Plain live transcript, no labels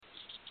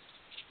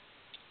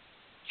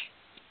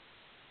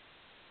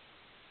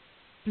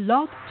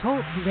Blog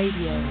Talk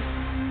Radio.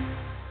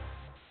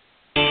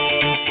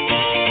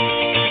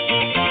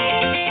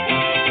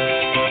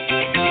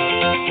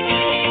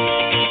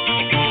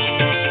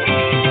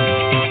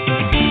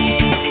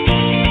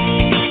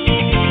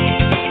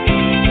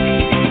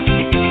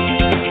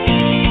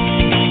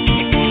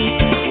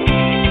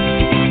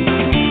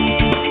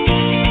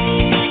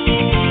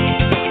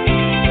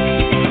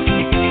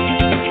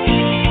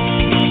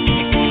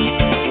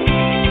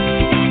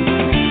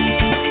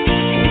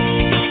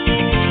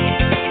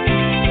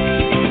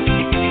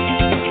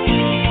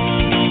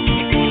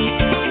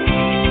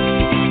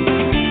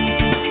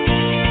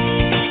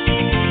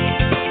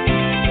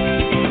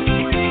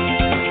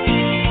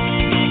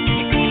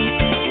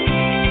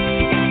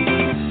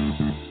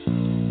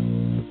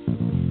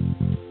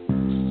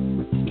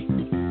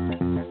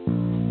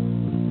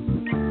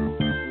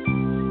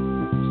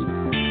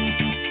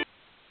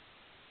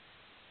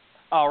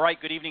 All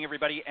right, good evening,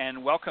 everybody,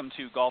 and welcome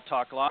to Golf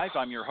Talk Live.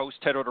 I'm your host,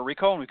 Ted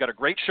Odorico, and we've got a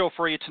great show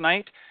for you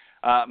tonight.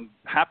 I'm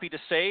happy to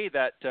say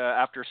that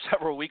after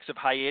several weeks of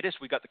hiatus,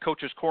 we got the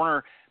Coach's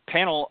Corner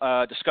panel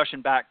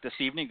discussion back this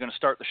evening. I'm going to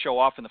start the show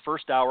off in the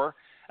first hour,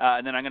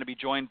 and then I'm going to be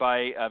joined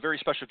by a very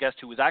special guest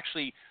who was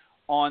actually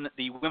on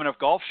the Women of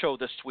Golf show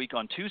this week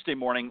on Tuesday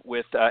morning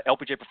with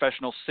LPGA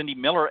professional Cindy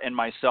Miller and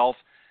myself.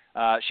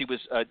 She was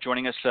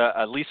joining us,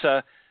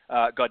 Elisa.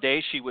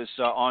 Gaudet. She was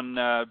on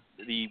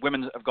the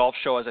Women's of Golf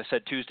show, as I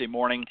said, Tuesday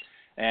morning,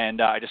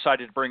 and I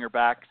decided to bring her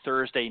back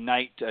Thursday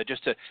night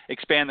just to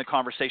expand the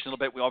conversation a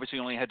little bit. We obviously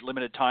only had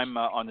limited time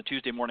on the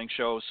Tuesday morning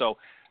show, so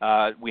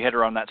we had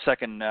her on that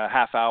second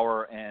half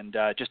hour and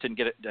just didn't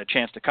get a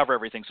chance to cover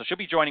everything. So she'll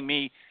be joining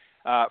me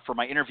for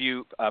my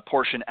interview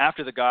portion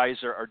after the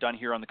guys are done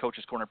here on the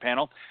Coach's Corner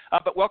panel.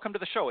 But welcome to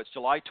the show. It's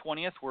July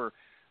 20th. We're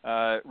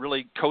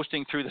really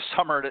coasting through the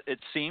summer, it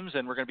seems,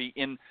 and we're going to be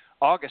in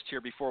August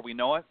here before we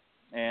know it.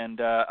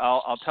 And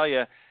I'll tell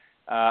you,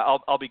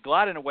 I'll be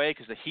glad in a way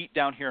because the heat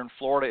down here in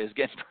Florida is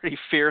getting pretty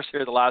fierce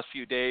here the last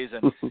few days,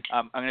 and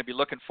I'm going to be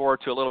looking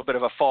forward to a little bit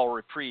of a fall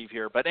reprieve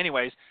here. But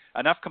anyways,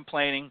 enough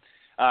complaining.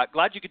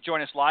 Glad you could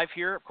join us live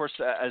here. Of course,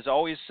 as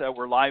always,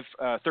 we're live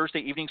Thursday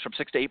evenings from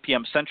 6 to 8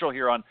 p.m. Central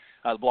here on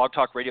the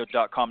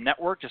blogtalkradio.com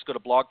network. Just go to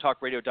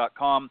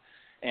blogtalkradio.com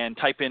and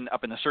type in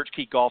up in the search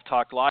key Golf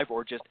Talk Live,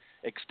 or just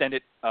extend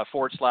it /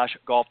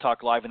 Golf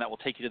Talk Live, and that will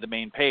take you to the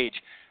main page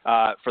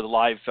for the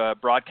live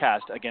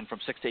broadcast, again, from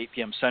 6 to 8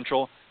 p.m.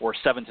 Central, or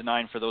 7 to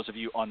 9 for those of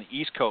you on the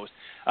East Coast.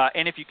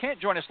 And if you can't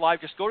join us live,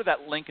 just go to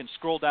that link and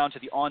scroll down to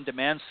the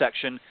on-demand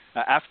section.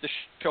 After the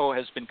show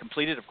has been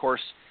completed, of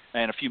course,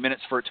 and a few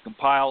minutes for it to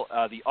compile,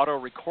 the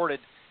auto-recorded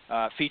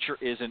feature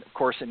is, of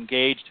course,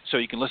 engaged, so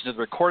you can listen to the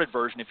recorded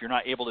version if you're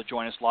not able to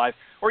join us live,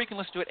 or you can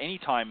listen to it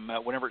anytime,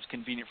 whenever it's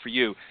convenient for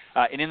you.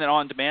 And in the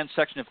on-demand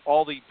section of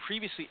all the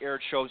previously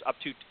aired shows up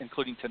to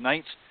including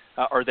tonight's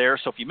are there.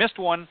 So if you missed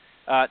one,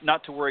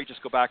 not to worry,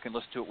 just go back and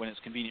listen to it when it's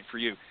convenient for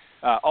you.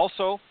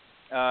 Also,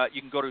 you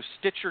can go to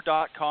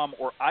Stitcher.com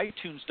or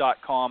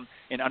iTunes.com,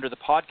 and under the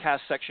podcast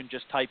section,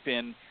 just type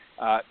in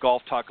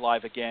Golf Talk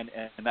Live again,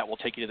 and that will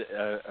take you to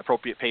the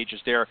appropriate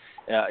pages there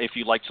if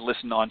you'd like to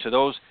listen on to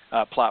those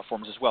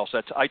platforms as well. So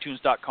that's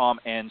iTunes.com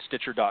and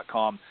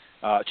Stitcher.com,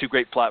 two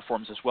great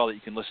platforms as well that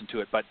you can listen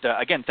to it. But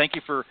again, thank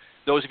you for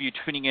those of you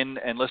tuning in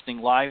and listening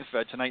live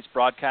tonight's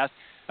broadcast.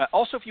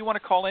 Also, if you want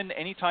to call in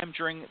anytime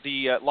during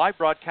the live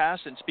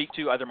broadcast and speak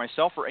to either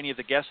myself or any of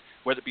the guests,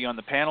 whether it be on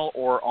the panel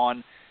or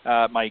on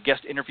my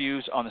guest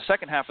interviews on the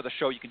second half of the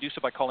show, you can do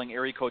so by calling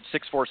area code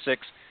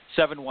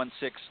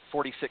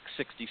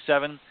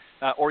 646-716-4667.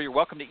 Or you're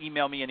welcome to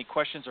email me any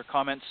questions or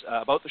comments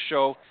about the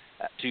show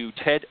to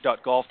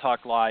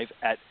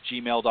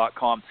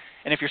ted.golftalklive@gmail.com.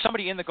 And if you're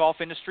somebody in the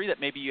golf industry that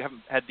maybe you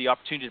haven't had the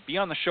opportunity to be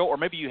on the show, or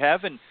maybe you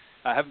have and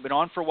haven't been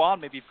on for a while,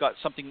 maybe you've got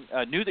something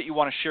new that you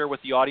want to share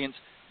with the audience,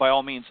 by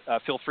all means,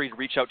 feel free to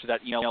reach out to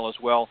that email as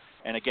well.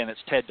 And again,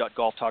 it's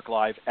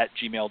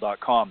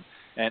ted.golftalklive@gmail.com.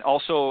 And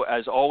also,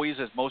 as always,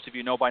 as most of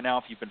you know by now,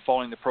 if you've been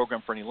following the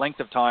program for any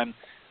length of time,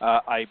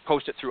 I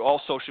post it through all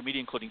social media,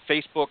 including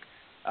Facebook,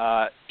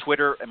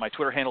 Twitter, and my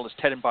Twitter handle is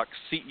Ted and Buck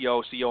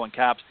CEO, CEO in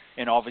caps,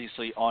 and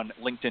obviously on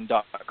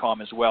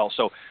LinkedIn.com as well.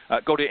 So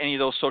go to any of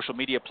those social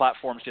media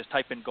platforms, just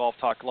type in Golf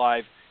Talk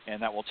Live,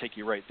 and that will take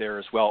you right there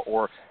as well.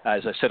 Or,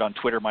 as I said on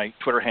Twitter, my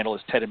Twitter handle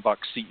is Ted and Buck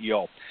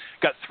CEO.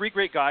 Got three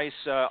great guys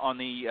on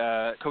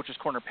the Coach's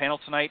Corner panel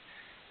tonight.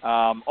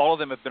 All of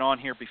them have been on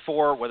here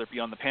before, whether it be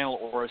on the panel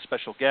or as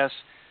special guests.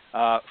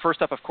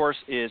 First up, of course,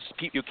 is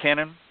Pete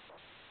Buchanan,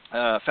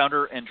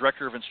 founder and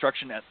director of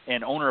instruction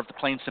and owner of the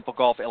Plain Simple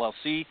Golf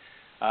LLC,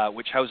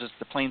 which houses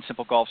the Plain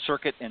Simple Golf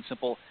Circuit and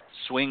Simple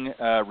Swing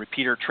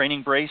Repeater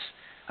Training Brace.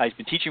 He's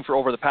been teaching for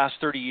over the past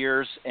 30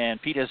 years,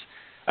 and Pete has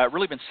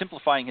really been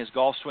simplifying his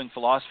golf swing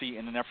philosophy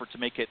in an effort to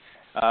make it,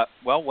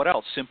 well, what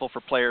else? Simple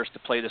for players to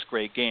play this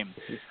great game.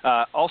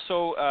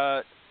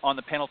 Also on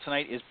the panel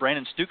tonight is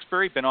Brandon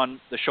Stooksbury, been on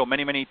the show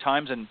many, many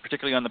times, and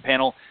particularly on the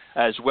panel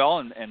as well,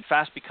 and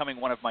fast becoming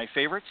one of my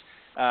favorites.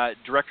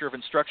 Director of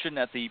instruction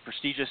at the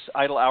prestigious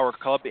Idle Hour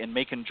Club in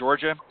Macon,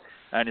 Georgia.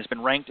 and has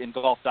been ranked in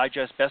Golf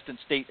Digest Best in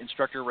State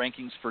Instructor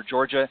Rankings for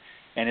Georgia,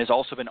 and has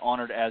also been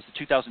honored as the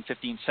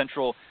 2015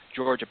 Central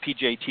Georgia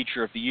PGA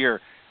Teacher of the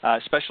Year.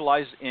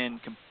 Specialized in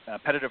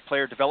competitive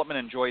player development,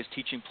 enjoys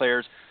teaching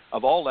players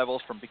of all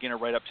levels from beginner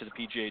right up to the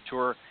PGA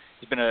Tour.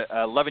 He's been an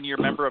 11-year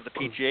member of the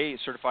PGA,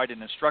 certified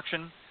in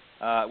instruction.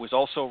 Was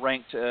also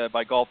ranked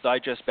by Golf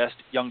Digest Best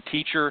Young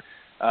Teacher,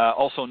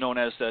 also known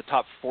as the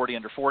Top 40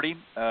 Under 40.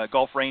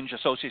 Golf Range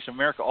Association of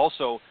America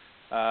also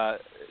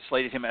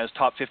slated him as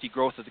Top 50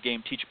 Growth of the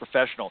Game Teacher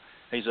Professional.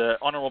 He's an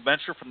honorable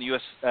mention from the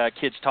U.S.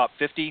 Kids Top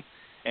 50,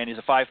 and is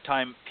a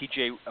 5-time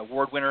PGA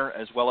Award winner,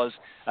 as well as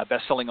a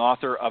best-selling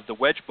author of the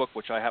Wedge book,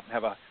 which I happen to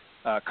have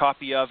a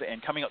copy of.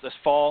 And coming out this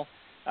fall,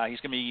 he's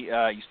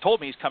told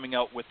me he's coming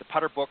out with the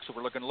putter book, so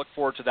we're going to look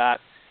forward to that,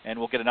 and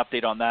we'll get an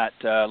update on that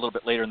a little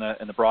bit later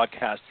in the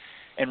broadcast.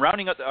 And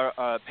rounding out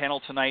our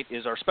panel tonight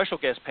is our special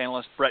guest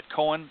panelist, Brett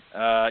Cohen.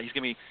 He's going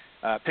to be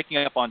picking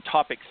up on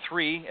topic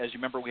 3, as you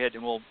remember we had,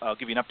 and I'll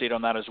give you an update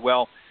on that as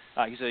well.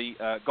 He's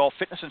a golf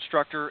fitness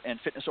instructor and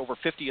Fitness Over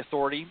 50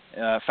 authority,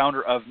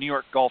 founder of New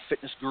York Golf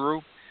Fitness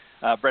Guru.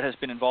 Brett has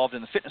been involved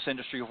in the fitness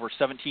industry over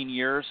 17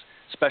 years,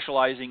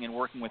 specializing in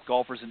working with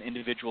golfers and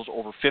individuals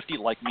over 50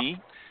 like me,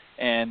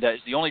 and is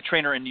the only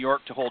trainer in New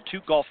York to hold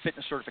 2 golf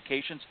fitness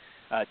certifications,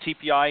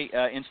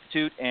 TPI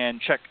Institute and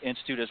Czech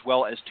Institute, as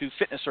well as 2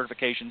 fitness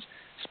certifications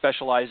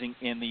specializing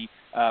in the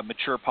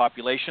mature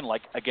population,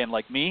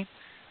 like me.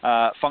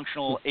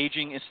 Functional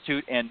Aging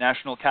Institute and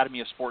National Academy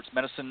of Sports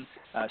Medicine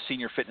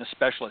Senior Fitness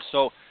Specialist.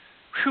 So,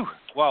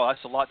 wow,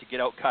 that's a lot to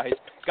get out, guys.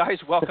 Guys,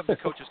 welcome to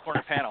Coach's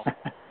Corner panel.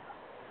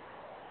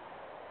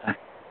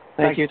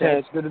 Thank you, Ted.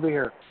 It's good to be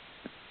here.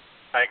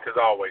 Thanks as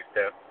always,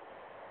 Ted.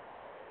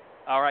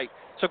 All right.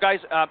 So, guys,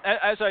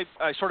 as I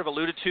sort of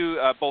alluded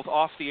to both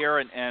off the air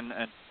and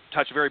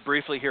touched very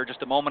briefly here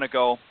just a moment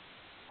ago,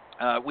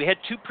 we had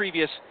 2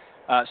 previous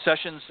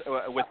sessions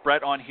with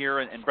Brett on here,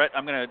 and Brett,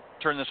 I'm going to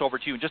turn this over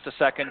to you in just a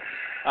second,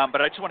 but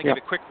I just want to give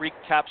a quick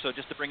recap, so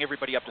just to bring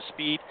everybody up to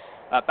speed.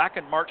 Back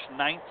on March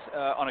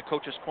 9th on a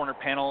Coach's Corner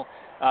panel,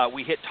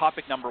 we hit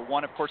topic number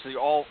 1. Of course, they're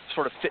all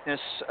sort of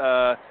fitness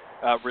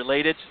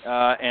related,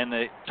 and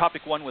the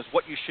topic 1 was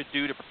what you should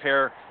do to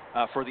prepare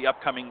for the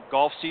upcoming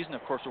golf season.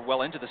 Of course, we're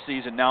well into the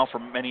season now for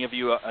many of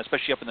you,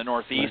 especially up in the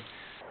Northeast,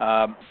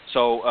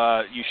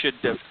 so you should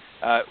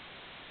have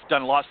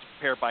done lots to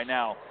prepare by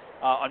now.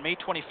 On May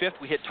 25th,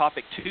 we hit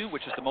topic 2,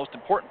 which is the most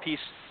important piece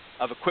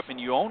of equipment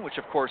you own, which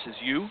of course is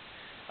you.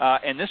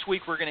 And this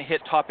week we're going to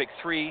hit topic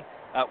 3,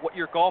 what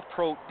your golf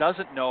pro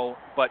doesn't know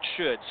but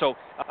should. So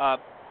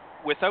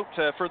without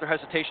further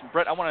hesitation,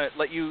 Brett, I want to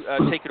let you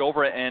take it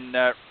over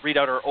and read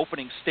out our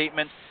opening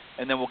statement,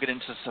 and then we'll get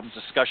into some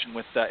discussion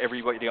with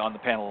everybody on the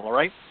panel, all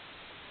right?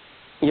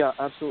 Yeah,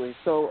 absolutely.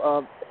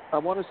 So I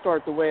want to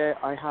start the way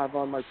I have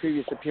on my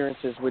previous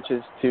appearances, which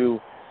is to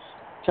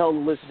tell the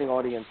listening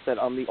audience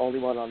that I'm the only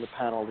one on the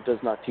panel that does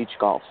not teach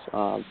golf.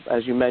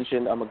 As you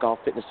mentioned, I'm a golf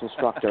fitness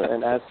instructor,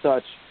 and as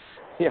such,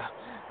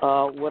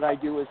 what I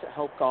do is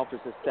help golfers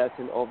assess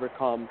and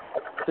overcome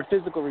the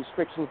physical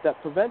restrictions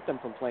that prevent them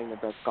from playing their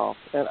best golf.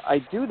 And I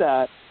do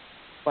that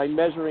by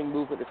measuring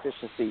movement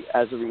efficiency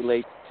as it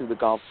relates to the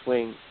golf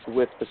swing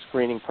with the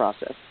screening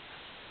process.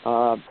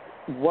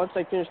 Once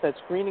I finish that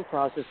screening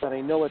process and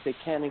I know what they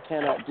can and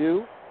cannot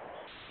do,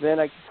 then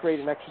I can create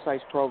an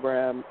exercise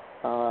program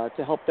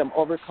to help them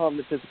overcome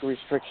the physical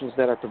restrictions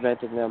that are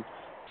preventing them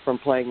from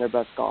playing their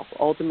best golf.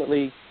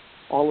 Ultimately,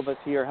 all of us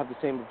here have the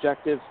same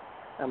objective,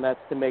 and that's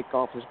to make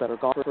golfers better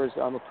golfers.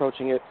 I'm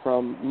approaching it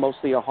from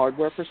mostly a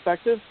hardware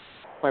perspective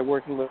by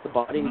working with the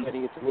body and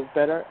getting it to move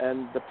better,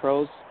 and the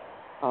pros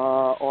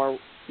are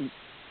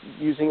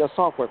using a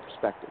software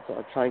perspective,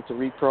 trying to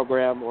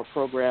reprogram or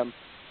program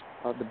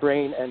the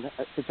brain and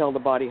to tell the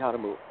body how to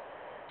move.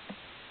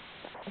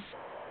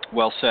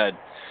 Well said.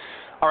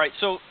 All right,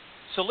 so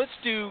let's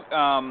do.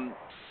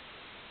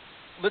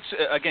 Let's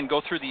again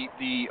go through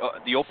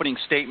the opening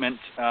statement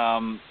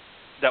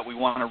that we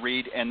want to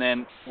read, and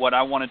then what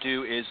I want to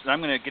do is I'm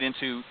going to get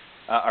into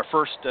our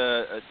first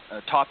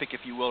topic,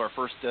 if you will, our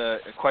first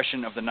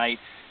question of the night,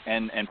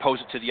 and pose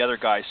it to the other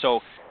guys. So,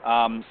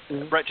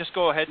 Brett, just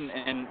go ahead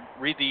and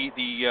read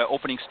the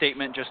opening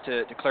statement just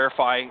to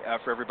clarify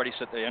for everybody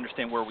so that they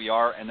understand where we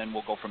are, and then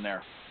we'll go from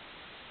there.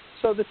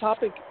 So the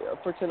topic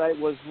for tonight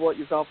was what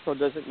your golf pro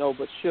doesn't know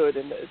but should,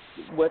 and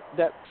what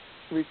that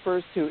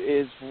refers to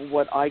is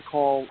what I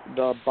call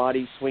the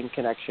body swing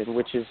connection,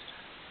 which is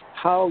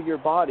how your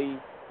body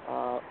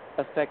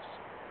affects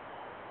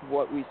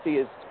what we see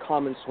as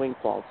common swing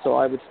faults. So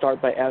I would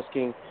start by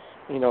asking,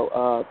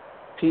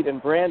 Pete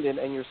and Brandon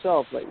and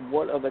yourself, like,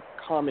 what are the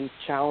common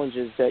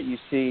challenges that you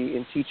see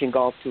in teaching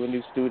golf to a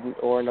new student,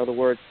 or in other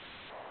words,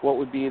 what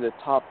would be the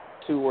top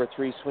 2 or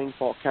 3 swing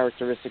fault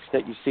characteristics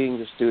that you see in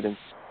your students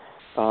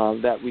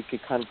that we could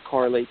kind of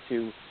correlate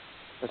to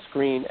a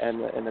screen and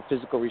the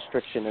physical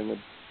restriction, and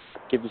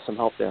give you some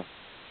help there.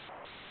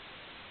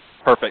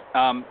 Perfect.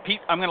 Pete,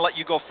 I'm going to let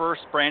you go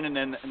first, Brandon,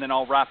 and then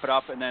I'll wrap it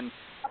up, and then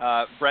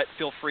Brett,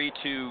 feel free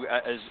to,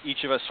 as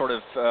each of us sort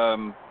of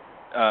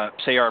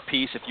say our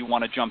piece, if you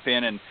want to jump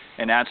in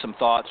and add some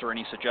thoughts or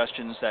any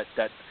suggestions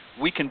that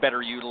we can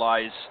better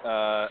utilize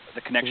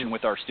the connection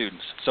with our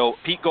students. So,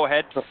 Pete, go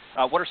ahead.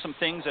 What are some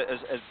things,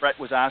 as Brett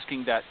was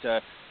asking, that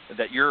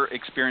you're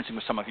experiencing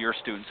with some of your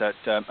students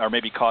that are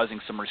maybe causing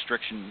some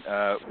restriction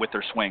with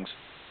their swings?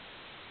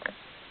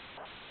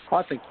 Well,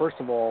 I think, first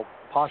of all,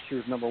 posture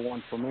is number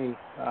one for me.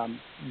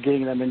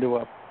 Getting them into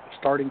a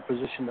starting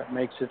position that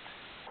makes it,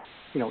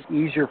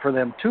 easier for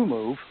them to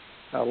move.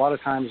 A lot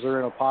of times they're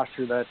in a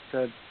posture that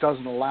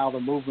doesn't allow the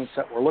movements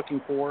that we're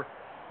looking for,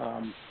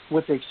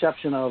 with the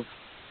exception of,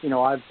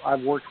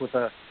 I've worked with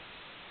a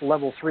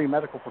level 3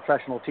 medical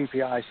professional,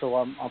 TPI, so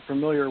I'm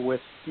familiar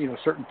with,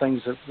 certain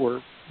things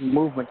where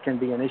movement can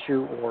be an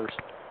issue or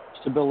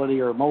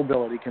stability or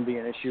mobility can be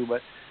an issue.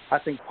 But I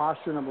think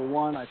posture, number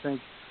one. I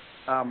think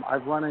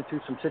I've run into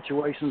some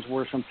situations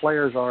where some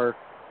players are,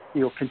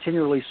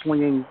 continually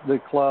swinging the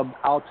club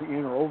out to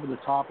in or over the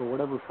top or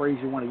whatever phrase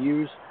you want to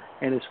use,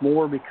 and it's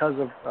more because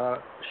of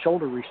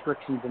shoulder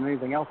restrictions than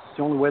anything else. It's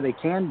the only way they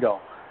can go.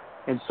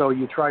 And so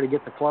you try to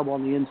get the club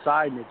on the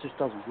inside, and it just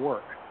doesn't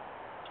work.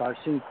 So I've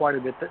seen quite a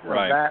bit of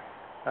that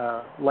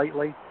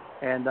lately.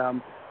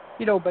 And,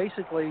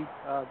 basically,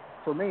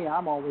 for me,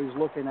 I'm always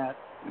looking at,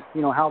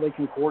 how they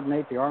can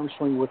coordinate the arm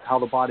swing with how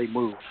the body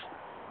moves.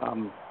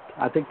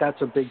 I think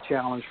that's a big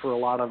challenge for a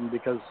lot of them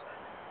because,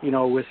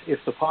 if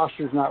the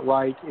posture's not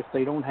right, if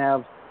they don't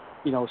have,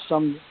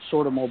 some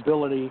sort of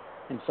mobility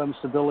and some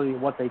stability in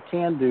what they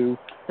can do,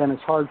 then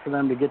it's hard for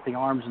them to get the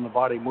arms and the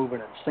body moving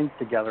in sync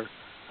together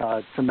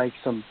to make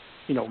some,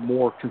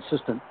 more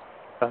consistent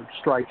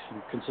strikes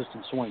and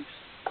consistent swings.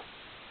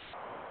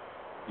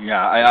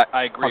 Yeah,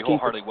 I agree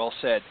wholeheartedly. Well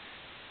said.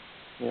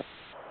 Yeah.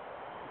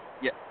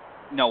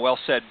 No, well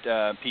said,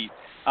 Pete.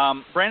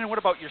 Brandon, what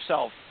about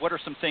yourself? What are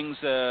some things,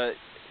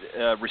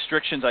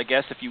 restrictions, I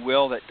guess, if you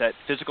will, that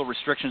physical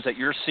restrictions that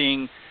you're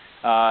seeing,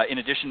 in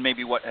addition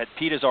maybe what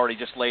Pete has already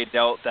just laid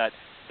out,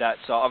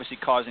 that's obviously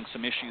causing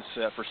some issues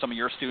for some of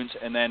your students?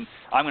 And then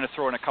I'm going to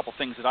throw in a couple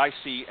things that I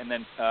see, and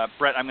then,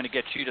 Brett, I'm going to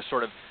get you to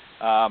sort of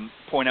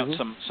point out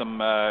some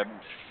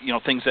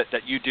things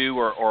that you do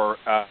or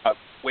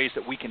ways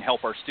that we can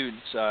help our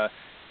students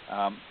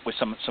with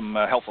some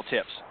helpful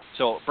tips.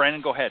 So,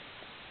 Brandon, go ahead.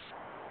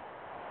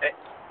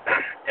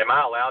 Am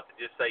I allowed to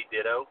just say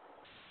ditto?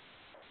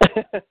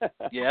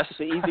 Yes. It's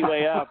the easy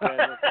way out,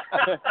 Brandon.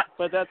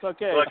 But that's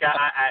okay. Look,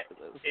 I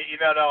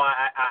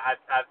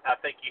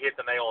think you hit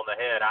the nail on the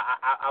head.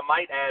 I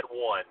might add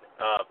one.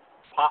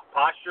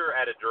 Posture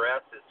at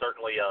address is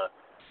certainly an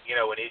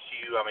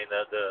issue. I mean,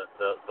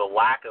 the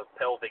lack of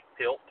pelvic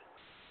tilt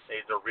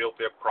is a real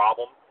big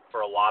problem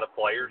for a lot of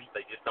players.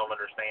 They just don't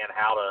understand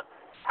how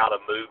to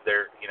move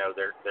their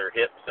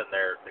hips and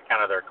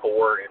their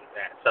core and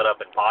set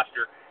up in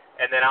posture.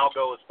 And then I'll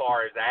go as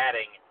far as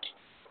adding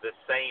the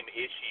same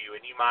issue,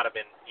 and you might have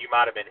been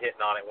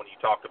hitting on it when you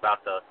talked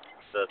about the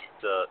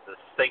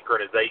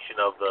synchronization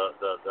of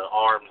the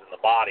arms and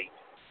the body,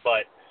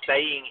 but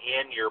staying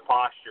in your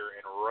posture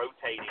and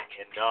rotating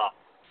enough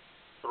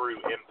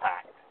through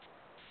impact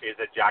is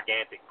a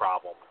gigantic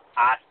problem.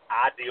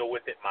 I deal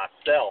with it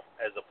myself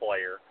as a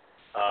player,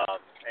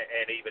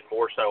 and even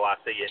more so I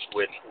see it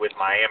with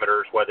my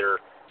amateurs,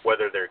 whether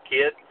they're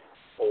kids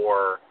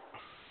or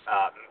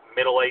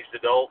middle-aged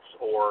adults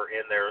or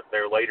in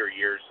their later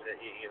years.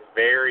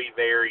 Very,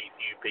 very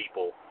few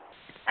people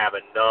have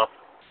enough,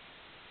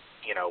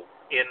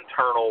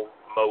 internal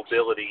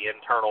mobility,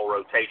 internal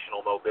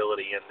rotational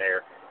mobility in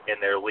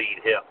their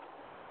lead hip,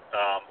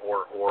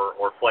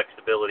 or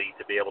flexibility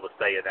to be able to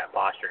stay in that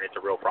posture, and it's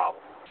a real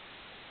problem.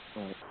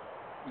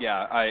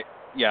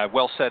 Yeah,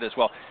 well said as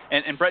well.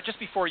 And Brett, just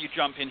before you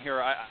jump in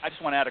here, I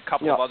just want to add a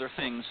couple of other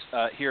things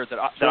here that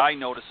I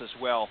notice as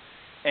well,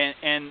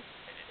 and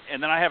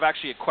then I have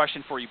actually a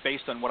question for you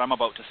based on what I'm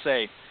about to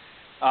say.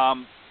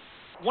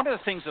 One of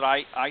the things that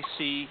I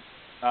see,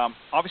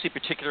 obviously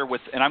particular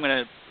with, and I'm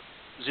going to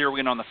zero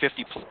in on the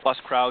 50-plus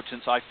crowd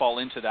since I fall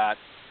into that,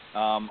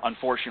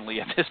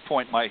 unfortunately, at this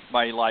point in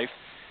my life,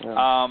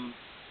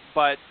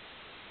 but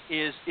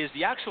is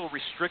the actual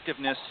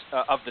restrictiveness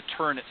of the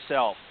turn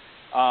itself.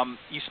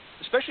 You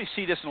especially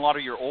see this in a lot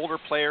of your older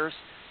players,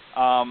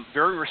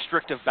 very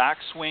restrictive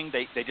backswing.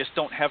 They just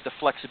don't have the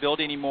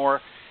flexibility anymore.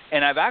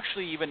 And I've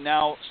actually even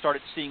now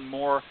started seeing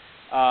more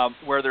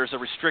where there's a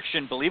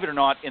restriction, believe it or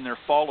not, in their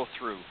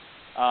follow-through.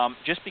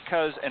 Just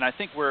because, and I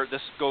think where this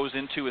goes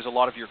into is a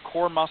lot of your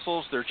core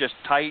muscles, they're just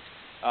tight.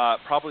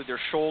 Probably their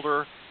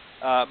shoulder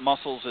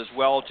muscles as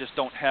well just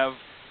don't have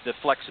the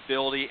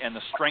flexibility and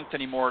the strength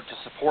anymore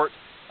to support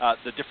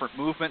the different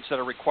movements that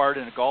are required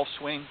in a golf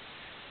swing.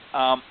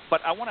 But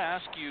I want to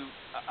ask you,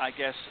 I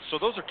guess, so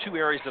those are two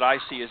areas that I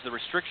see, is the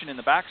restriction in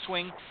the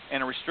backswing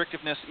and a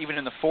restrictiveness even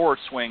in the forward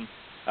swing,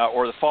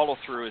 or the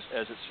follow-through as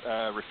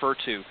it's referred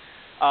to.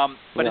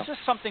 But is this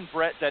something,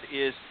 Brett, that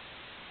is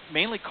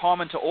mainly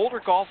common to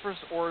older golfers,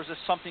 or is this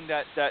something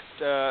that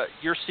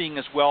you're seeing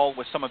as well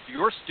with some of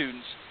your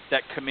students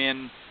that come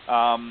in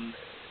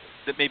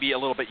that may be a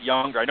little bit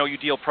younger? I know you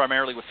deal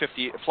primarily with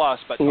 50-plus,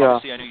 but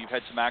obviously I know you've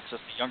had some access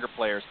to younger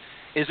players.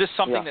 Is this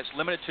something Yeah. that's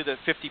limited to the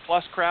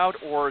 50-plus crowd,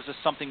 or is this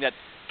something that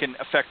can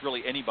affect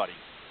really anybody?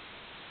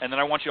 And then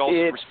I want you also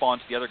to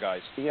respond to the other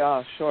guys.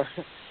 Yeah, sure.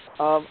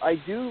 I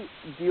do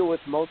deal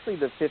with mostly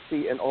the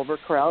 50 and over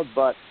crowd,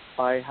 but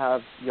I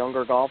have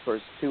younger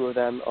golfers. 2 of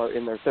them are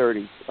in their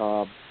 30s.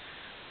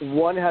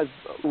 One has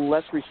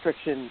less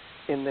restriction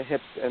in the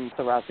hips and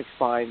thoracic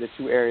spine, the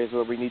 2 areas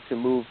where we need to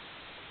move,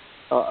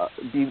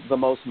 be the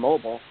most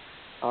mobile,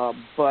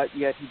 but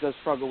yet he does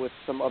struggle with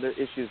some other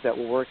issues that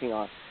we're working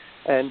on.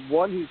 And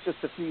one who's just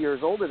a few years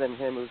older than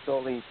him, who's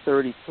only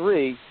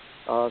 33,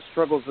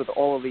 struggles with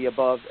all of the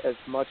above as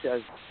much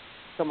as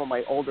some of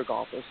my older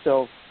golfers.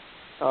 So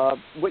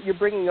what you're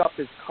bringing up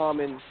is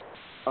common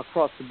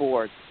across the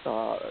board,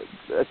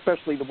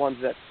 especially the ones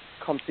that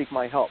come seek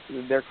my help.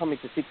 They're coming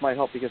to seek my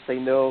help because they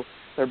know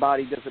their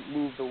body doesn't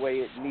move the way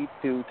it needs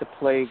to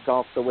play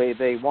golf the way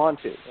they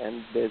want to,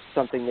 and there's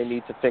something they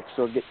need to fix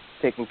or get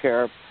taken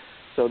care of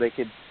so they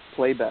could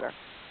play better.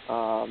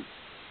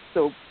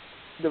 So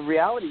the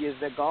reality is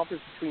that golfers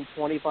between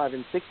 25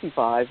 and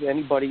 65,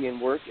 anybody in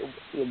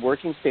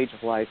working stage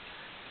of life,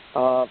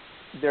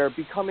 they're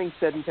becoming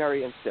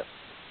sedentary and stiff.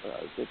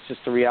 It's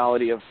just a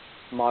reality of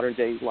modern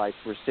day life.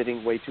 We're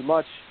sitting way too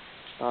much.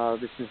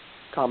 This is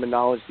common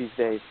knowledge these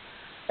days.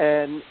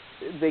 And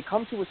they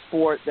come to a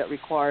sport that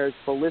requires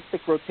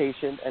ballistic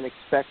rotation and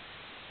expect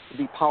to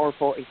be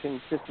powerful and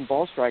consistent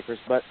ball strikers,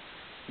 but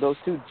those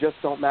two just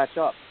don't match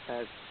up,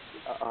 as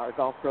our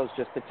golf pros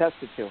just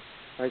attested to.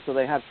 Right? So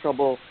they have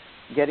trouble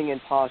getting in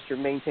posture,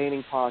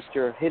 maintaining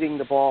posture, hitting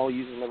the ball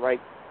using the right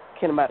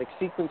kinematic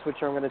sequence, which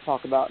I'm going to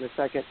talk about in a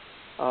second.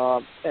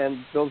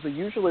 And those are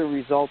usually a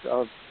result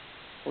of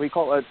what we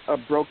call a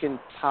broken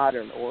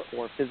pattern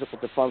or physical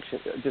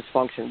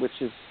dysfunction, which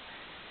is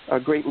a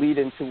great lead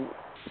into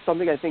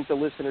something I think the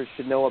listeners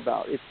should know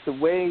about. It's the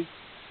way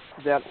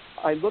that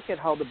I look at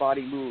how the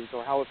body moves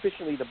or how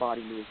efficiently the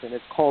body moves, and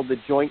it's called the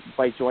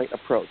joint-by-joint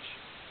approach.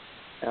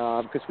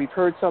 Because we've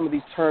heard some of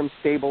these terms,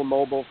 stable,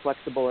 mobile,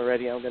 flexible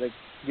already. I'm going to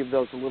give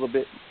those a little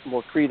bit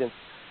more credence.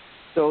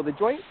 So the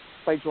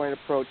joint-by-joint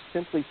approach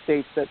simply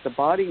states that the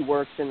body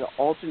works in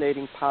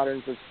alternating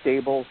patterns of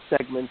stable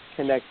segments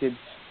connected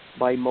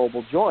by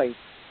mobile joints.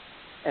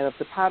 And if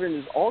the pattern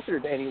is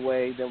altered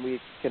anyway, then we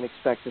can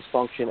expect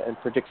dysfunction and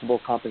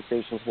predictable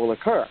compensations will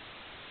occur.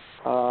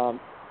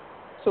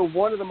 So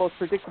one of the most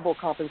predictable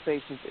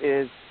compensations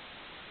is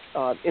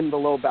in the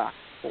low back.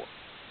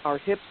 Our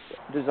hips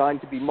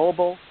designed to be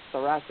mobile,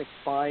 thoracic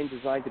spine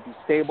designed to be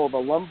stable, the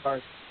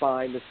lumbar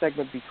spine, the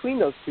segment between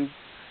those two,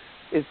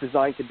 is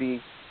designed to be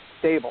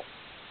stable.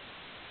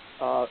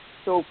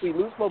 So if we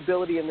lose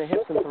mobility in the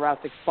hips and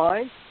thoracic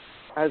spine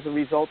as a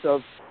result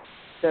of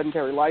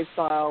sedentary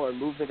lifestyle or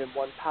movement in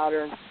one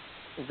pattern,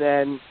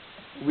 then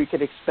we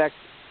could expect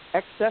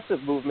excessive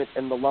movement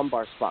in the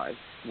lumbar spine,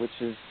 which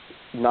is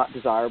not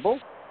desirable.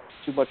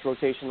 Too much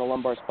rotation in the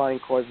lumbar spine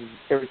causes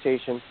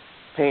irritation,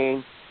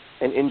 pain,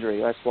 and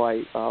injury. That's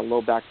why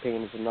low back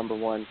pain is the number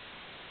one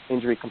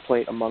injury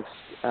complaint amongst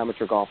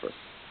amateur golfers.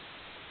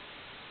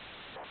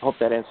 I hope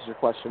that answers your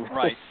question.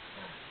 Right.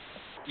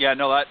 Yeah,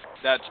 no,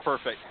 that's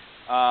perfect.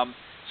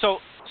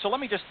 So let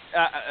me just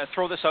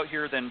throw this out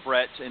here then,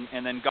 Brett,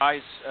 and then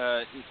guys,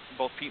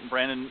 both Pete and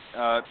Brandon,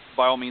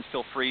 by all means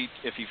feel free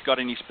if you've got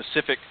any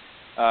specific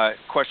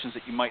questions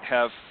that you might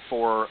have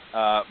for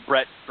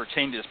Brett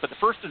pertaining to this. But the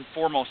first and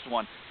foremost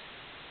one,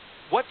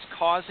 what's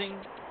causing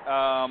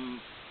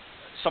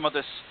some of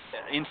this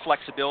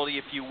inflexibility,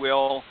 if you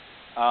will,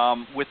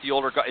 with the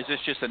older guys? Is this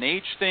just an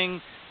age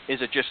thing? Is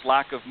it just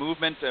lack of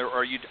movement?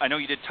 Or I know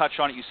you did touch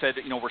on it. You said,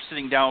 we're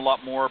sitting down a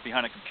lot more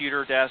behind a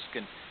computer desk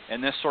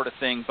and this sort of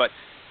thing. But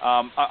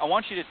I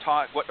want you to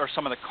talk, what are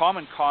some of the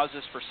common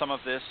causes for some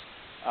of this,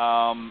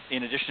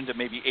 in addition to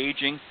maybe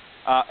aging,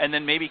 and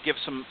then maybe give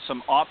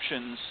some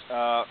options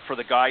for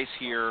the guys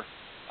here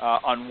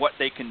on what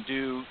they can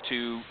do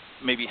to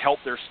maybe help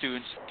their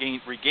students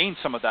regain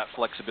some of that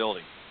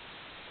flexibility.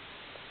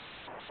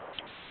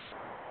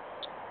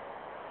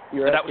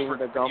 You're asking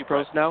the golf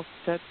pros now,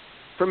 Ted?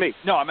 For me?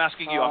 No, I'm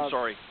asking you. I'm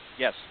sorry.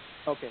 Yes.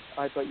 Okay.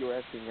 I thought you were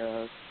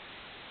asking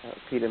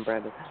Pete and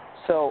Brandon.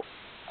 So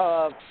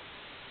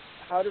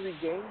how to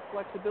regain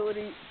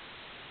flexibility?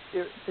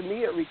 To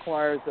me, it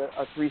requires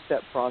a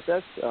 3-step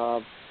process,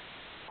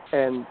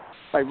 and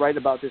I write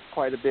about this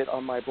quite a bit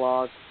on my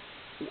blog.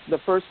 The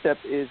first step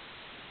is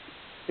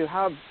to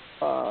have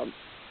a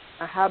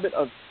habit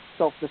of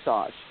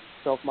self-massage.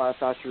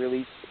 Self-myofascial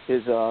release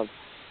is a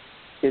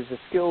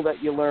skill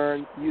that you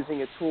learn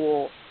using a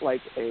tool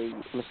like a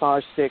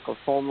massage stick or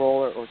foam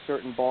roller or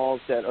certain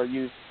balls that are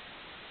used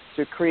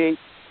to create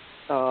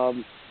or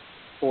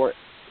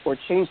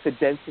change the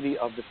density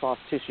of the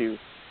soft tissue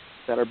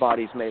that our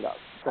body's made of.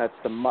 That's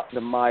the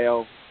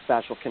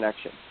myofascial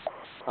connection.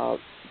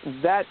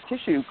 That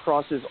tissue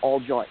crosses all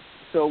joints.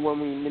 So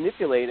when we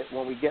manipulate it,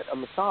 when we get a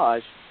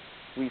massage,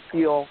 we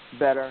feel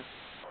better,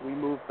 we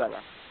move better.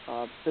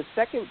 The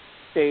second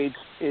stage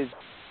is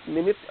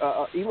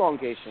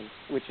elongation,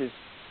 which is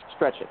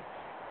stretching.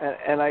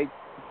 And I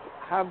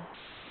have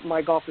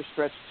my golfers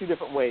stretch 2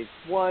 different ways.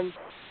 One,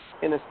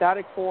 in a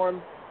static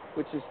form,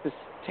 which is to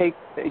take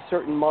a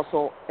certain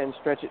muscle and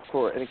stretch it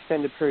for an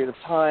extended period of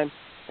time,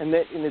 and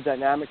then in a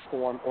dynamic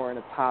form or in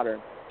a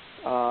pattern,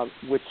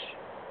 which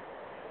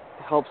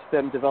helps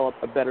them develop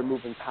a better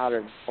movement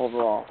pattern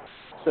overall.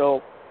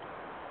 So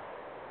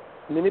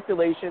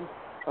manipulation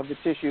of the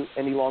tissue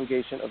and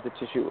elongation of the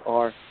tissue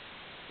are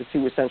the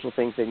two essential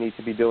things they need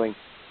to be doing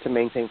to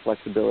maintain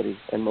flexibility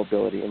and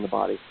mobility in the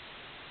body.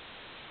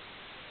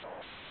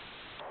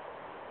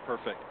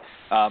 Perfect.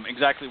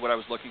 Exactly what I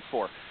was looking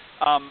for.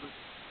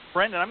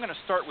 Brendan, I'm going to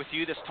start with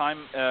you this time.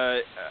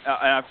 And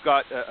I've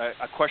got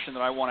a question that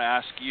I want to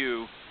ask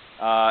you,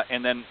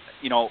 and then,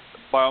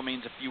 by all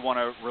means, if you want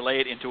to relay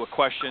it into a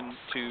question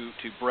to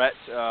Brett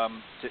to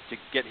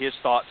get his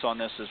thoughts on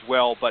this as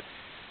well. But,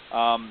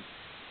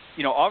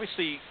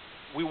 obviously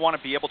we want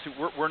to be able to,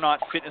 we're not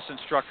fitness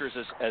instructors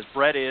as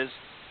Brett is.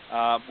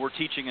 We're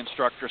teaching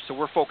instructors, so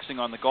we're focusing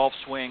on the golf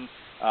swing.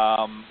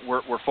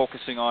 We're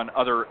focusing on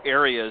other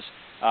areas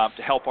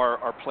to help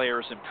our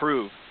players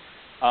improve.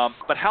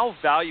 But how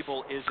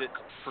valuable is it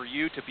for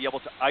you to be able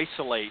to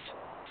isolate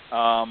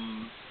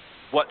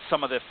what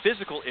some of the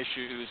physical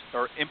issues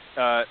or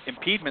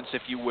impediments,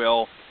 if you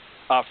will,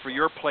 for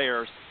your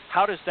players?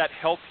 How does that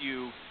help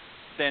you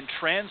then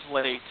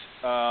translate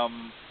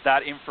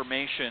that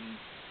information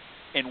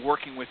in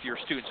working with your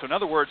students? So in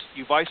other words,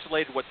 you've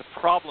isolated what the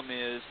problem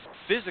is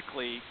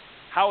physically.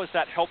 How does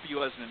that help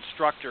you as an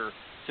instructor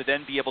to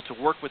then be able to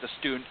work with a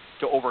student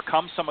to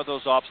overcome some of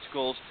those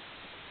obstacles,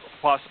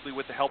 possibly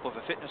with the help of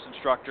a fitness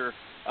instructor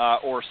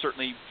or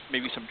certainly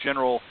maybe some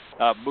general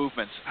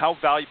movements? How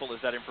valuable is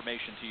that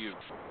information to you?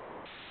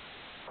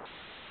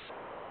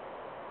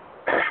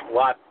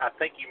 Well, I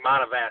think you might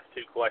have asked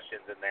two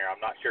questions in there.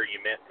 I'm not sure you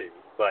meant to,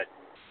 but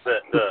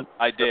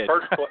I did.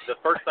 The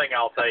first thing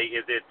I'll say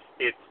is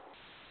it's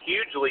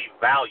hugely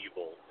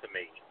valuable to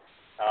me,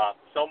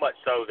 so much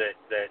so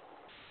that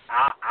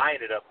I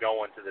ended up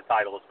going to the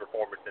Titleist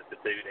Performance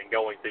Institute and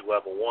going through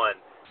level 1,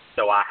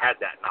 so I had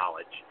that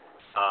knowledge.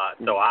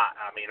 So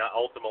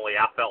ultimately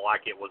I felt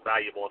like it was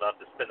valuable enough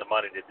to spend the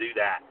money to do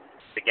that,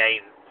 to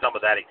gain some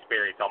of that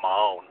experience on my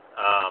own.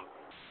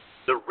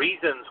 The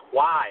reasons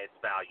why it's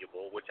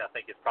valuable, which I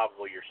think is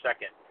probably your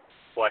second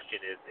question,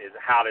 is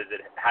how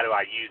do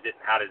I use it,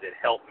 and how does it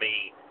help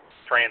me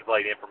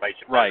translate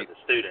information back to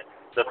the student?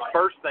 The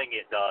first thing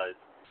it does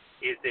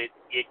is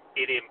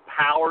it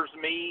empowers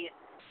me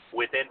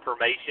with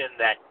information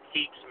that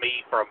keeps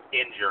me from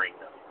injuring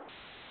them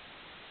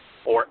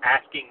or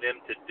asking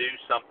them to do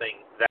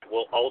something that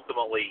will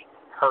ultimately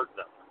hurt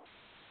them.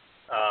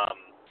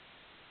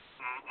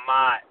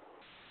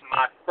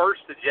 My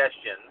first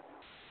suggestion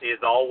is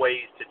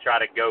always to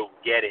try to go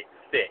get it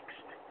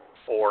fixed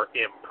or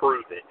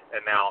improve it.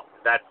 And now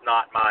that's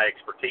not my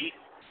expertise.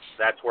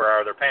 That's where our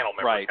other panel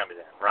members come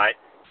in, right?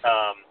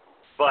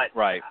 But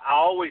I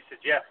always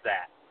suggest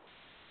that.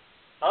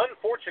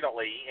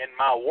 Unfortunately, in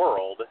my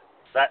world,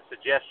 that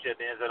suggestion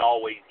isn't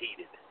always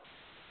heeded.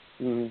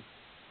 Mm-hmm.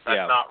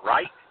 That's not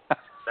right.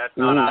 That's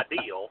not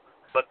ideal.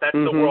 But that's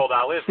the world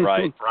I live in,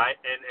 right?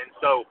 And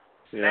so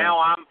now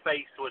I'm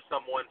faced with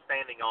someone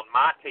standing on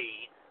my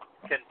tee,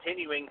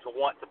 continuing to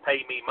want to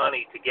pay me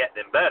money to get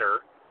them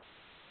better,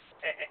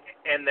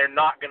 and they're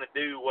not going to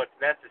do what's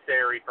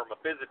necessary from a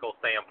physical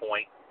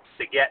standpoint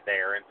to get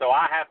there. And so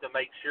I have to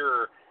make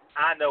sure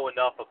I know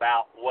enough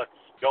about what's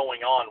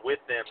going on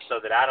with them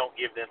so that I don't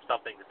give them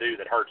something to do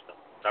that hurts them,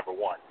 number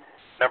one.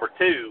 Number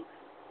two,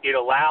 it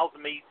allows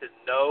me to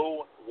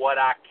know what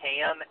I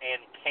can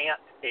and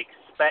can't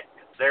expect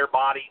their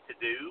body to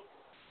do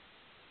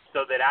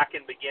so that I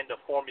can begin to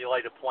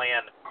formulate a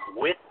plan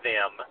with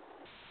them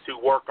to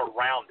work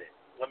around it.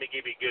 Let me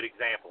give you a good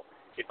example.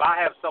 If I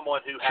have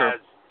someone who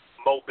has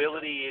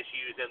mobility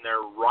issues in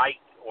their right,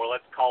 or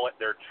let's call it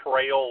their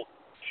trail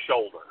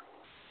shoulder,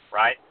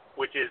 right,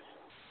 which is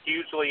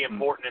hugely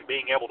important in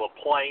being able to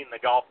plane the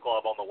golf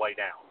club on the way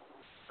down,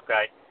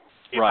 okay?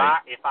 If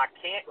I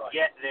can't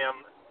get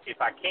them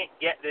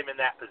in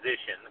that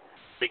position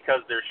because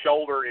their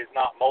shoulder is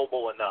not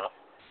mobile enough,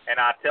 and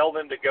I tell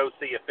them to go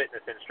see a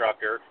fitness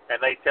instructor,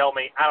 and they tell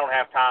me I don't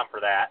have time for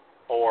that,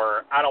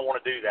 or I don't want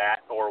to do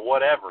that, or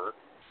whatever,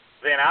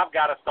 then I've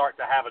got to start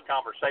to have a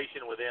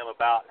conversation with them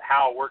about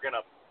how we're going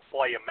to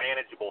play a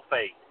manageable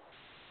fade.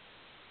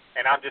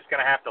 And I'm just going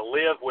to have to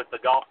live with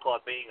the golf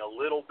club being a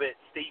little bit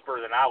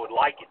steeper than I would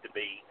like it to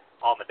be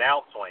on the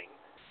downswing,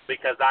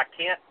 because I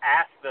can't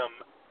ask them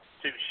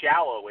to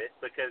shallow it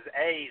because,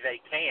 A, they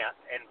can't,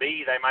 and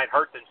B, they might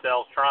hurt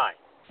themselves trying.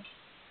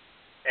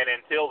 And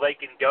until they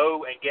can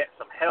go and get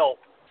some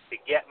help to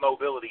get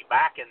mobility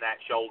back in that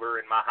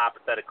shoulder, in my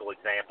hypothetical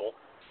example,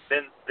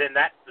 then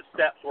that's the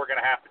steps we're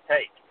going to have to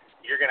take.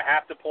 You're going to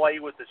have to play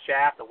with the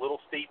shaft a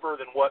little steeper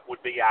than what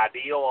would be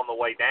ideal on the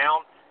way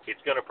down.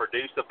 It's going to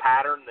produce a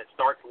pattern that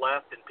starts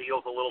left and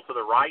peels a little to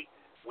the right.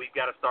 We've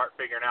got to start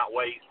figuring out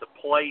ways to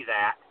play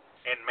that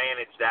and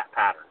manage that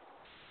pattern.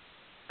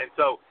 And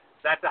so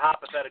that's a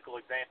hypothetical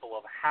example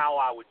of how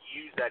I would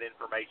use that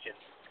information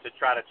to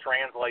try to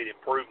translate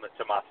improvement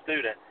to my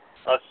student,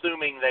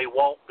 assuming they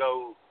won't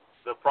go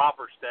the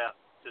proper step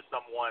to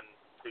someone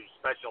who's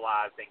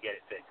specialized and get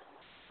it fixed.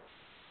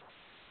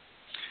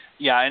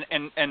 Yeah,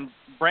 and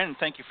Brandon,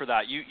 thank you for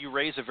that. You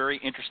raise a very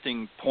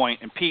interesting point.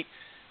 And Pete,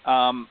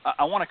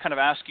 I want to kind of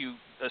ask you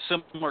a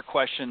similar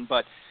question,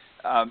 but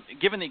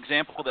given the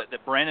example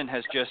that Brandon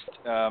has just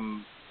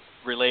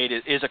relayed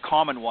is a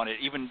common one,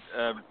 even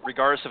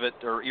regardless of it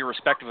or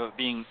irrespective of it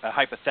being a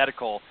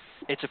hypothetical,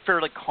 it's a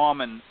fairly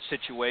common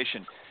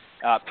situation.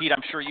 Pete,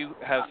 I'm sure you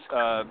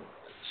have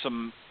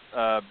some,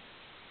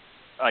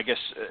 I guess,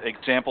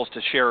 examples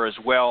to share as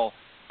well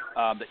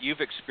that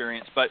you've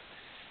experienced. But,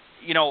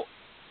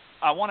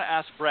 I want to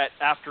ask Brett,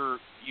 after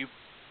you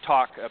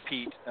talk,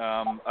 Pete,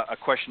 a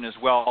question as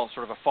well,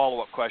 sort of a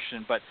follow-up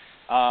question. But,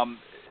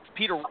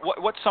 Peter,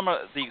 what's some of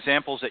the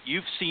examples that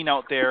you've seen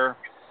out there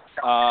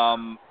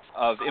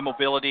of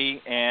immobility,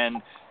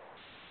 and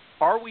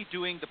are we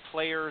doing the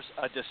players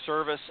a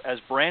disservice? As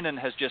Brandon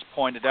has just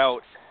pointed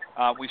out,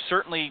 we've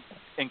certainly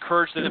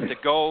encouraged them to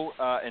go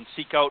and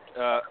seek out,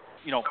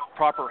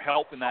 proper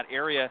help in that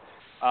area.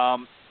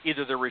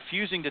 Either they're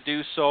refusing to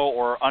do so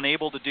or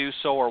unable to do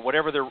so, or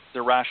whatever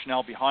their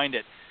rationale behind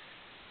it.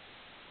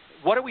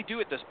 What do we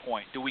do at this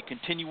point? Do we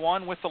continue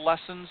on with the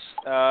lessons,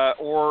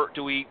 or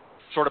do we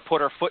sort of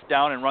put our foot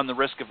down and run the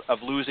risk of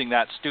losing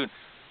that student?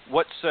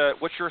 What's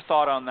your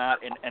thought on that,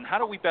 and how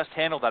do we best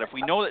handle that? If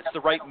we know it's the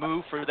right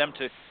move for them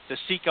to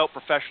seek out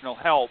professional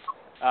help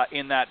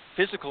in that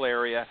physical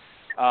area,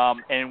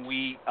 and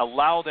we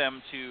allow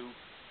them to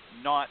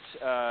not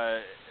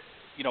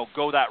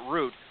go that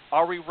route,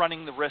 are we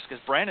running the risk, as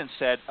Brandon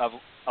said, of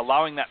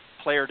allowing that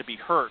player to be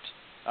hurt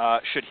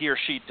should he or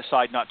she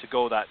decide not to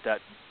go that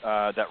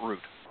route?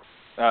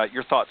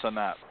 Your thoughts on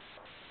that?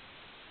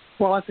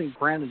 Well, I think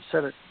Brandon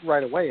said it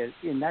right away.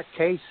 In that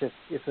case,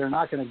 if they're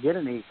not going to get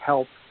any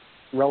help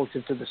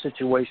relative to the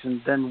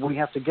situation, then we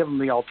have to give them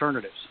the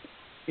alternatives.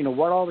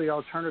 What are the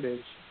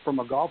alternatives from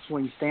a golf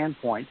swing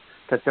standpoint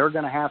that they're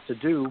going to have to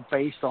do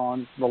based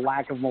on the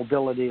lack of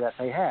mobility that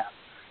they have?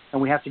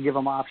 And we have to give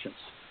them options.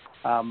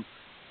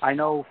 I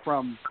know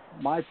from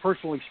my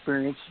personal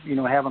experience,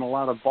 having a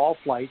lot of ball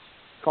flights,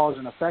 cause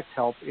and effect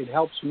help, it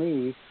helps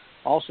me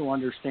also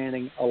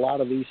understanding a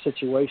lot of these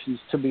situations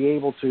to be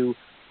able to,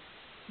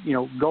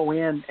 go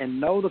in and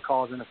know the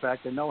cause and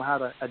effect and know how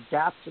to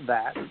adapt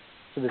that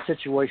to the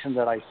situation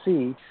that I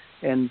see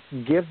and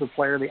give the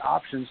player the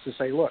options to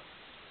say, look,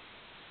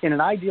 in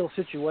an ideal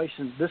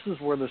situation, this is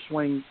where the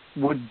swing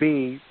would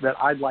be that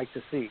I'd like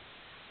to see.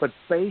 But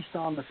based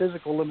on the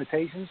physical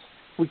limitations,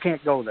 we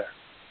can't go there.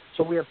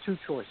 So we have two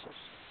choices.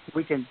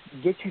 We can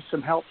get you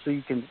some help so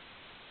you can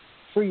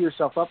free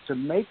yourself up to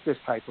make this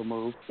type of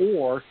move,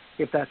 or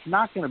if that's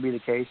not going to be the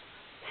case,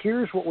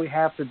 here's what we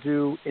have to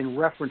do in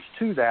reference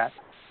to that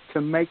to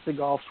make the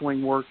golf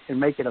swing work and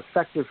make it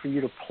effective for you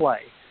to play.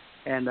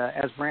 And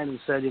as Brandon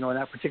said, in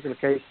that particular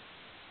case,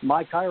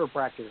 my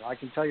chiropractor, I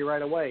can tell you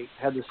right away,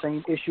 had the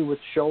same issue with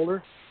the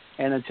shoulder,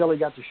 and until he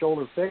got the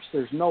shoulder fixed,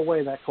 there's no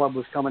way that club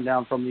was coming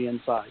down from the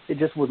inside. It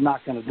just was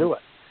not going to do it.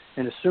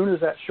 And as soon as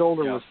that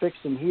shoulder was fixed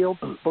and healed,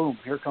 boom,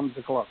 here comes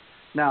the club.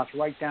 Now it's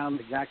right down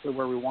exactly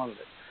where we wanted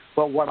it.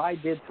 But what I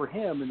did for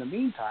him in the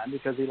meantime,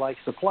 because he likes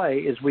to play,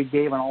 is we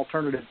gave an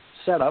alternative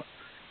setup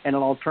and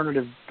an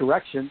alternative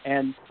direction.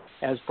 And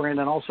as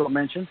Brandon also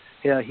mentioned,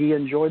 he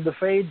enjoyed the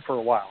fade for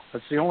a while.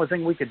 That's the only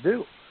thing we could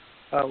do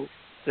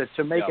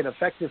to make it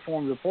effective for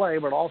him to play,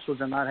 but also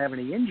to not have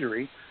any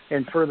injury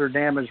and further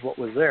damage what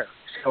was there.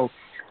 So,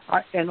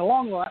 and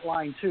along that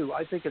line too,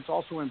 I think it's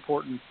also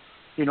important,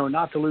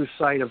 not to lose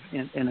sight of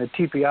in a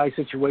TPI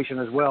situation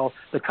as well,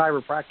 the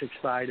chiropractic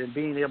side and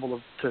being able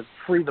to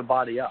free the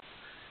body up.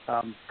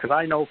 Because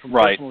I know from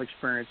personal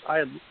experience,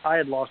 I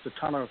had lost a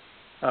ton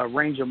of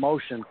range of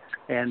motion,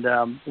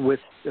 and with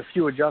a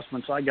few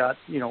adjustments, I got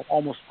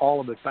almost all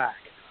of it back.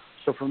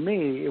 So for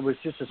me, it was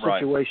just a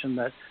situation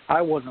that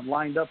I wasn't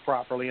lined up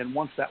properly, and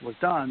once that was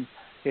done,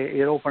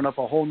 it opened up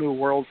a whole new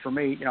world for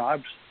me. I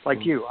was like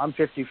you. I'm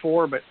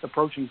 54, but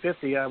approaching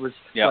 50, I was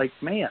like,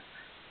 man,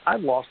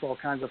 I've lost all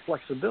kinds of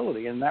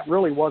flexibility, and that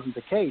really wasn't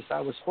the case.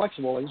 I was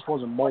flexible, I just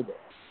wasn't mobile.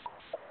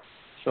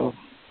 So,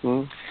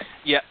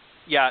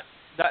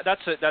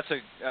 that's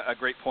a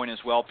great point as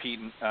well, Pete,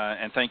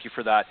 and thank you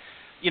for that.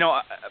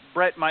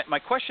 Brett, my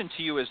question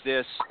to you is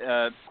this: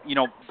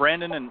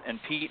 Brandon and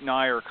Pete and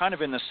I are kind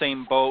of in the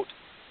same boat.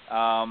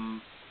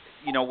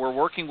 We're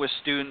working with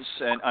students,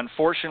 and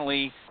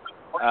unfortunately,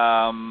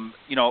 some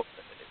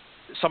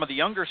of the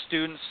younger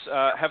students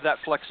have that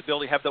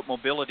flexibility, have that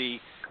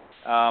mobility.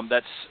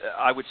 That's,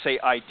 I would say,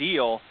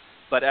 ideal.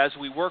 But as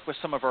we work with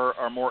some of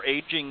our more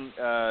aging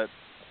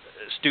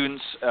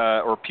students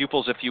or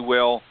pupils, if you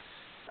will,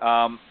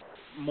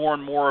 more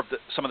and more of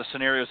some of the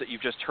scenarios that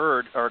you've just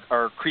heard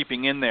are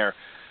creeping in there.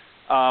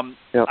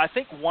 I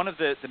think one of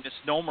the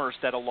misnomers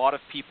that a lot of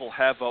people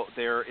have out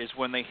there is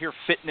when they hear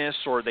fitness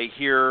or they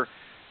hear,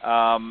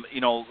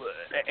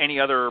 any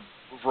other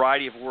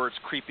variety of words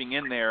creeping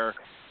in there,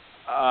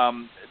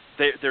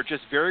 they're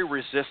just very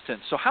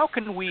resistant. So how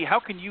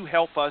can you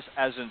help us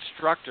as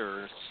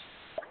instructors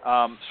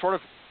sort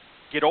of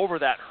get over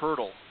that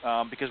hurdle?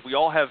 Because we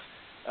all have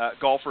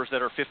golfers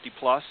that are 50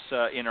 plus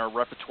in our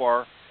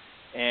repertoire,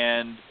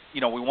 and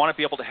we want to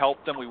be able to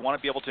help them. We want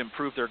to be able to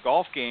improve their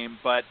golf game,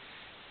 but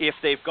if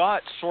they've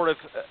got sort of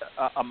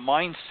a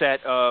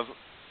mindset of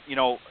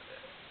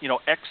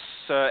X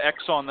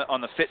on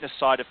the fitness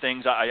side of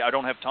things, I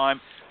don't have time.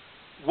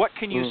 What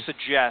can you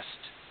suggest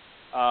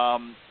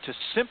to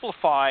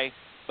simplify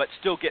but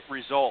still get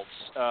results,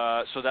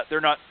 so that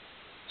they're not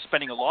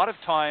spending a lot of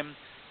time,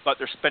 but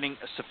they're spending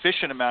a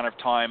sufficient amount of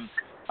time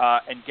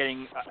and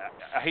getting,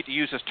 I hate to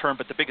use this term,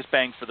 but the biggest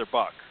bang for their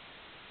buck?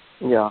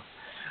 Yeah.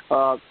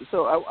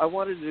 So I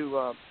wanted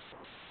to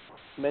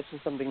mention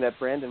something that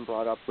Brandon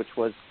brought up, which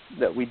was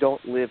that we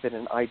don't live in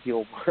an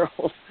ideal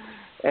world.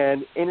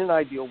 And in an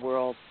ideal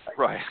world,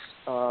 right,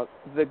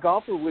 the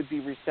golfer would be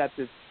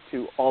receptive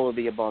to all of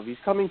the above. He's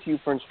coming to you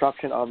for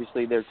instruction.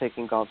 Obviously, they're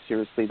taking golf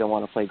seriously. They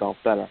want to play golf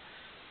better.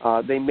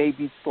 They may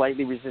be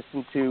slightly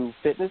resistant to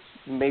fitness.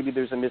 Maybe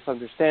there's a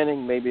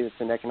misunderstanding. Maybe it's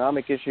an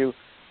economic issue.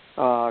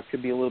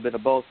 Could be a little bit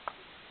of both.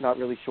 Not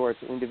really sure.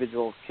 It's an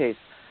individual case.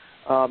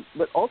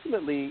 But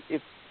ultimately,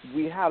 if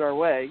we had our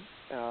way,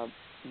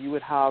 you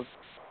would have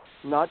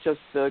not just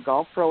the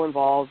golf pro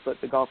involved, but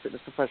the golf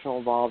fitness professional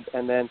involved,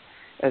 and then,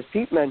 as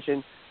Pete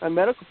mentioned, a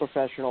medical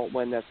professional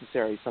when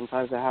necessary.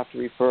 Sometimes I have to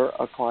refer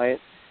a client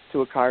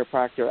to a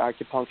chiropractor,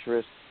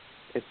 acupuncturist,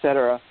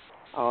 etc.,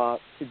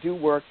 to do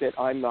work that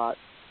I'm not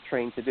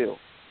trained to do.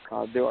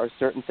 There are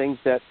certain things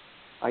that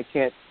I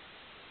can't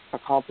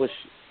accomplish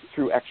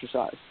through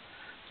exercise.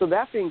 So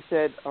that being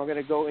said, I'm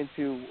going to go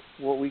into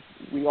what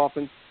we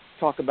often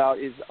talk about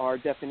is our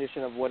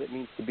definition of what it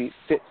means to be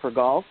fit for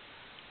golf,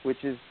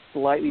 which is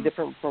slightly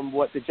different from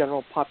what the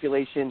general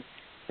population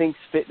thinks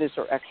fitness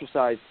or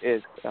exercise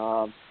is.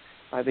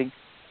 I think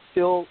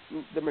still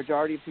the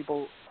majority of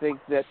people think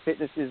that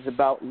fitness is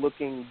about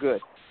looking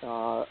good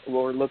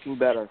or looking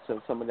better.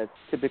 So someone that's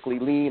typically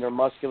lean or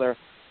muscular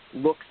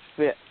looks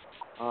fit.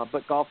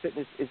 But golf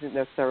fitness isn't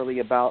necessarily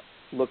about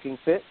looking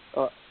fit,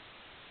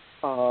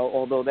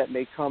 although that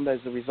may come as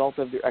a result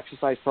of your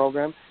exercise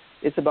program.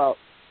 It's about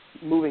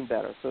moving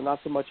better. So not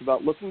so much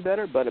about looking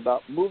better, but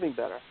about moving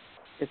better.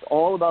 It's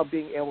all about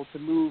being able to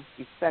move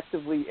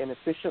effectively and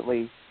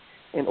efficiently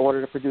in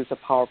order to produce a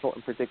powerful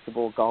and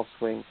predictable golf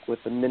swing with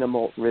a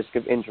minimal risk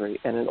of injury.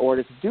 And in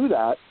order to do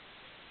that,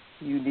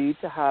 you need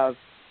to have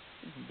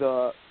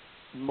the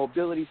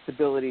mobility,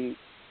 stability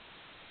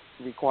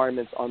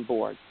requirements on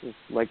board. It's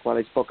like what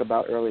I spoke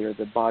about earlier,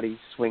 the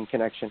body-swing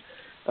connection.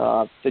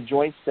 The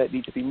joints that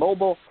need to be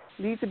mobile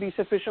need to be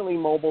sufficiently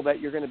mobile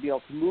that you're going to be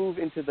able to move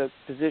into the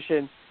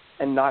position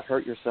and not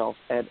hurt yourself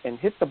and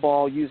hit the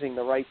ball using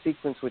the right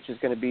sequence, which is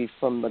going to be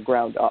from the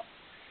ground up.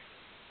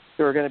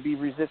 There are going to be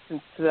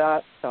resistance to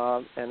that,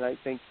 and I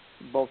think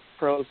both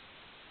pros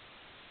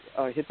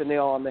hit the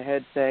nail on the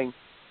head saying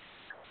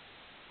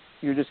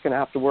you're just going to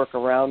have to work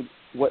around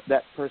what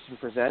that person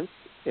presents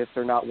if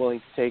they're not willing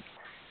to take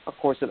a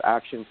course of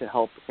action to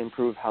help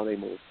improve how they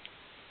move.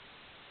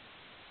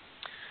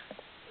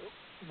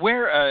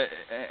 Where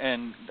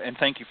and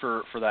thank you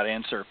for that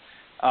answer.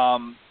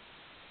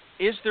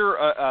 Is there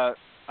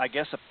I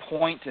guess a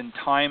point in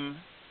time?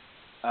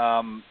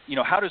 How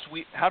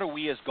do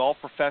we as golf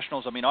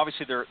professionals? I mean,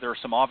 obviously there are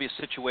some obvious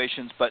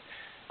situations, but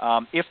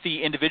if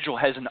the individual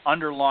has an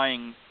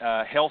underlying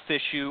health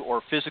issue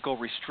or physical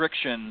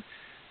restriction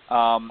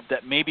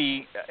that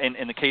maybe,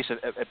 in the case of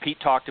Pete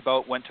talked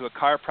about, went to a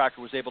chiropractor,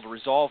 was able to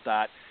resolve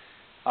that.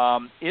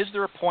 Is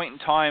there a point in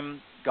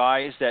time,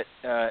 guys, that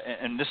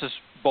and this is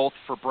both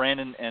for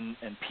Brandon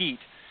and Pete,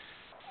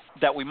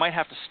 that we might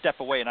have to step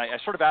away? And I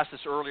sort of asked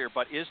this earlier,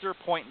 but is there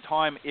a point in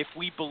time if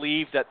we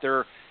believe that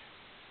there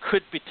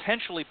could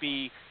potentially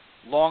be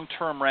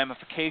long-term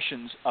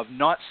ramifications of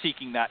not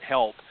seeking that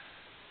help?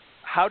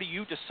 How do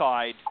you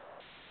decide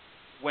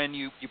when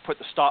you put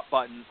the stop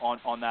button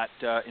on that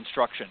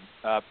instruction?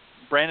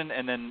 Brandon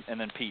and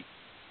then Pete.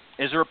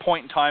 Is there a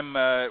point in time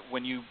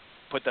when you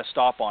put the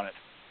stop on it?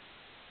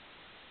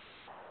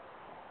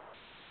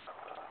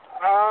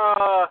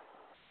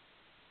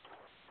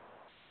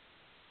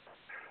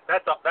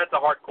 That's a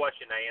hard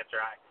question to answer.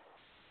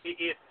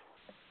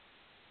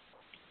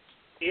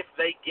 If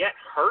they get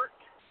hurt,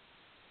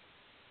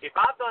 if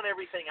I've done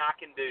everything I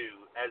can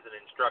do as an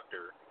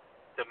instructor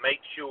to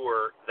make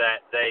sure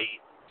that they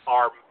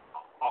are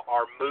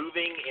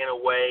moving in a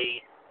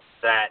way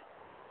that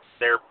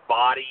their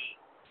body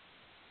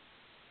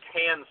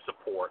can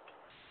support,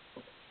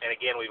 and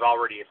again, we've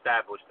already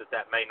established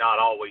that may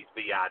not always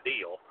be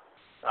ideal,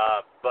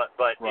 but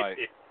right.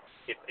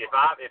 If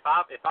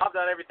I've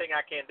done everything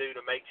I can do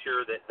to make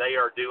sure that they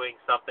are doing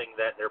something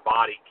that their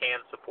body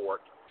can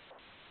support,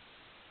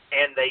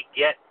 and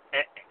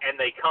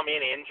they come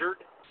in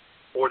injured,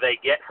 or they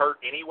get hurt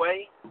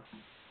anyway,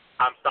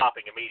 I'm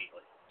stopping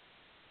immediately.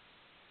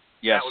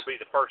 Yes. That would be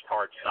the first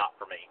hard stop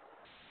for me.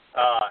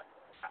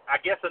 I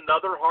guess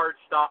another hard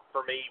stop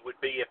for me would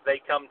be if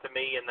they come to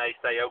me and they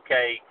say,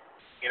 okay,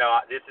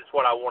 this is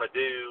what I want to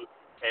do,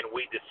 and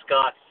we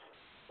discuss,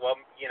 well,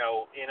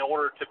 in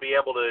order to be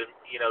able to,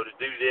 to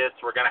do this,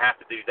 we're going to have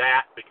to do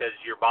that because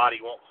your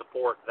body won't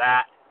support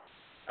that.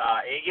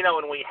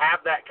 And we have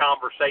that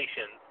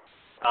conversation,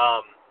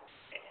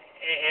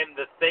 and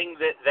the thing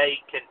that they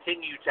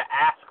continue to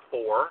ask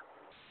for,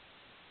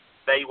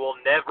 they will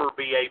never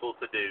be able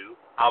to do.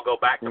 I'll go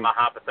back to my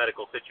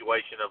hypothetical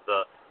situation of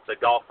the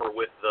golfer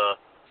with the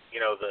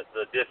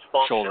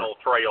dysfunctional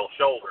trail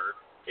shoulder.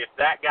 If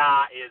that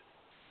guy is,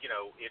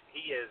 if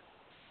he is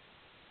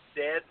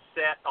dead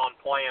set on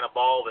playing a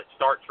ball that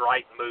starts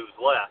right and moves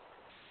left,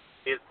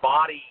 his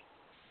body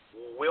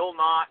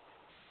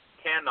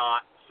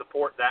cannot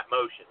support that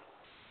motion,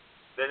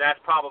 then that's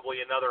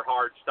probably another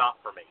hard stop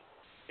for me.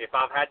 If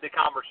I've had the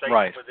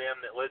conversation with them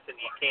that, listen,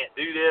 you can't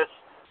do this,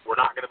 we're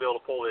not going to be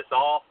able to pull this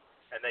off,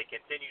 and they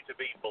continue to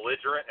be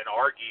belligerent and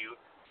argue,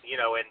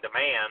 and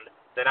demand,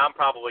 then I'm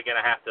probably going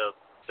to have to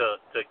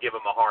give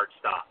them a hard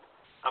stop.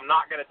 I'm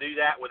not going to do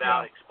that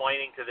without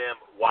explaining to them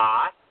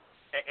why,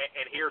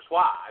 and here's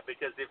why.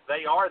 Because if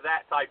they are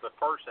that type of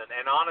person,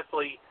 and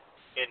honestly,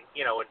 in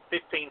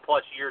 15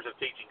 plus years of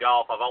teaching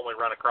golf, I've only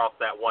run across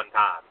that one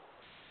time.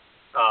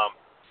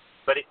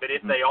 But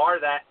if they are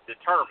that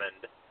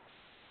determined,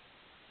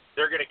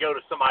 they're going to go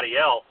to somebody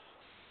else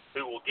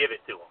who will give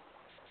it to them.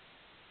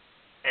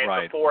 And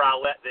before I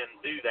let them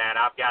do that,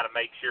 I've got to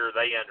make sure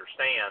they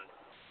understand,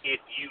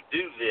 if you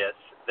do this,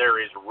 there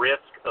is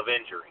risk of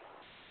injury.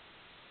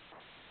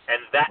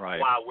 And that's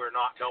why we're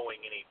not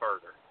going any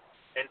further.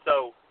 And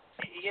so,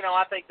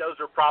 I think those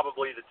are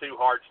probably the two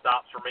hard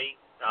stops for me.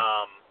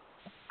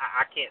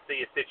 I can't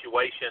see a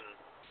situation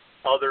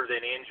other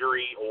than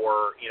injury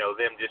or,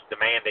 them just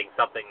demanding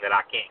something that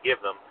I can't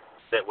give them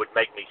that would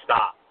make me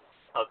stop,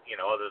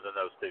 other than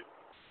those two.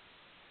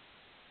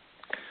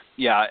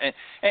 Yeah,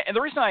 and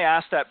the reason I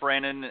asked that,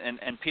 Brandon,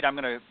 and Pete, I'm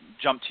going to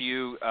jump to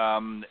you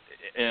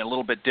in a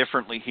little bit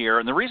differently here.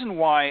 And the reason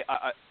why,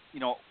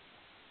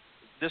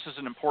 this is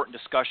an important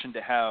discussion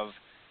to have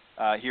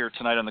here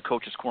tonight on the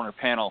Coach's Corner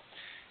panel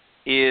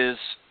is,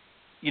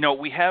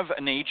 we have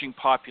an aging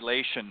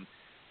population.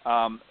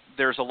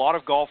 There's a lot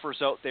of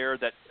golfers out there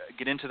that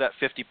get into that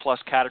 50-plus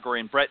category.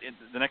 And, Brett,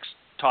 the next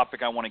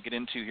topic I want to get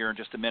into here in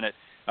just a minute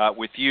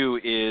with you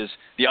is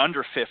the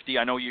under 50.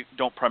 I know you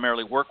don't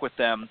primarily work with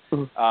them,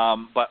 but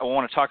I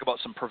want to talk about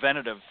some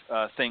preventative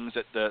things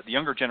that the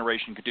younger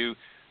generation could do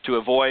to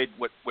avoid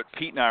what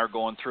Pete and I are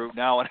going through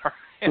now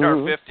in our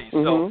 50s.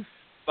 So,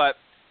 but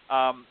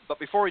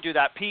before we do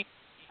that, Pete,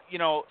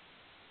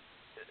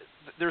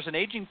 there's an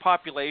aging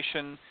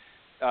population,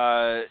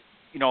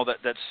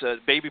 that's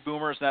baby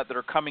boomers that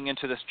are coming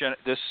into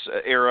this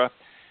era,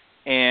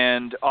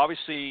 and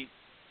obviously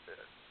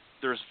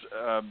there's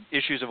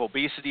issues of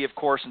obesity, of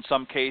course, in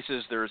some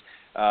cases. There's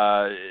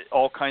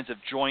all kinds of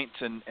joint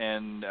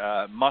and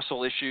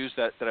muscle issues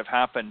that have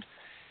happened,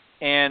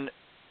 and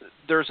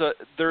there's a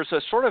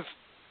sort of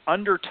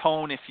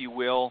undertone, if you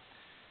will,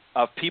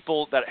 of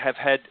people that have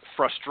had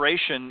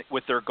frustration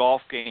with their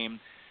golf game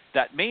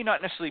that may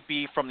not necessarily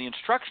be from the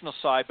instructional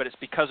side, but it's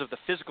because of the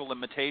physical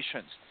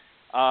limitations.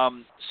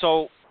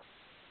 So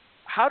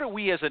how do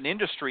we as an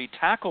industry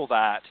tackle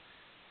that,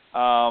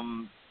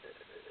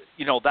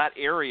 that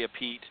area,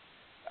 Pete,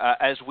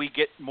 as we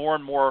get more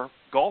and more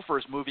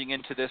golfers moving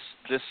into this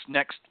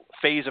next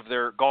phase of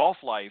their golf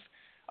life?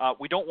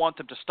 We don't want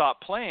them to stop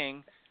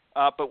playing,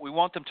 but we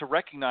want them to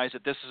recognize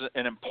that this is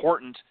an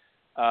important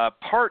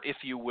part,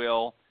 if you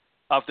will,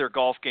 of their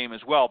golf game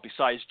as well.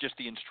 Besides just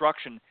the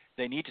instruction,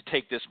 they need to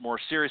take this more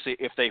seriously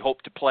if they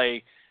hope to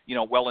play,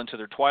 well into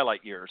their twilight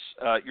years.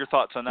 Your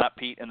thoughts on that,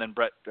 Pete, and then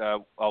Brett,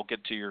 I'll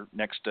get to your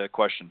next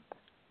question.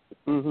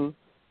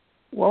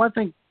 Well, I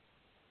think,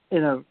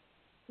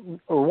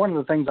 one of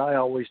the things I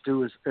always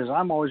do is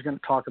I'm always going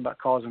to talk about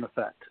cause and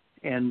effect.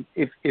 And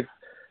if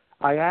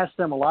I ask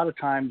them a lot of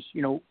times,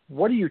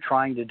 what are you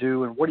trying to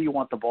do and what do you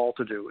want the ball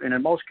to do? And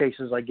in most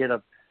cases, I get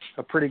a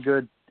pretty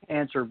good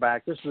answer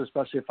back. This is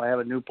especially if I have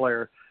a new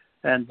player,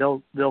 and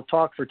they'll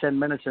talk for 10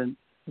 minutes, and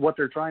what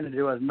they're trying to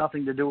do has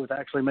nothing to do with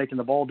actually making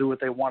the ball do what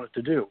they want it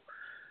to do.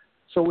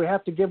 So we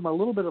have to give them a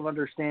little bit of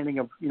understanding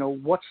of,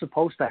 what's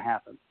supposed to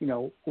happen.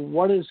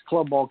 What is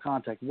club ball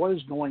contact? What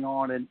is going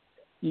on? And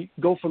you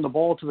go from the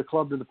ball to the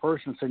club to the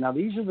person and say, now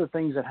these are the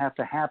things that have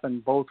to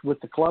happen both with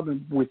the club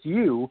and with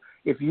you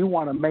if you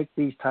want to make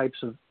these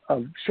types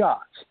of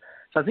shots.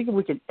 So I think if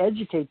we can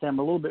educate them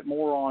a little bit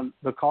more on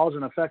the cause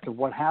and effect of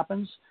what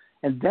happens,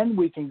 and then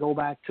we can go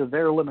back to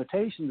their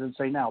limitations and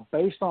say, now,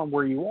 based on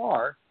where you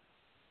are,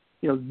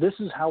 this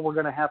is how we're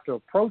going to have to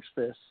approach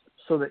this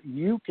so that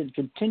you can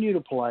continue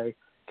to play,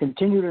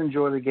 continue to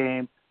enjoy the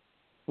game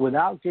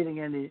without getting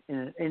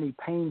any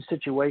pain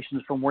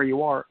situations from where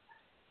you are,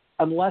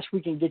 unless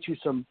we can get you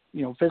some,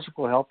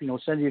 physical help,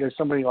 send you to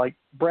somebody like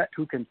Brett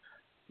who can,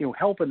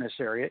 help in this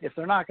area. If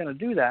they're not going to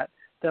do that,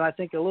 then I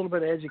think a little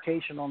bit of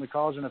education on the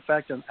cause and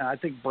effect, and I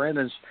think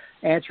Brandon's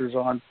answers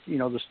on,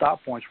 the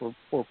stop points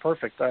were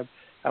perfect.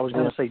 I was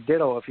going to say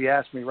ditto if you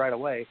asked me right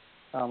away.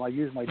 I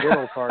used my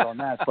ditto card on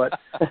that, but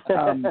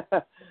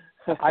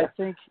I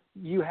think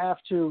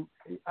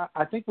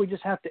I think we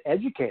just have to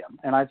educate them.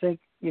 And I think,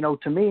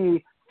 to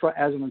me,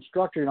 as an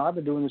instructor, I've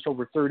been doing this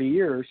over 30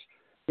 years.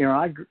 You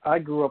know, I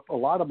grew up a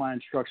lot of my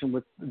instruction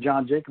with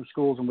John Jacobs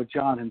schools and with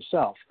John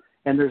himself.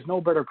 And there's no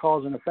better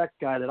cause and effect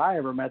guy that I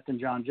ever met than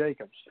John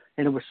Jacobs.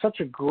 And it was such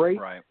a great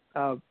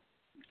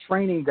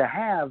training to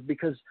have,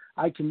 because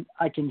I can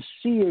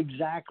see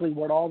exactly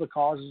what all the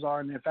causes are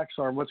and the effects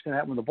are and what's going to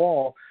happen with the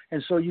ball.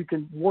 And so you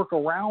can work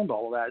around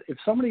all of that. If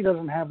somebody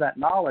doesn't have that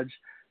knowledge,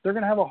 they're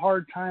going to have a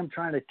hard time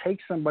trying to take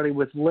somebody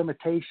with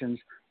limitations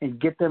and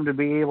get them to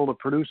be able to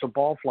produce a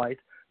ball flight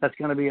that's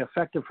going to be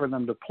effective for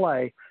them to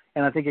play.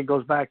 And I think it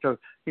goes back to,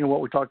 you know,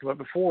 what we talked about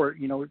before.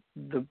 You know,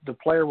 the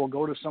player will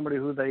go to somebody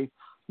who they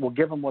will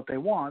give them what they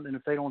want, and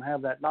if they don't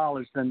have that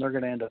knowledge, then they're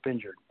going to end up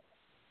injured.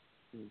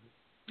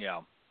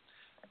 Yeah.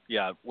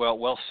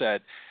 Well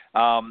said.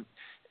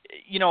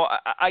 You know,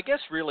 I guess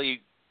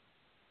really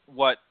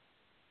what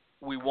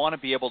we want to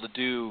be able to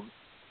do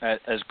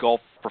as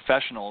golf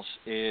professionals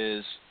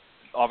is,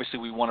 obviously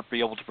we want to be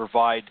able to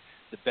provide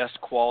the best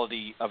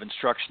quality of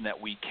instruction that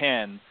we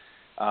can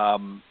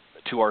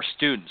to our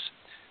students.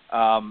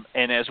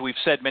 And as we've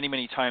said many,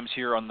 many times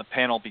here on the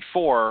panel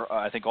before,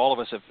 I think all of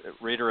us have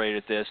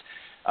reiterated this,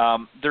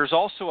 there's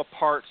also a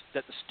part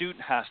that the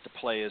student has to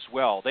play as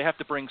well. They have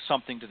to bring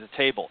something to the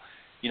table.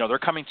 You know, they're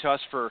coming to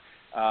us for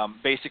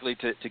basically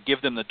to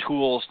give them the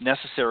tools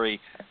necessary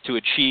to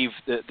achieve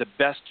the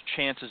best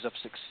chances of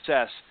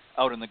success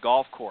out in the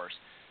golf course.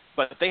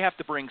 But they have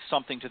to bring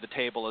something to the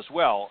table as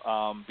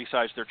well,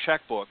 besides their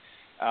checkbook.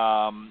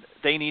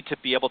 They need to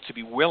be able to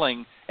be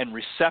willing and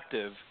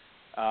receptive,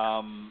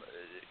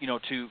 you know,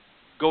 to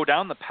go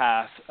down the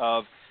path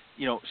of,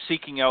 you know,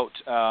 seeking out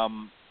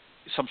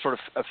some sort of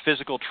a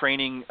physical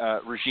training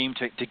regime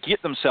to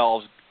get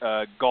themselves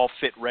golf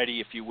fit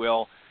ready, if you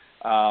will.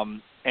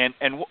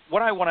 And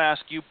what I want to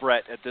ask you,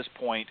 Brett, at this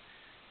point,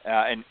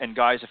 and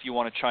guys, if you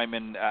want to chime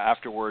in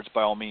afterwards,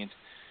 by all means,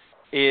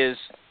 is,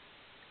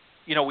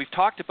 you know, we've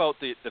talked about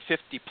the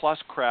 50-plus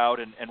crowd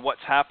and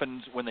what's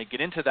happened when they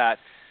get into that.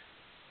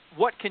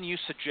 What can you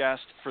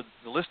suggest for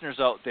the listeners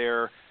out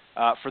there,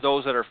 for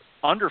those that are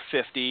under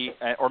 50,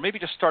 or maybe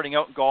just starting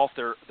out in golf,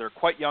 they're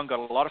quite young, got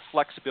a lot of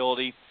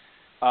flexibility.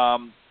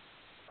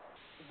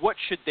 What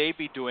should they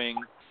be doing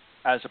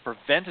as a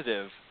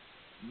preventative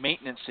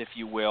maintenance, if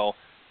you will,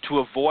 to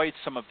avoid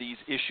some of these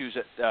issues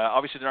that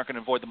obviously they're not going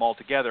to avoid them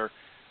altogether,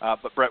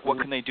 but Brett, what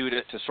can they do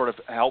to sort of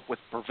help with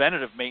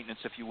preventative maintenance,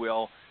 if you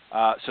will,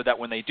 so that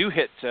when they do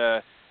hit,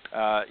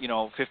 you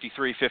know,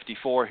 53,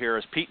 54 here,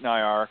 as Pete and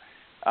I are,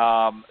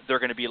 they're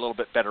going to be a little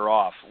bit better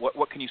off?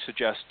 What can you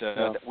suggest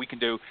that we can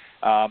do,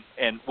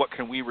 and what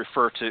can we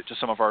refer to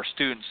some of our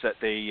students that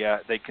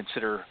they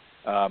consider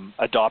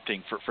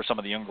adopting for some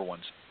of the younger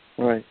ones?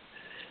 Right.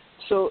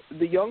 So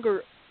the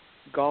younger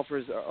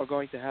golfers are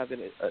going to have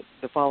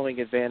the following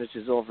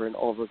advantages over an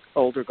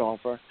older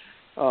golfer.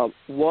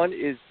 One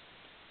is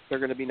they're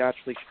going to be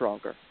naturally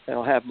stronger and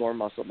will have more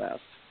muscle mass,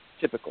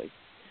 typically,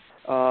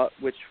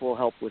 which will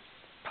help with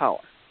power.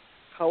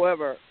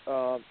 However,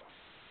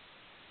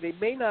 they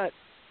may not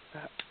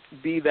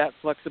be that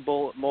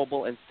flexible,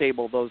 mobile, and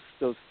stable,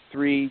 those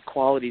three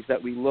qualities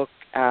that we look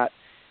at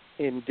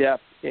in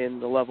depth in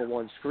the level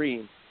 1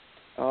 screen.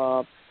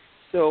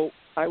 So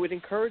I would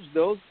encourage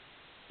those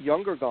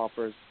younger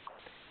golfers,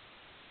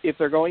 if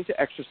they're going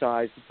to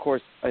exercise, of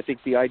course, I think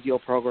the ideal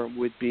program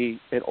would be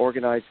an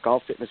organized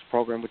golf fitness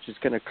program, which is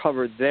going to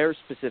cover their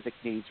specific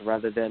needs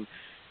rather than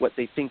what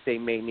they think they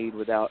may need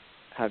without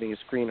having a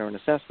screen or an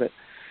assessment,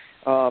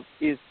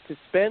 is to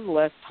spend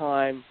less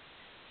time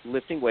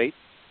lifting weights,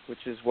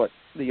 which is what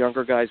the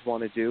younger guys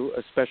want to do,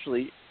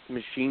 especially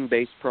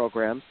machine-based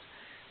programs.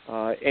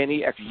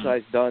 Any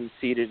exercise done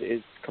seated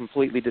is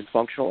completely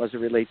dysfunctional as it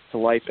relates to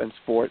life and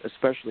sport,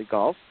 especially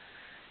golf.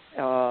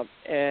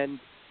 And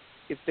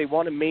if they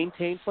want to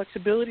maintain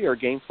flexibility or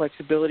gain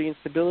flexibility and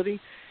stability,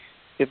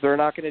 if they're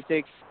not going to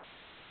take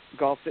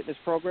golf fitness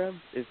program,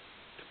 is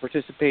to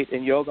participate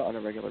in yoga on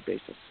a regular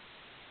basis.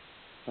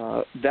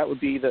 That would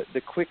be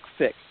the quick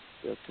fix,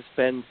 to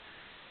spend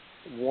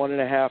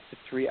 1.5 to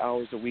 3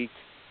 hours a week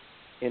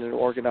in an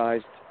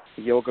organized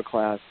yoga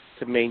class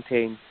to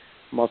maintain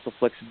muscle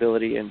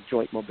flexibility and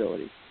joint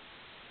mobility.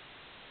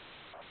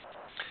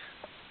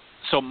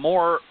 So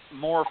more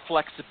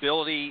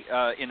flexibility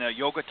in a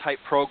yoga type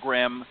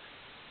program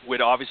would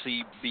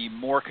obviously be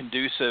more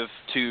conducive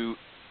to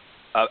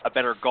a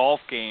better golf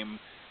game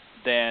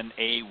than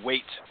a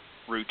weight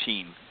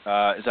routine.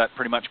 Is that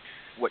pretty much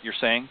what you're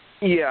saying?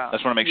 Yeah. I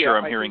just want to make sure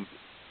I'm hearing.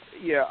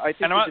 I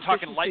think. And I'm not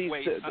talking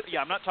lightweight.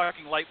 I'm not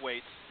talking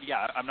lightweights.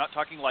 I'm not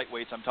talking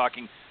lightweights. I'm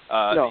talking,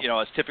 you know,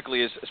 as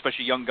typically as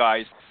especially young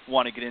guys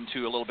want to get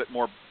into a little bit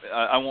more.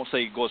 I won't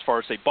say go as far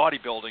as say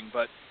bodybuilding,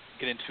 but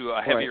get into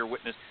a heavier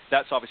witness.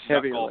 That's obviously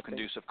not golf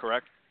conducive,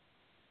 correct?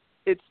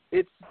 It's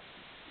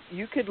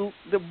you could,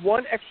 the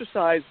one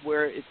exercise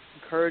where it's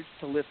encouraged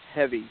to lift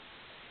heavy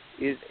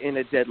is in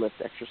a deadlift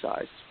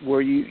exercise,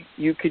 where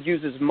you could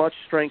use as much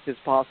strength as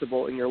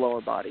possible in your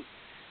lower body.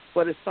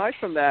 But aside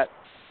from that,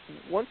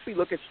 once we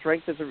look at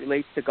strength as it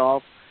relates to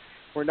golf,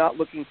 we're not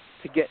looking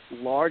to get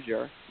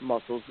larger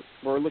muscles.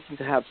 We're looking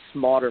to have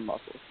smarter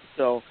muscles.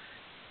 So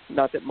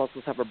not that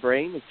muscles have a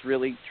brain. It's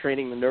really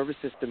training the nervous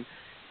system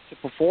to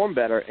perform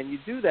better. And you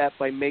do that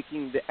by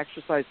making the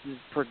exercises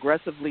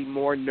progressively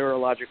more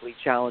neurologically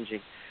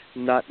challenging,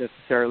 not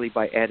necessarily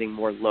by adding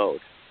more load.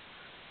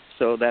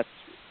 So that's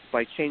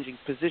by changing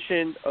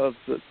position of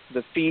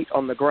the feet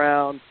on the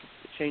ground,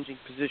 changing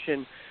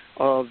position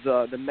of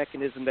the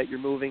mechanism that you're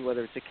moving,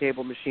 whether it's a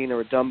cable machine or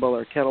a dumbbell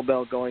or a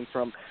kettlebell, going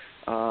from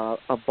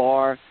a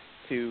bar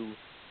to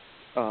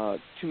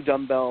 2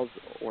 dumbbells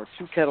or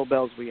 2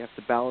 kettlebells where you have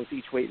to balance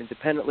each weight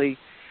independently.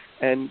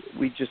 And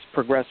we just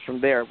progress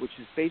from there, which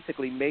is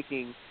basically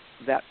making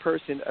that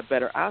person a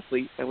better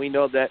athlete. And we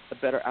know that a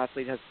better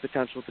athlete has the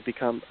potential to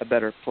become a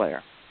better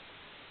player.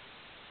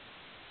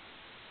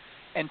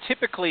 And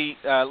typically,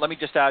 let me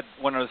just add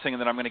one other thing,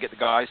 and then I'm going to get the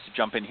guys to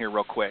jump in here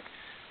real quick.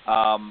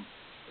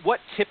 What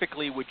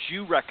typically would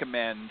you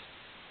recommend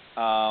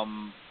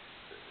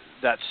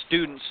that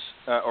students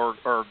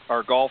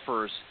or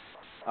golfers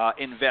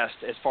invest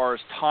as far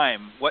as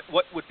time? What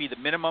would be the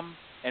minimum,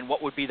 and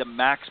what would be the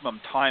maximum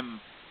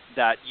time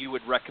that you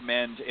would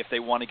recommend if they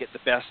want to get the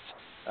best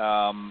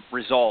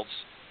results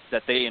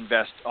that they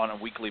invest on a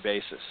weekly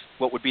basis?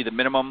 What would be the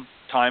minimum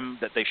time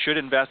that they should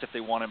invest if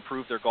they want to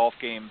improve their golf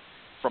game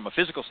from a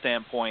physical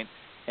standpoint,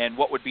 and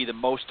what would be the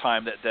most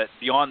time that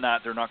beyond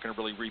that they're not going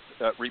to really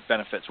reap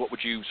benefits? What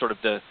would you sort of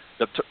the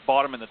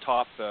bottom and the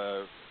top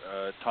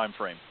time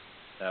frame,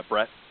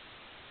 Brett?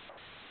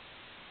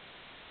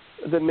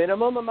 The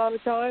minimum amount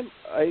of time,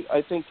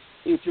 I think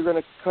if you're going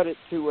to cut it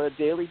to a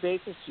daily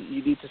basis,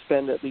 you need to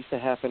spend at least a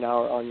half an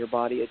hour on your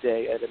body a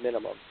day at a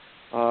minimum.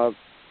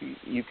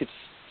 You could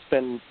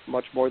spend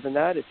much more than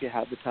that if you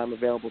have the time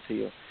available to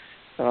you.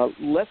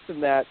 Less than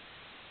that,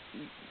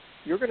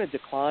 you're going to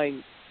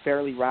decline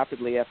fairly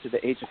rapidly after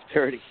the age of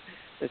 30.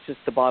 That's just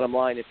the bottom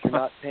line. If you're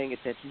not paying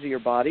attention to your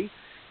body,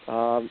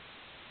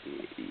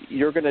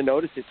 you're going to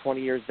notice it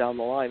 20 years down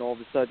the line. All of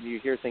a sudden you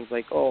hear things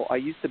like, oh, I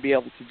used to be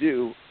able to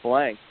do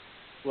blank.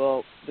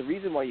 Well, the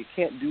reason why you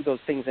can't do those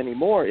things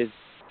anymore is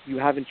you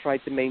haven't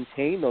tried to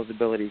maintain those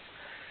abilities.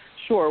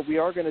 Sure, we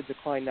are going to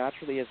decline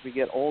naturally as we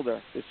get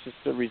older. It's just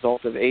a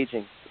result of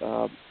aging.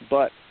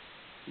 But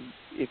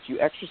if you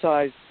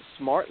exercise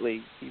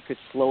smartly, you could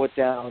slow it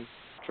down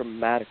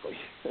dramatically.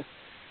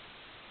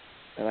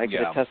 And I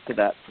can attest to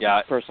that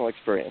from personal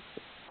experience.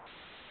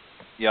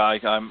 Yeah,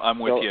 I'm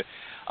with you.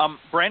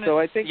 Brandon, so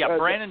I think,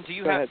 Brandon, do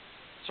you have... Ahead.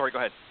 Sorry, go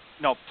ahead.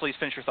 No, please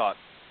finish your thought.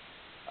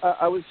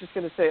 I was just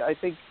going to say, I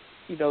think,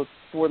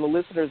 for the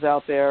listeners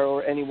out there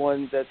or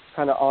anyone that's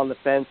kind of on the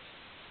fence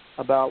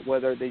about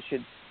whether they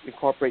should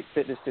incorporate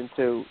fitness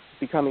into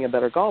becoming a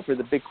better golfer,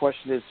 the big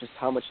question is just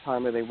how much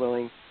time are they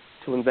willing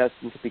to invest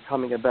into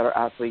becoming a better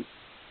athlete,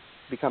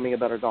 becoming a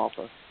better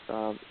golfer.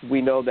 We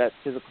know that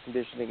physical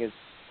conditioning is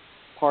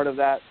part of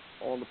that.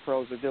 All the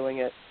pros are doing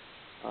it.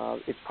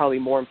 It's probably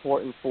more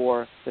important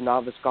for the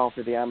novice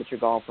golfer, the amateur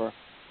golfer,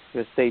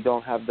 because they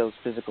don't have those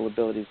physical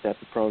abilities that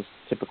the pros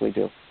typically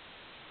do.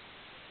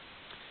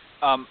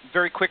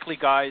 Very quickly,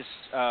 guys,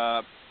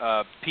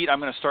 Pete, I'm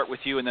going to start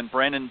with you, and then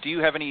Brandon, do you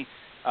have any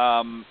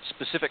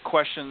specific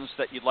questions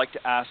that you'd like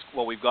to ask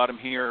while we've got him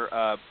here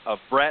of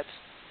Brett,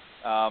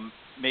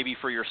 maybe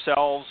for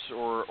yourselves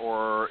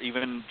or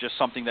even just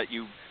something that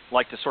you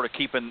like to sort of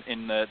keep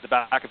in the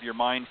back of your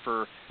mind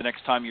for the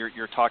next time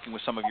you're talking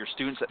with some of your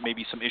students that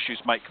maybe some issues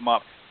might come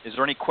up? Is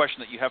there any question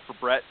that you have for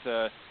Brett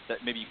that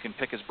maybe you can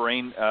pick his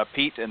brain,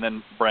 Pete, and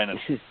then Brandon?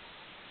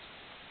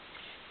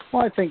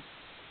 Well, I think,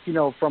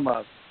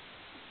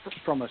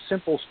 from a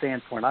simple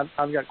standpoint,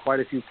 I've got quite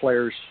a few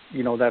players,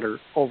 that are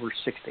over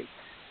 60.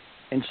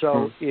 And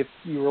so if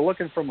you were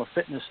looking from a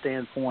fitness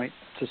standpoint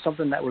to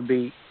something that would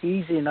be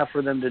easy enough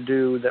for them to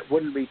do that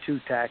wouldn't be too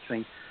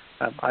taxing,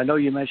 I know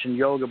you mentioned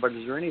yoga, but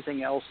is there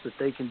anything else that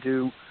they can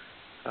do,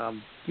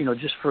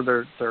 just for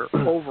their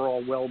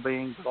overall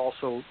well-being, but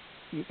also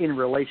in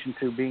relation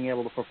to being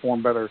able to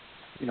perform better,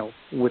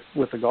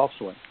 with the golf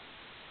swing?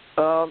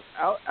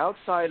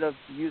 Outside of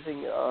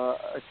using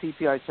a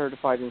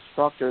TPI-certified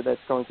instructor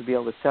that's going to be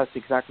able to test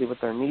exactly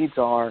what their needs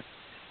are,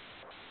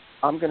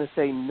 I'm going to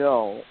say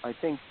no. I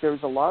think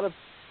there's a lot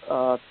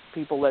of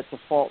people that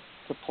default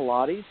to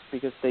Pilates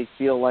because they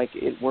feel like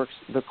it works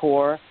the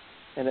core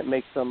and it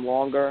makes them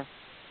longer,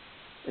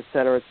 et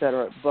cetera, et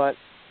cetera. But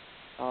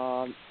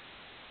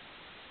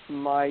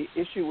my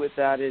issue with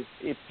that is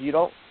if you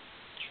don't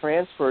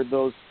transfer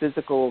those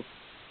physical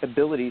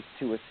abilities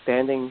to a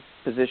standing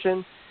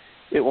position,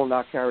 it will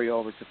not carry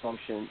over to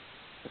function,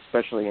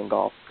 especially in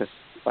golf, because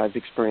I've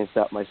experienced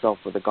that myself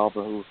with a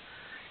golfer who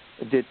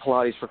did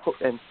Pilates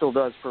and still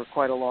does for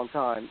quite a long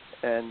time,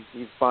 and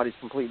his body's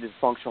completely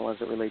dysfunctional as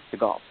it relates to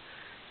golf.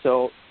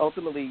 So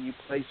ultimately, you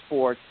play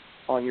sports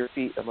on your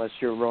feet unless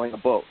you're rowing a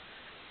boat.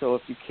 So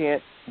if you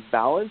can't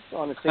balance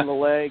on a single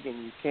leg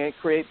and you can't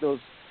create those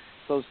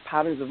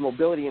patterns of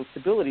mobility and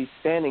stability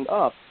standing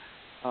up,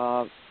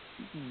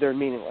 they're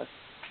meaningless.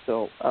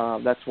 So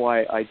that's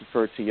why I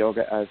defer to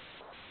yoga, as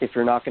if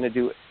you're not going to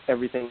do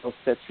everything else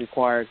that's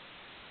required,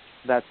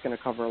 that's going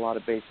to cover a lot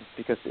of bases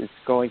because it's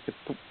going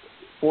to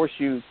force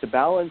you to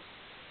balance,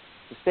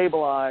 to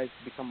stabilize,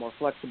 to become more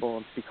flexible,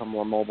 and to become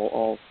more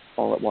mobile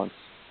all at once.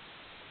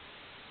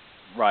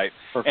 Right.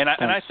 Perfect.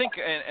 And I think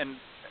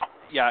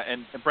yeah,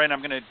 and Brent, I'm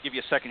going to give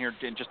you a second here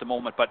in just a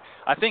moment, but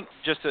I think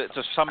just to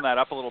sum that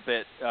up a little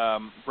bit,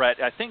 Brett,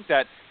 I think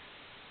that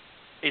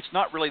it's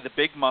not really the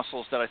big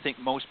muscles that I think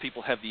most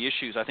people have the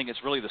issues. I think it's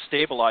really the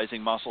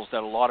stabilizing muscles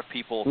that a lot of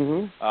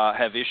people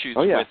have issues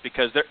with,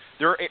 because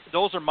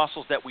those are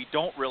muscles that we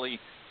don't really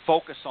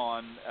focus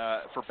on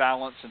for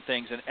balance and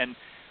things. And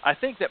I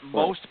think that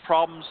most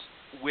problems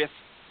with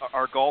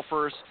our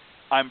golfers,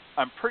 I'm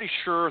pretty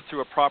sure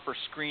through a proper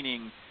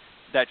screening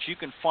that you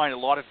can find a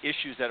lot of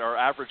issues that our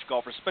average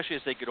golfers, especially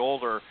as they get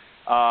older,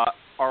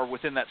 are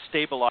within that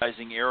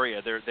stabilizing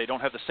area. They don't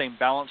have the same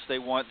balance they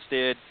once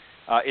did.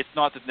 It's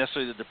not that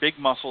necessarily that the big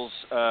muscles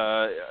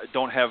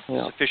don't have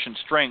sufficient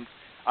strength.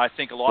 I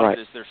think a lot of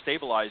it is their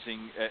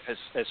stabilizing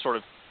has sort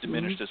of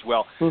diminished as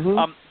well.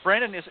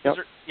 Brandon, is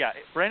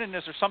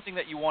there something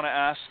that you want to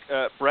ask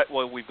Brett?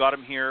 Well, we've got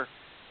him here,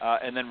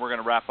 and then we're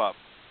going to wrap up.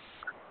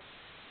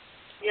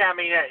 Yeah, I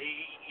mean,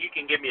 you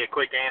can give me a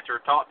quick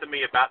answer. Talk to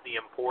me about the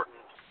importance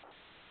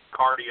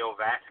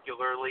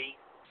cardiovascularly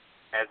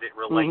as it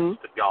relates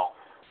to golf.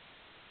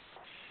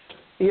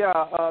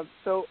 Yeah,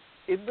 so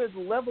in the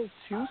level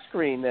 2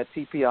 screen that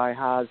TPI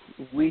has,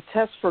 we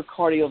test for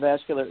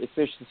cardiovascular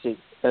efficiency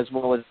as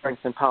well as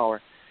strength and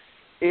power.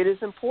 It is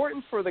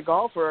important for the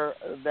golfer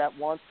that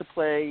wants to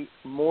play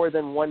more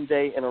than one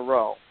day in a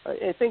row.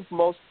 I think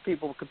most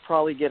people could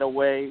probably get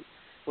away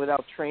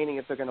without training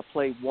if they're going to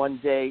play one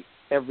day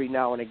every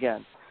now and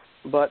again.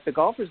 But the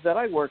golfers that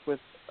I work with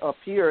up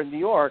here in New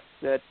York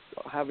that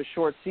have a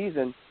short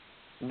season,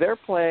 they're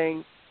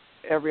playing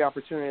every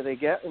opportunity they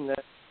get, and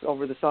that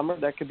over the summer,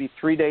 that could be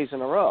 3 days in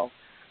a row.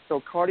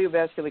 So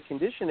cardiovascular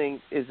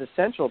conditioning is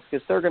essential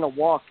because they're going to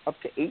walk up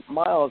to 8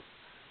 miles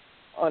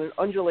on an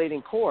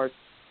undulating course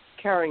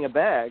carrying a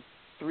bag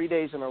 3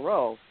 days in a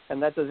row,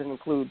 and that doesn't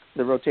include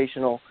the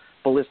rotational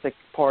ballistic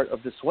part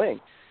of the swing.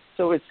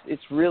 So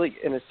it's really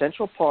an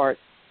essential part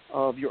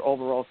of your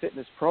overall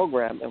fitness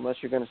program, unless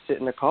you're going to sit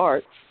in a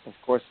cart, of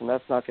course, and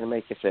that's not going to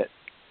make you fit.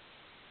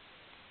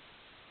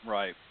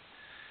 Right.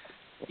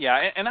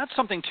 Yeah, and that's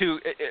something, too.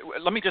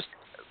 Let me just,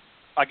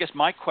 I guess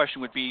my question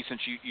would be,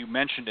 since you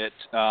mentioned it,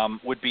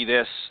 would be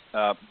this,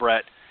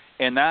 Brett,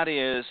 and that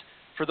is,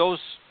 for those,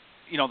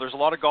 there's a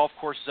lot of golf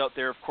courses out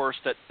there, of course,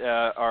 that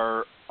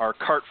are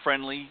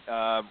cart-friendly.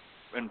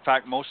 In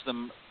fact, most of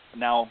them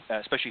now,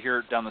 especially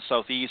here down the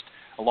southeast,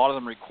 a lot of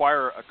them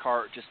require a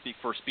cart just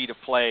for speed of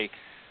play.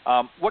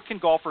 What can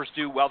golfers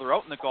do while they're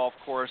out in the golf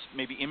course,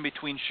 maybe in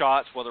between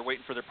shots while they're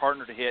waiting for their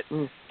partner to hit,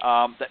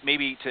 that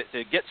maybe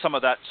to get some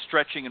of that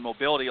stretching and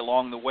mobility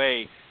along the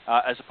way,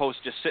 as opposed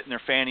to just sitting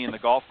their fanny in the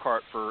golf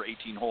cart for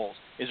 18 holes?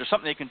 Is there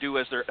something they can do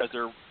as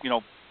they're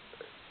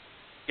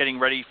getting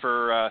ready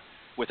for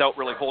without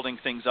really holding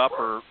things up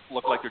or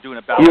look like they're doing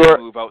a ballet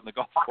move out in the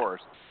golf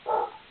course?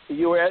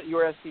 You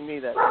were asking me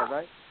that,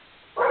 right?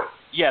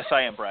 Yes,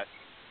 I am, Brett.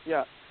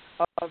 Yeah.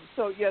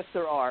 So yes,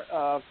 there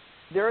are.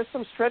 There are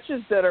some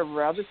stretches that are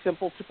rather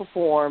simple to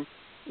perform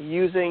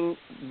using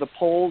the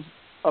poles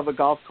of a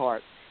golf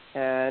cart.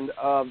 And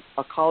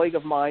a colleague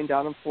of mine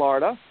down in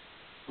Florida,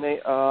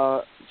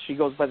 she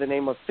goes by the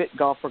name of Fit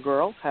Golfer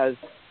Girl, has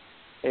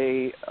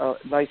a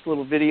nice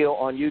little video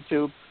on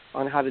YouTube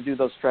on how to do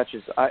those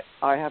stretches. I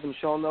haven't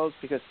shown those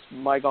because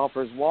my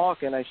golfers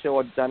walk, and I show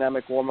a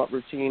dynamic warm-up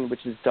routine,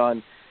 which is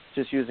done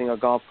just using a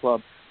golf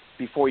club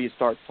before you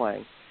start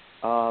playing.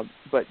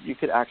 But you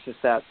could access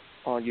that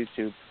on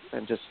YouTube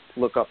and just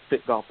look up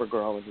Fit Golfer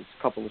Girl, and there's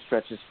a couple of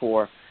stretches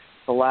for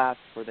the lats,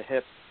 for the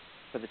hips,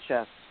 for the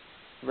chest.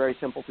 Very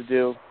simple to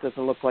do.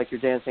 Doesn't look like you're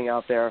dancing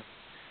out there.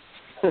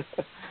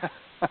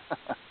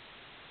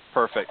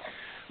 Perfect.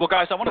 Well,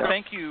 guys, I want to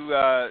thank you.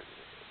 I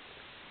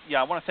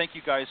want to thank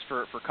you guys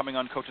for coming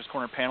on Coach's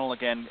Corner panel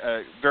again.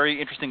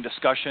 Very interesting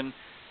discussion.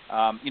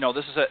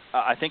 This is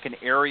I think an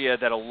area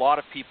that a lot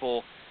of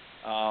people,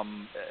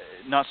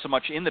 not so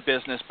much in the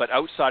business but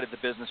outside of the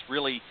business,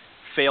 really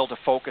fail to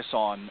focus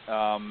on.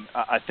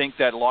 I think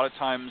that a lot of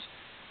times,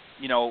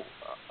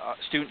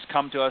 students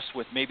come to us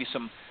with maybe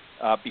some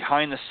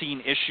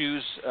behind-the-scene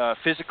issues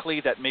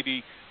physically that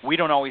maybe we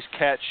don't always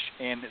catch,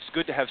 and it's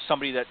good to have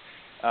somebody that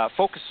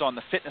focuses on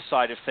the fitness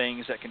side of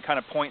things that can kind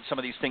of point some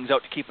of these things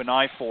out to keep an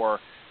eye for.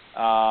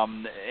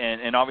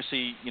 And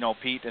obviously,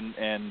 Pete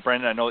and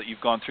Brendan, I know that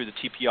you've gone through the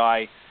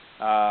TPI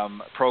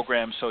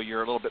program, so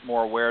you're a little bit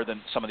more aware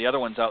than some of the other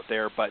ones out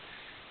there, but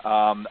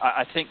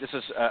I think this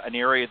is an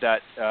area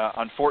that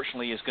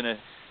unfortunately is going to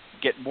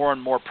get more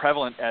and more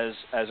prevalent as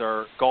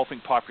our golfing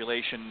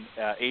population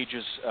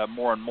ages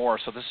more and more.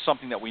 So this is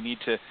something that we need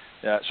to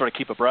sort of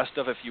keep abreast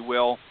of, if you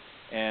will.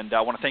 And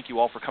I want to thank you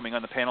all for coming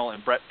on the panel,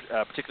 and Brett,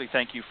 particularly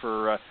thank you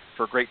for a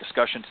great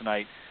discussion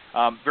tonight.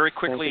 Very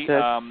quickly,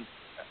 I'm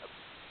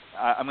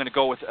going to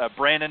go with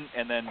Brandon,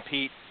 and then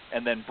Pete,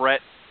 and then Brett.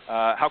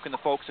 How can the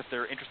folks, if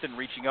they're interested in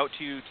reaching out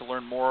to you to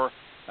learn more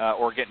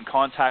or get in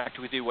contact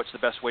with you, what's the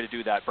best way to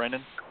do that,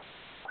 Brandon?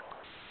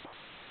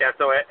 Yeah,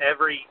 so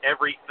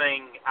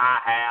everything I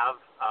have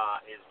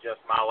is just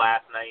my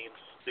last name,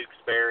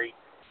 Stooksbury,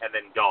 and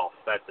then golf.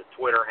 That's the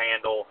Twitter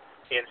handle.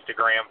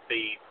 Instagram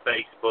feed,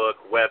 Facebook,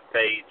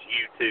 webpage,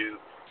 YouTube.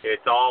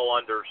 It's all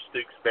under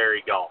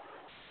Stooksbury Golf.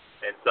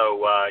 And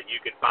so you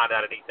can find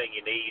out anything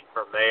you need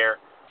from there.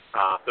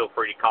 Feel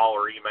free to call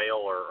or email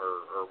or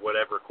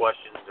whatever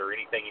questions or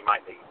anything you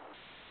might need.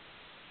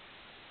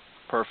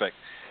 Perfect.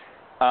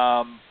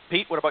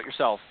 Pete, what about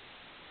yourself?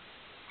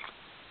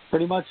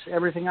 Pretty much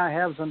everything I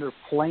have is under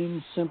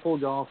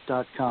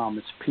plainsimplegolf.com.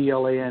 It's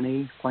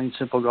PLANE,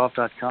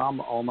 plainsimplegolf.com.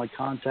 All my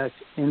contact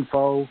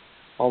info,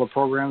 all the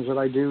programs that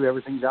I do,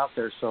 everything's out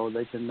there, so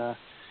they can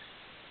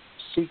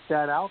seek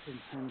that out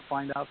and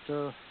find out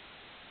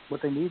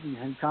what they need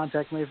and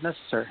contact me if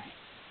necessary.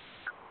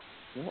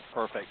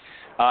 Perfect.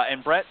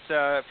 And Brett,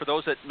 for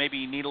those that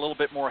maybe need a little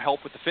bit more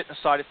help with the fitness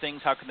side of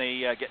things, how can they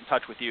get in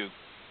touch with you?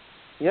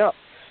 Yeah.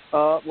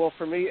 Well,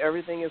 for me,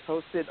 everything is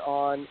hosted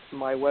on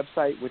my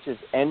website, which is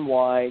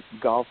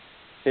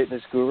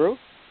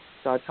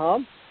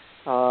nygolffitnessguru.com.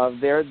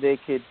 There they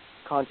could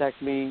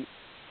contact me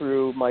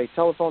through my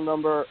telephone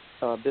number,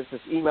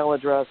 business email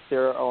address.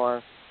 There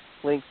are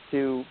links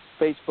to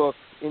Facebook,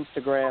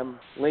 Instagram,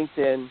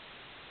 LinkedIn,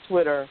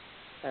 Twitter,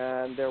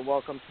 and they're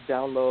welcome to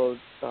download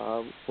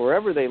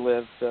wherever they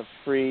live the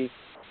free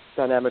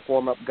dynamic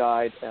warm-up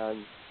guide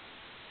and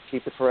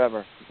keep it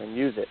forever and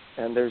use it.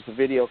 And there's a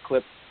video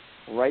clip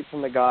right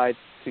from the guide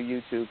to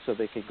YouTube, so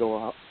they could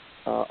go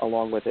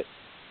along with it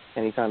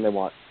anytime they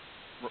want.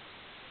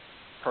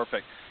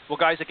 Perfect. Well,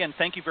 guys, again,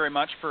 thank you very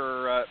much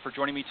for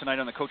joining me tonight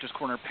on the Coach's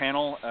Corner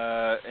panel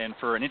and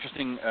for an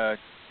interesting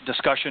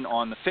discussion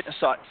on the fitness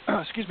side.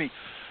 Excuse me,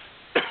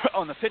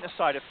 on the fitness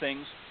side of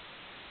things,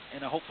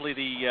 and hopefully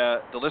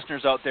the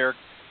listeners out there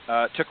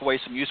took away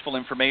some useful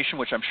information,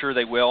 which I'm sure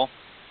they will.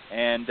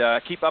 And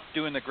keep up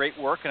doing the great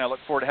work, and I look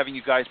forward to having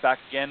you guys back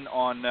again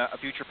on a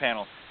future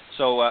panel.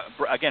 So,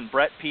 again,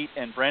 Brett, Pete,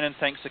 and Brandon,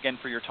 thanks again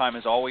for your time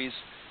as always,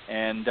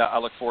 and I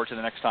look forward to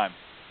the next time.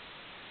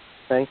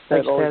 Thanks,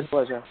 Ted. Always a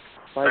pleasure.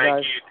 Bye, guys.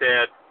 Thank you,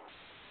 Ted.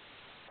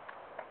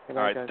 Good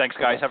night, all right, guys. thanks,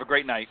 guys. Have a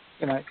great night.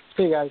 Good night.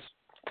 See you guys.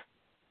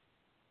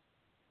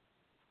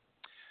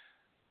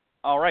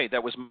 All right,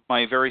 that was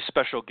my very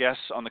special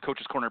guests on the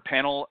Coach's Corner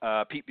panel,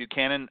 Pete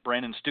Buchanan,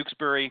 Brandon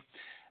Stooksbury,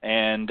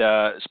 and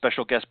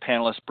special guest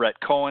panelist Brett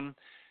Cohen.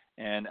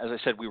 And as I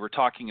said, we were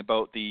talking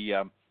about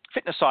the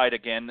fitness side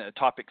again,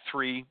 topic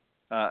 3,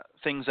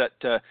 things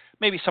that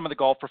maybe some of the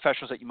golf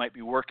professionals that you might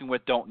be working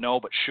with don't know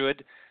but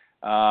should.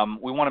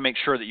 We want to make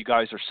sure that you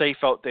guys are safe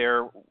out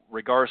there,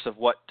 regardless of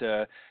what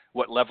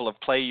level of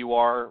play you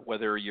are,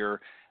 whether you're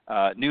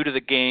new to the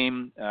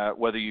game,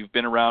 whether you've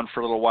been around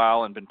for a little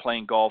while and been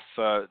playing golf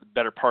the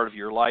better part of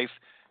your life.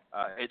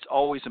 It's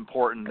always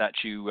important that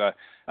you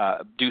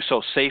do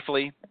so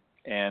safely.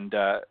 And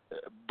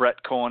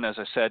Brett Cohen, as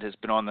I said, has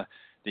been on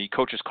the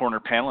Coach's Corner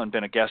panel and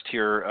been a guest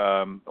here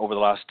over the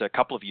last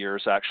couple of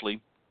years,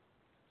 actually,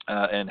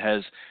 and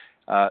has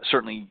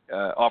certainly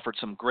offered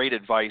some great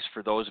advice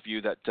for those of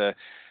you that,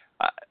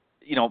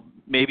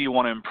 maybe you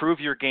want to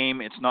improve your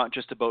game. It's not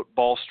just about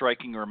ball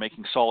striking or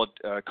making solid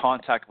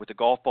contact with the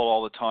golf ball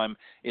all the time.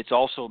 It's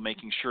also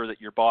making sure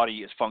that your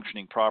body is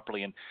functioning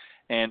properly.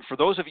 And for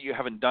those of you who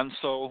haven't done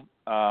so,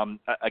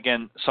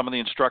 again, some of the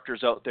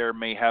instructors out there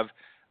may have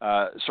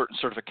certain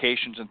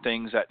certifications and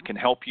things that can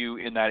help you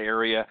in that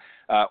area,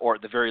 or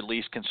at the very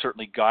least can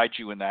certainly guide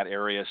you in that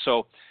area.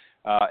 So,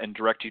 and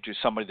direct you to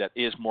somebody that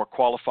is more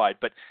qualified.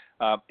 But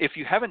if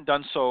you haven't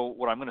done so,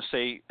 what I'm going to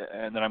say,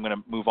 and then I'm going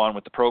to move on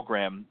with the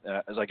program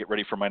as I get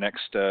ready for my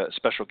next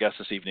special guest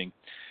this evening,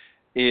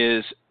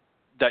 is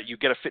that you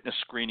get a fitness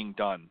screening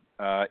done.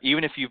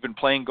 Even if you've been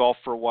playing golf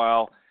for a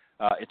while,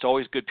 it's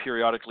always good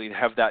periodically to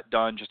have that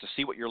done just to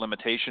see what your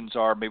limitations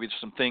are. Maybe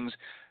there's some things,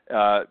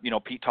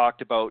 Pete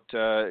talked about,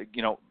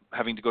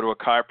 having to go to a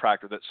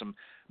chiropractor, that some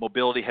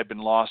mobility had been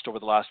lost over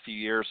the last few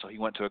years. So he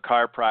went to a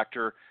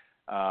chiropractor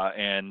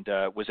and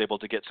was able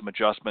to get some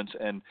adjustments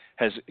and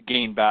has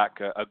gained back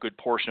a good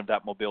portion of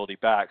that mobility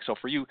back. So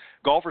for you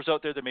golfers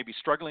out there that may be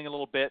struggling a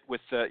little bit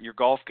with your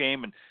golf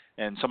game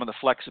and some of the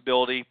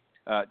flexibility,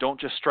 don't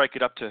just strike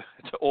it up to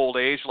old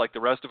age like the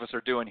rest of us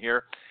are doing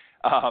here.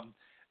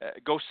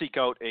 Go seek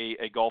out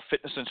a golf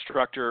fitness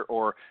instructor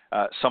or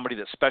somebody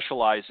that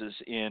specializes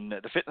in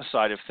the fitness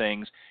side of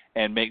things,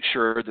 and make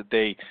sure that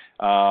they,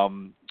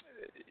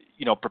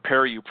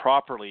 prepare you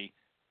properly,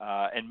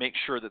 and make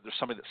sure that there's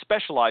somebody that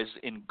specializes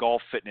in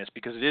golf fitness,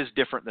 because it is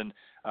different than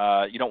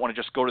you don't want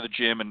to just go to the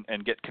gym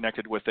and get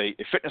connected with a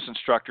fitness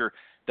instructor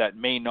that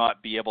may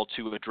not be able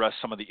to address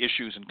some of the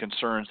issues and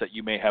concerns that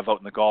you may have out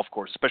in the golf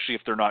course, especially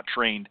if they're not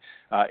trained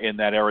in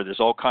that area.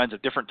 There's all kinds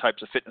of different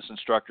types of fitness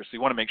instructors, so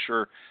you want to make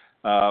sure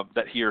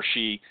that he or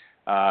she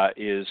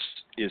is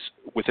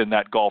within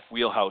that golf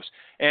wheelhouse.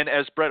 And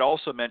as Brett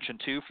also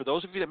mentioned too, for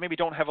those of you that maybe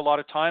don't have a lot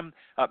of time,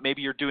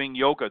 maybe you're doing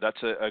yoga.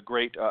 That's a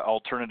great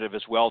alternative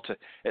as well, to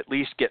at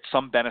least get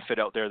some benefit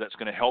out there that's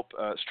going to help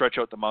stretch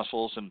out the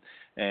muscles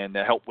and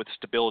help with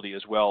stability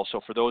as well.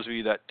 So for those of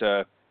you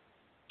that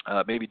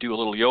maybe do a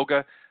little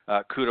yoga,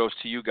 kudos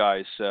to you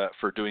guys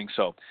for doing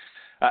so.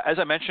 As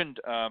I mentioned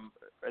at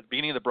the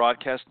beginning of the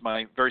broadcast,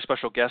 my very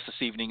special guest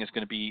this evening is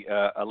going to be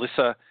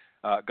Elisa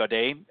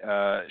Gaudet.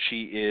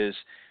 She is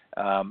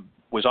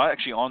was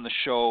actually on the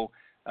show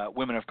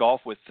Women of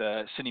Golf with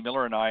Cindy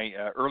Miller and I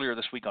earlier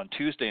this week on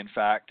Tuesday. In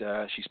fact,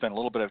 she spent a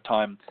little bit of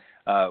time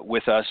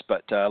with us.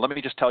 But let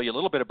me just tell you a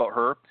little bit about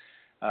her.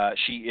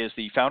 She is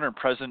the founder and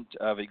president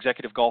of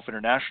Executive Golf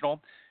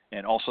International,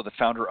 and also the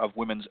founder of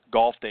Women's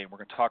Golf Day. And we're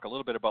going to talk a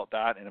little bit about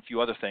that and a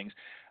few other things.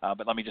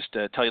 But let me just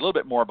tell you a little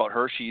bit more about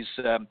her. She's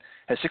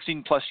has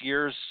 16 plus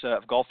years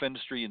of golf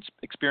industry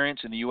experience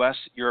in the U.S.,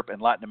 Europe,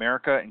 and Latin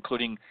America,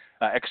 including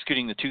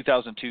executing the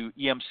 2002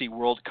 EMC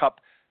World Cup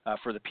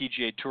for the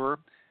PGA Tour,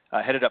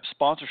 headed up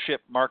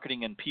sponsorship,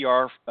 marketing, and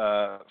PR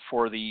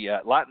for the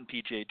Latin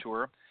PGA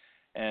Tour,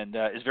 and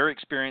is very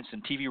experienced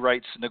in TV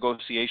rights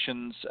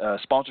negotiations,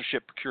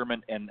 sponsorship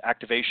procurement and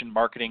activation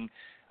marketing,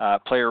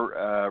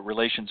 player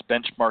relations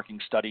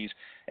benchmarking studies,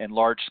 and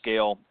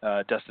large-scale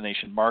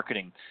destination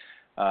marketing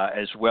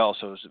as well.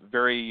 So it's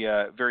very,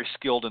 very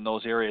skilled in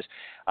those areas.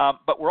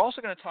 But we're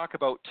also going to talk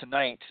about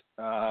tonight,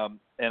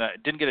 and I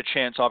didn't get a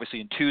chance,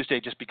 obviously, on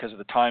Tuesday just because of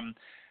the time,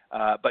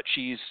 but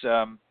she's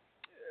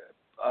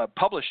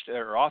published,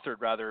 or authored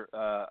rather,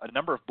 a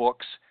number of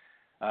books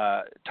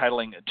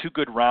titling Two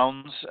Good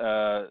Rounds.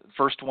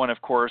 First one,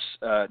 of course,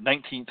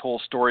 19th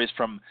Hole Stories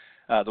from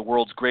the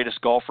World's Greatest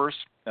Golfers,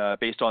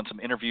 based on some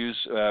interviews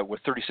with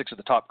 36 of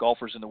the top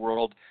golfers in the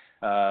world,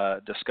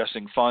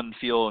 discussing fun,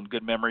 feel, and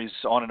good memories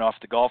on and off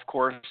the golf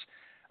course.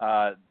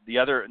 The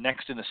other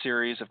next in the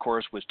series, of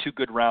course, was Two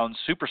Good Rounds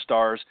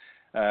Superstars,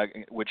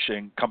 which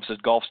encompasses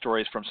golf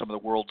stories from some of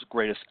the world's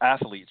greatest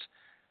athletes,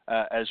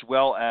 as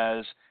well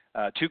as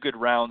Two Good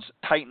Rounds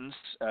Titans,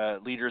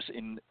 leaders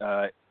in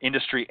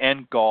industry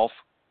and golf.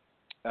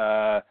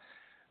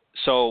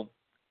 So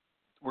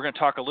we're going to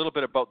talk a little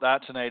bit about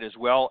that tonight, as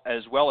well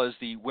as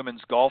the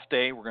Women's Golf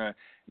Day. We're going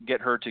to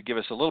get her to give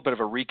us a little bit of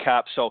a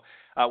recap. So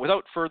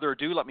without further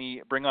ado, let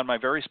me bring on my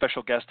very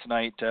special guest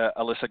tonight,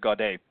 Elisa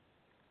Gaudet.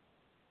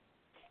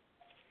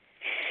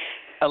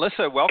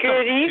 Elisa, welcome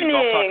to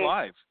Golf Talk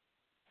Live.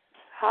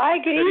 Hi,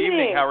 good evening. Good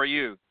evening. How are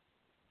you?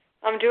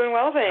 I'm doing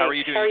well, thanks. How are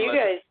you doing, How are you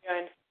Elisa? guys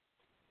doing?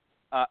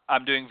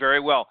 I'm doing very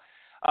well.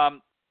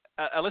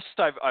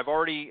 Elisa, I've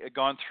already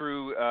gone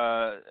through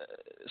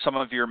some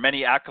of your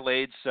many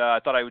accolades. I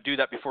thought I would do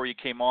that before you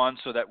came on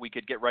so that we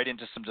could get right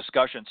into some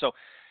discussion. So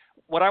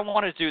what I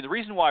wanted to do, the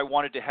reason why I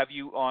wanted to have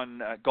you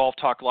on Golf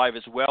Talk Live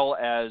as well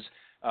as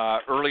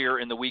earlier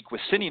in the week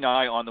with Cindy and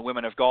I on the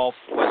Women of Golf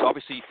was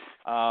obviously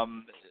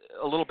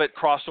a little bit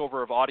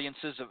crossover of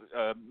audiences,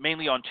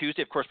 mainly on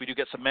Tuesday. Of course, we do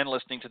get some men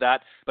listening to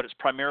that, but it's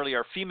primarily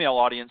our female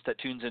audience that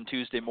tunes in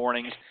Tuesday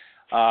mornings.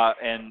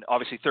 And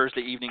obviously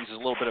Thursday evenings is a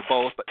little bit of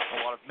both, but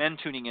a lot of men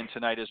tuning in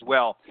tonight as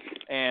well.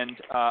 And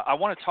I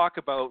want to talk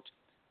about,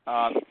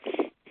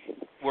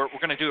 we're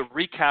going to do a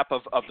recap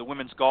of the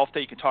Women's Golf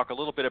Day. You can talk a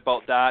little bit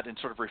about that and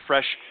sort of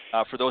refresh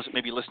for those that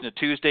maybe listen to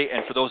Tuesday,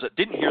 and for those that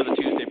didn't hear the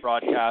Tuesday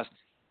broadcast,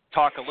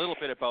 talk a little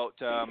bit about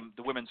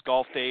the Women's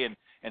Golf Day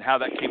and how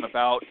that came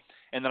about.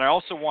 And then I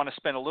also want to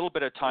spend a little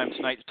bit of time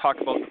tonight to talk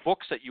about the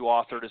books that you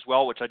authored as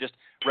well, which I just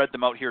read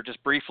them out here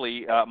just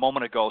briefly a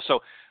moment ago. So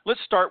let's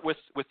start with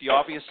the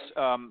obvious,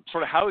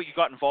 sort of how you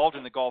got involved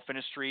in the golf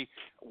industry,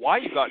 why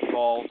you got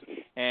involved,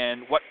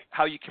 and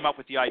how you came up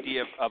with the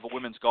idea of a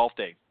Women's Golf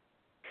Day.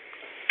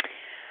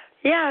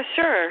 Yeah,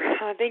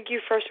 sure. Thank you,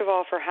 first of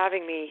all, for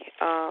having me.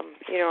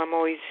 I'm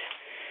always...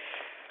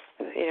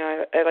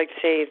 I like to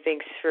say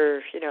thanks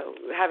for,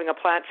 having a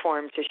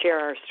platform to share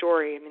our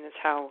story. I mean, that's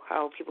how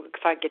people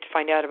get to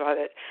find out about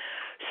it.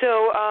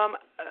 So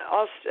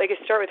I guess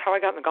start with how I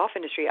got in the golf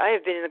industry. I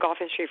have been in the golf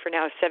industry for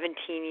now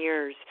 17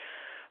 years.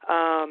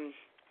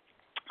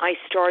 I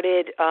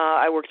started,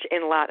 I worked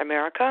in Latin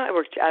America. I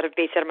worked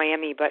based out of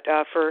Miami, but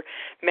for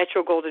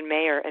Metro Golden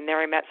Mayer, and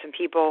there I met some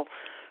people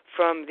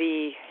from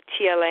the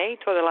TLA,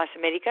 Todas las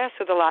Americas,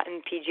 so the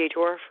Latin PGA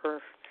Tour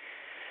for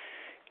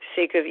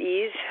sake of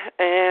ease.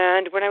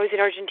 And when I was in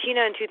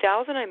Argentina in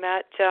 2000, I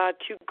met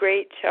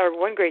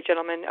one great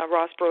gentleman,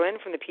 Ross Berlin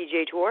from the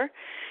PGA Tour,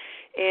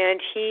 and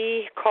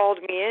he called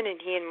me in, and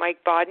he and Mike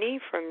Bodney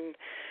from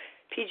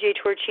PGA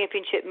Tour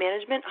Championship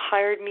Management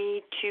hired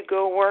me to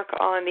go work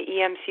on the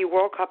EMC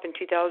World Cup in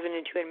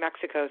 2002 in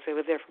Mexico. So I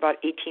lived there for about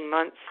 18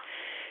 months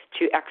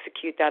to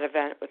execute that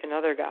event with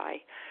another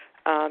guy.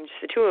 Just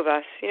the two of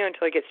us,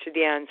 until it gets to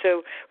the end.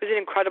 So it was an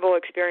incredible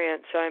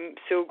experience. I'm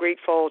so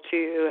grateful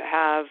to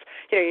have,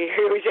 you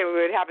always say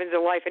what happens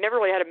in life. I never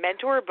really had a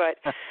mentor, but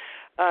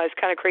it's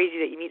kind of crazy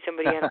that you meet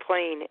somebody on a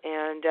plane.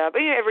 And but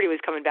everybody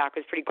was coming back.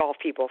 It was pretty golf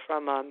people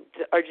from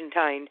the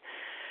Argentine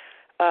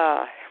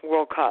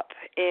World Cup.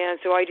 And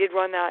so I did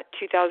run that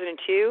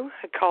 2002.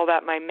 I call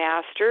that my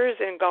masters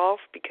in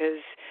golf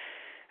because,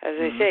 as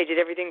I say, I did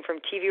everything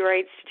from TV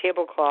rights to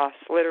tablecloths,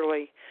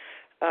 literally.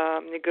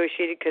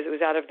 Negotiated because it was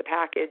out of the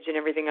package and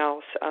everything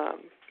else.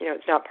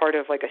 It's not part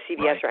of like a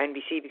CBS or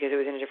NBC because it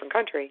was in a different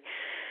country.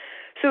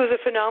 So it was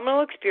a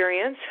phenomenal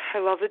experience. I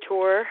love the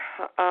tour.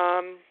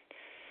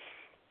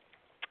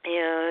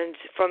 And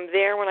from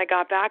there, when I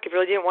got back, I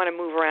really didn't want to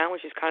move around,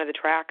 which is kind of the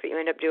track that you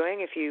end up doing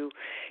if you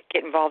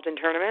get involved in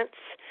tournaments.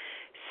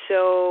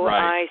 So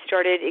Right. I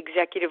started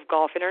Executive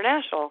Golf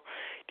International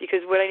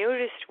because what I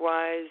noticed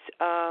was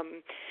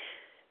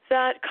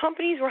that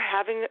companies were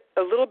having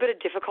a little bit of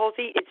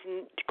difficulty.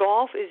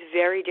 Golf is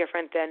very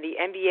different than the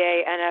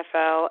NBA,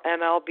 NFL,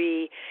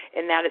 MLB,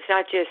 in that it's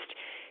not just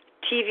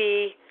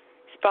TV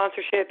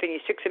sponsorship and you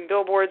stick some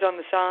billboards on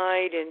the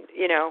side, and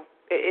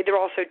they're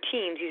also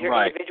teams. These are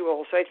Right.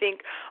 individuals. So I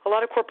think a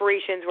lot of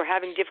corporations were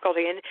having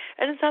difficulty, and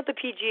it's not the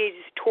PGA's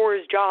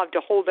Tour's job to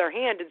hold their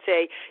hand and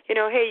say,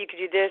 hey, you could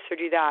do this or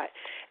do that.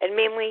 And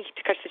mainly,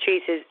 to cut to the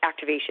chase, is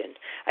activation.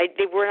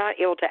 They were not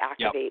able to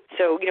activate. Yep.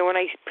 So, when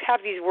I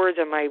have these words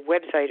on my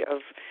website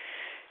of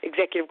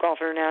Executive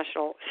Golf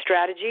International: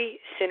 strategy,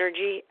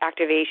 synergy,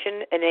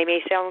 activation, and they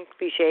may sound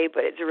cliche,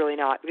 but it's really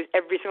not, because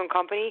every single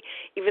company,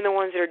 even the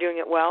ones that are doing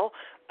it well,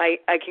 I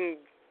can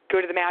go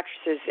to the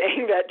mattresses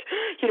saying that,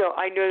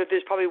 I know that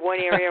there's probably one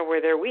area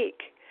where they're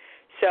weak.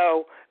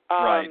 So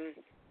Right.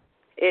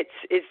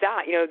 it's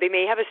that, they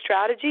may have a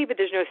strategy, but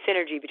there's no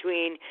synergy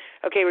between,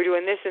 okay, we're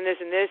doing this and this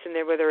and this, and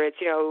then whether it's,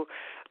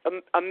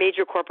 a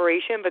major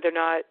corporation, but they're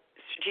not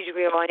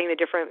strategically aligning the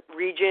different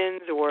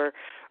regions or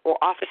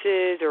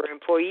offices or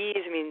employees,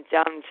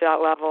 down to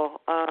that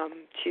level,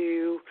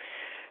 to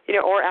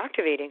or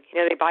activating.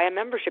 They buy a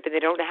membership and they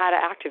don't know how to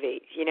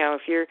activate.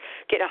 If you're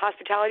getting a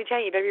hospitality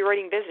tent, you better be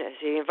writing business.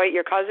 You invite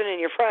your cousin and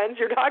your friends,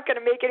 you're not going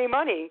to make any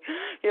money.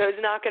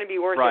 It's not going to be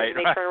worth Right. it.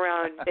 And they turn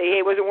around and say, hey,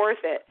 it wasn't worth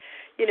it.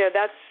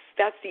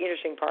 That's the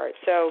interesting part.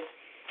 So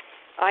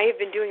I have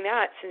been doing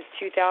that since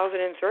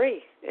 2003,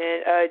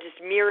 and just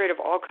myriad of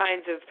all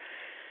kinds of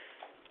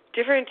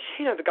different,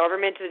 the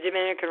government of the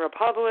Dominican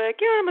Republic.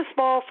 I'm a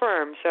small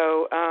firm,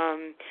 so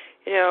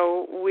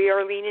we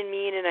are lean and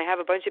mean, and I have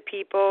a bunch of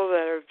people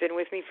that have been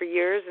with me for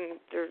years, and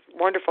they're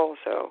wonderful.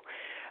 So,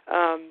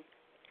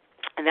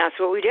 and that's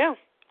what we do.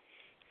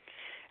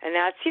 And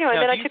that's,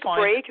 and then I took a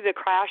break. The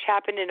crash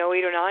happened in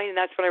 2008, 2009, and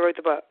that's when I wrote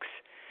the books.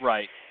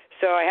 Right.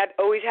 So I had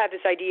always had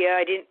this idea.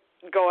 I didn't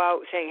go out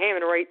saying, hey, I'm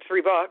going to write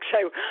 3 books.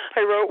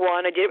 I wrote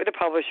one. I did it with a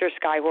publisher,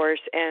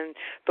 Skyhorse, and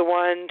the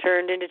one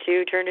turned into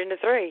 2, turned into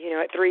 3.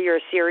 At 3, you're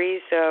a series.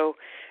 So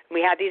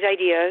we had these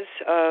ideas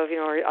of,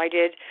 I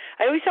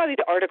always saw these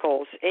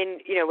articles in,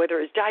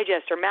 whether it was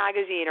Digest or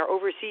magazine or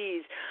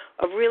overseas,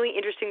 of really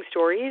interesting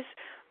stories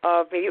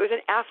of maybe it was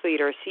an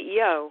athlete or a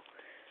CEO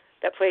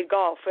that played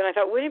golf. And I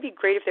thought, wouldn't it be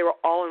great if they were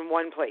all in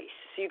one place?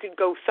 So you could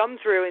go thumb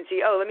through and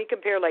see, let me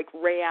compare like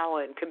Ray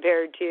Allen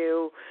compared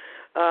to,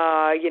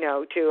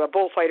 to a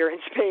bullfighter in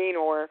Spain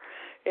or,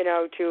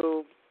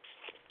 to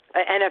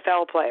an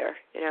NFL player,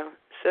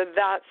 So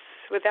that's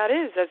what that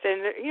is. That's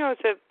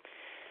it's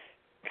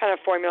a kind of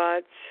formula.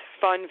 It's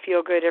fun,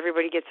 feel good.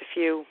 Everybody gets a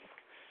few,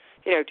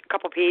 a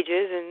couple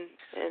pages,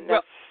 and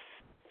that's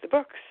the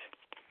books.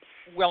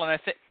 Well, and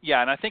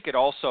I think it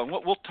also.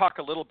 We'll talk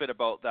a little bit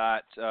about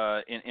that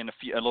in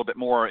a little bit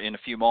more in a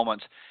few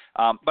moments.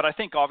 But I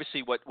think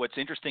obviously what's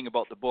interesting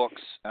about the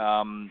books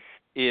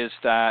is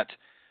that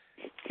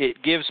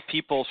it gives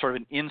people sort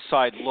of an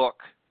inside look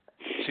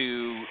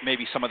to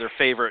maybe some of their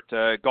favorite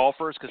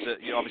golfers, because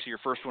obviously your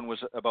first one was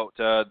about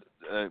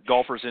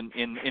golfers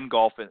in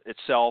golf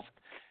itself,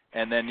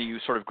 and then you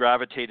sort of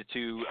gravitated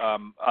to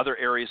other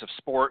areas of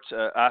sports,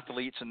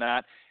 athletes and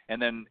that,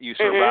 and then you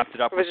sort of wrapped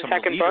it up with some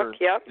of the leaders.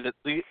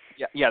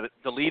 Yep.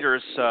 The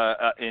leaders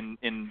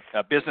in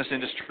business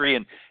industry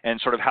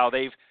and sort of how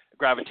they've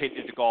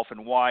gravitated to golf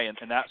and why and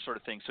that sort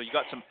of thing. So you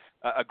got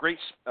a great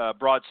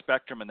broad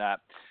spectrum in that.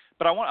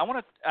 But I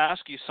want to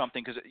ask you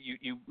something, because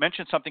you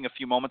mentioned something a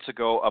few moments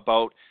ago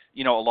about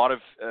a lot of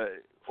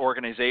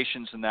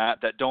organizations and that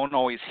don't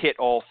always hit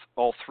all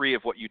 3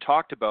 of what you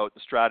talked about, the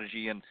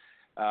strategy and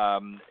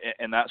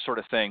that sort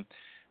of thing.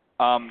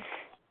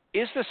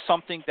 Is this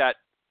something that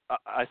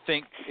I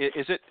think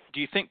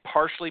do you think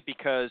partially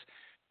because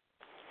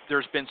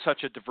there's been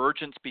such a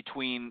divergence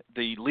between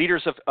the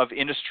leaders of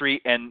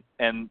industry and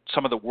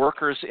some of the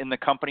workers in the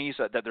companies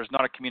that there's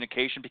not a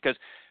communication? Because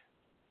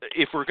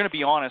if we're going to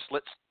be honest,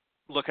 let's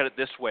look at it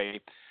this way.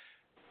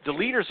 The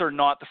leaders are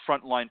not the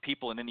frontline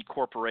people in any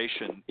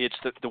corporation. It's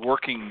the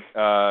working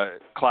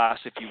class,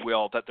 if you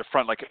will, that the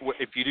front. Like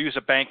if you use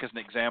a bank as an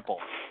example,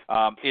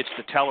 it's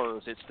the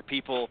tellers, it's the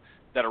people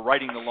that are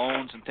writing the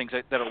loans and things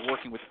that are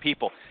working with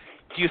people.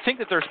 Do you think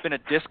that there's been a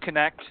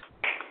disconnect,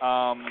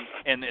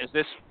 and is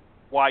this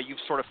why you've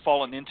sort of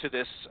fallen into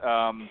this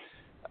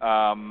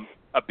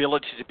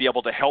ability to be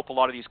able to help a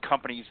lot of these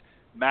companies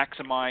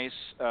maximize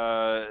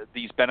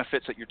these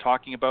benefits that you're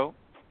talking about?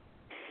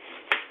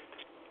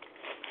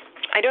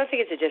 I don't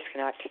think it's a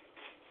disconnect.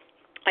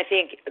 I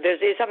think there's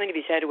something to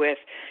be said with,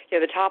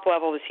 the top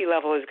level, the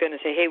C-level is going to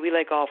say, hey, we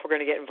like golf, we're going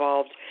to get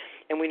involved,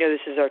 and we know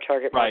this is our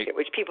target market,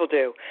 which people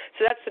do.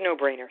 So that's the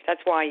no-brainer.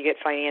 That's why you get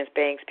finance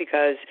banks,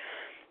 because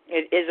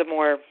it is a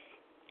more,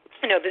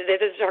 there's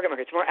a target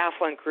market. It's a more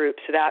affluent group,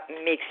 so that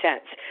makes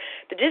sense.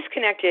 The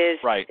disconnect is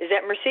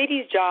that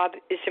Mercedes' job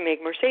is to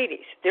make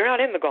Mercedes. They're not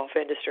in the golf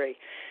industry.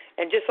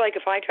 And just like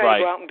if I try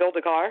to go out and build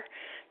a car,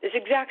 This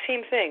exact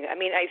same thing. I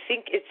mean, I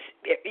think it's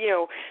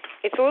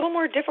a little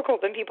more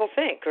difficult than people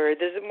think, or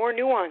there's more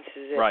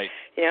nuances. Right.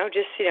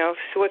 So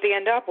what they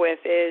end up with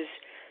is,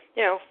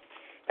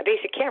 a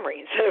basic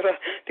Camry instead of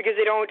because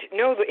they don't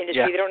know the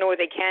industry, They don't know what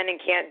they can and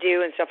can't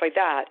do and stuff like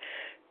that.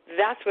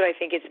 That's what I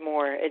think it's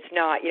more. It's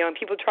not, and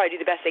people try to do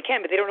the best they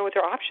can, but they don't know what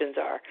their options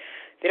are.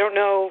 They don't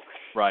know.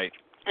 Right.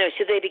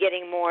 Should they be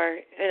getting more?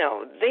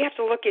 They have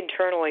to look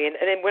internally. And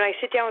then when I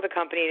sit down with a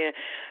company,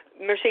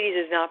 Mercedes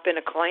has not been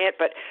a client,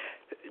 but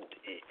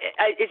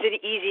it's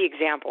an easy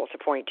example to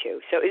point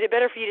to. So is it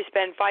better for you to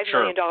spend $5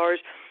 million,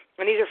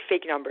 and these are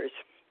fake numbers,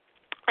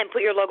 and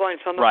put your logo on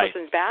some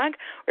person's bag,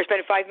 or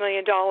spend $5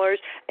 million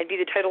and be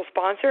the title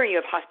sponsor and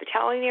you have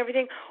hospitality and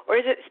everything? Or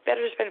is it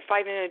better to spend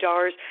 $5 million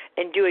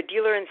and do a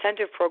dealer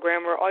incentive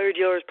program where all your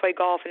dealers play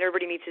golf and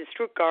everybody meets in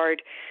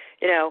Stuttgart,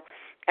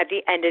 at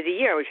the end of the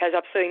year, which has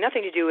absolutely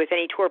nothing to do with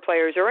any tour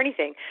players or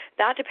anything?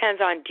 That depends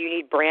on, do you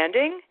need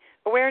branding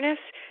awareness?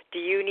 Do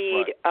you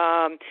need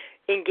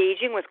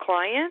engaging with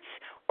clients?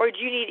 Or do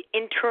you need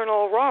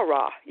internal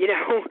rah-rah,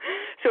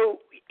 So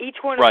each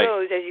one of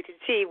those, as you can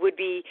see, would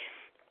be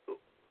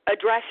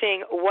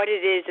addressing what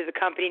it is that the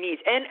company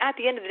needs. And at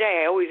the end of the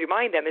day, I always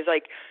remind them is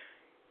like,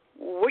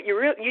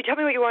 you tell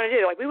me what you want to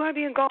do. Like, we want to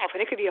be in golf,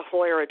 and it could be a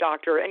lawyer, or a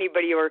doctor, or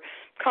anybody, or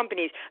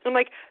companies. And I'm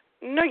like,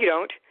 no, you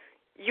don't.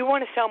 You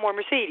want to sell more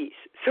Mercedes.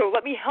 So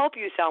let me help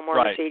you sell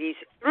more Mercedes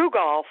through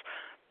golf.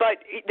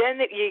 But then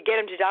you get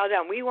them to dial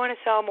down. We want to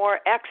sell more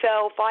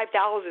XL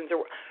 5000s.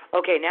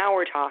 Okay, now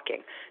we're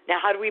talking. Now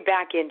how do we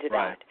back into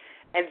that?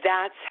 And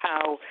that's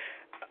how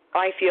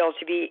I feel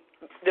to be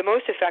the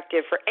most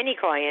effective for any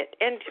client.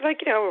 And right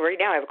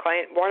now I have a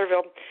client in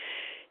Waterville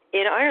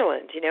in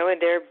Ireland, and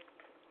they're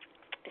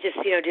just,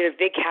 did a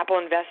big capital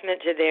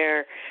investment to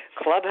their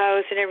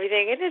clubhouse and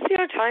everything. And it's,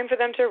 time for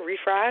them to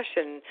refresh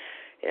and,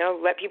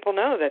 let people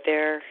know that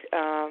they're,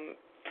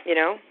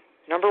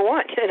 number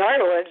one in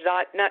Ireland,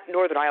 not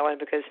Northern Ireland,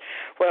 because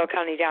Royal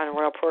County Down and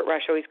Royal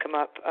Portrush always come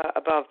up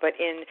above, but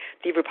in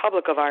the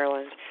Republic of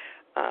Ireland,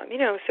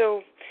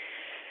 so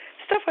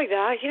stuff like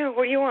that.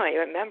 What do you want? You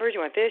want members? You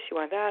want this? You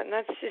want that? And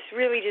that's just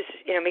really just,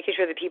 making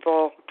sure that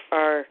people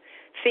are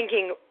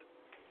thinking.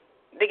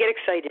 They get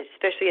excited,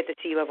 especially at the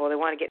C level. They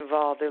want to get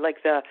involved. They're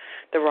like the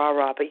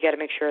rah-rah, but you got to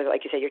make sure that,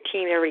 like you said, your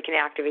team, everybody can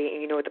activate,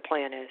 and you know what the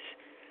plan is.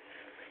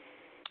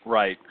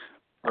 Right.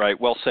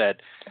 Well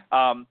said.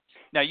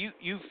 Now,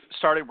 you've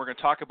started, we're going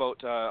to talk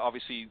about,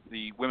 obviously,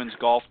 the Women's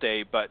Golf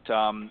Day, but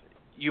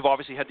you've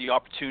obviously had the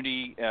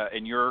opportunity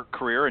in your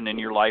career and in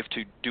your life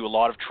to do a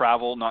lot of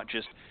travel, not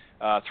just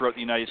throughout the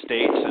United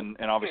States and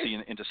obviously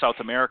into South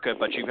America,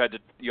 but you've had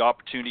the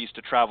opportunities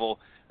to travel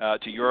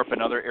to Europe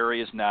and other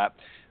areas in that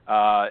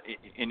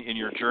in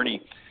your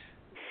journey.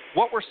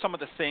 What were some of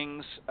the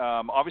things,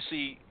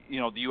 obviously,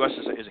 the U.S.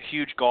 is a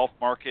huge golf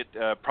market,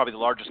 probably the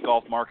largest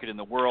golf market in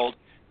the world.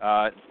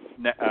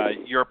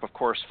 Europe, of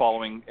course,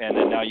 following, and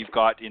then now you've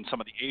got in some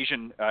of the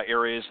Asian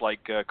areas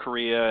like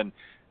Korea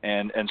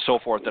and so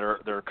forth that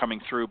are coming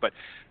through. But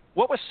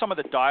what was some of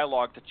the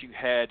dialogue that you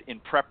had in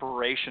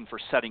preparation for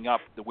setting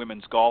up the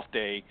Women's Golf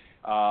Day?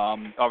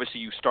 Obviously,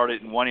 you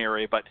started in one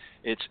area, but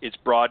it's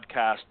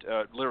broadcast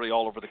literally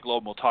all over the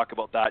globe. We'll talk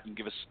about that and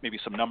give us maybe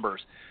some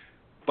numbers.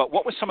 But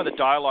what was some of the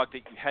dialogue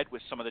that you had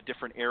with some of the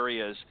different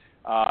areas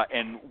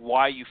and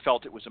why you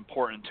felt it was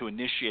important to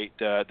initiate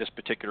this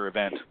particular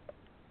event?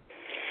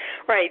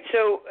 Right.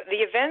 So the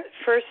event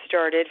first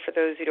started, for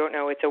those who don't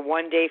know, it's a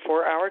one-day,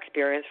 4-hour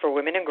experience for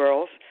women and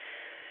girls.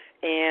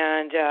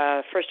 And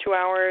first 2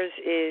 hours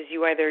is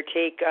you either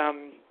take 2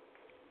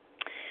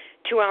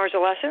 hours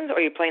of lessons or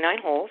you play 9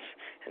 holes.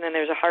 And then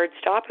there's a hard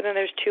stop, and then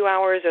there's 2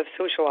 hours of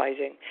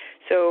socializing.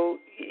 So,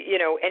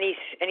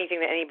 anything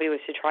that anybody was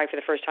to try for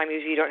the first time,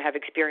 usually you don't have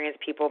experienced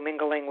people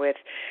mingling with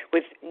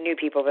new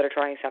people that are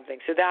trying something.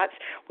 So that's,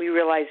 we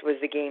realized, was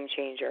the game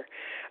changer,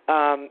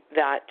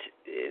 that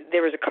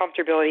there was a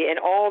comfortability, and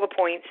all the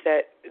points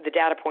the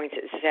data points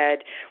that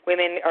said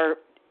women are,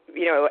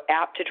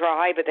 apt to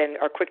try, but then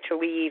are quick to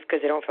leave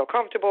because they don't feel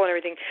comfortable and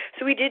everything.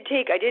 So I did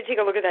take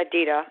a look at that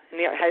data,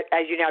 and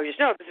as you now just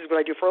know, this is what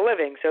I do for a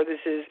living. So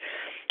this is,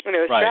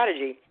 a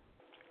strategy.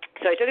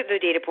 So I took the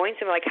data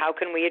points and like, how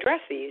can we address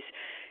these?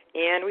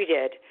 And we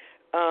did.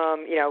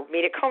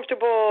 Made it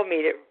comfortable,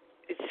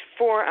 it's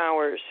 4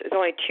 hours. It's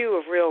only 2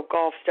 of real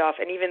golf stuff,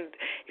 and even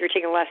if you're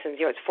taking lessons,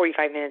 it's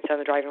 45 minutes on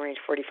the driving range,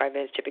 45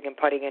 minutes chipping and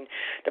putting, and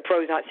the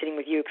pro's not sitting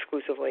with you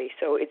exclusively.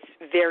 So it's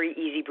very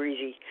easy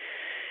breezy.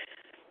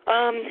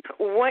 I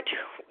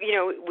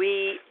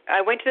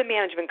went to the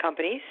management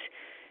companies,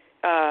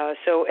 and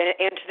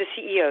to the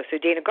CEO, so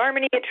Dana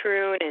Garmany at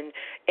Troon and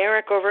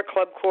Eric over at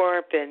Club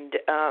Corp and,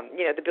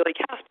 the Billy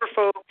Casper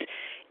folks,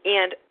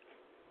 and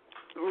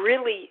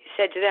really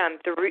said to them,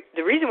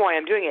 the reason why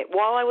I'm doing it,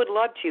 while I would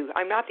love to,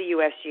 I'm not the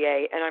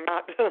USGA and I'm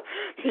not the,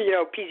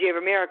 PGA of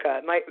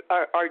America.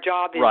 Our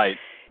job is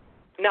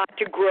not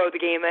to grow the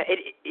game.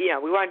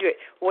 We want to do it.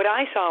 What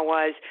I saw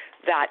was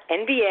that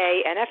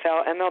NBA,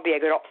 NFL, MLB, I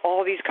go to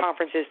all these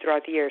conferences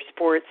throughout the year,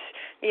 sports,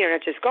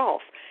 not just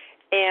golf.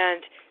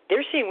 And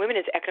they're seeing women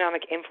as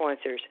economic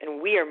influencers, and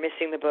we are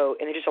missing the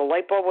boat. And just a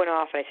light bulb went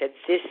off, and I said,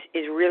 this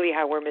is really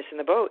how we're missing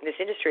the boat in this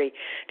industry,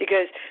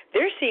 because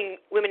they're seeing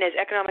women as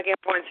economic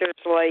influencers.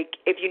 Like,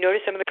 if you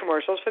notice some of the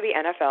commercials for the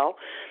NFL,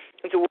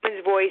 it's a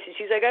woman's voice, and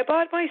she's like, I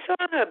bought my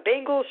son a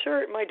Bengals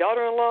shirt, my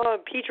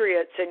daughter-in-law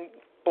Patriots, and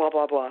blah,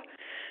 blah, blah.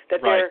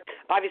 That they're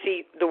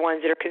obviously the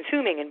ones that are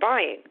consuming and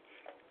buying.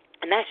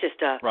 And that's just,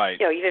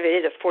 even if it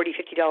is a $40,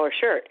 $50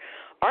 shirt.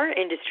 Our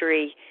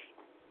industry,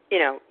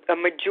 a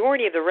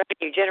majority of the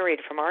revenue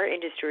generated from our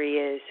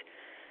industry is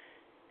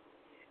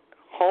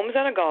homes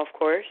on a golf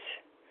course,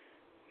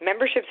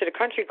 memberships at a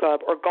country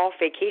club, or golf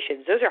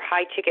vacations. Those are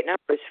high-ticket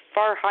numbers,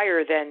 far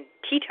higher than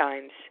tee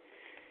times.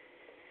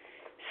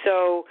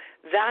 So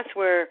that's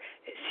where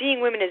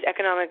seeing women as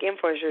economic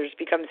influencers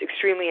becomes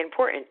extremely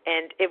important.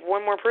 And if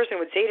one more person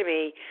would say to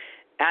me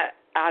at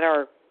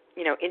our,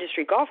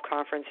 industry golf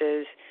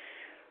conferences,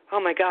 oh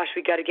my gosh,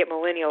 we got to get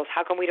millennials.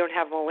 How come we don't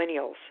have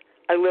millennials?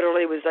 I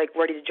literally was like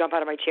ready to jump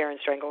out of my chair and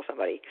strangle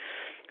somebody.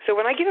 So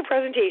when I give a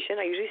presentation,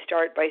 I usually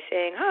start by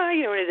saying, hi,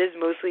 and it is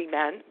mostly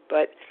men,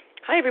 but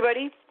hi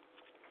everybody.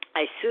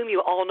 I assume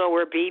you all know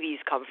where babies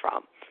come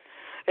from.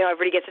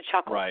 Everybody gets a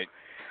chuckle. Right.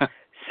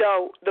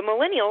 So the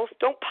millennials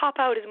don't pop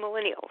out as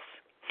millennials.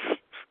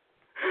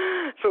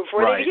 So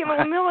before they became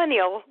a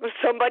millennial,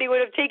 somebody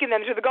would have taken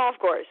them to the golf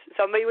course.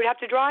 Somebody would have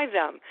to drive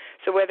them.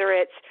 So whether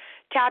it's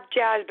tap,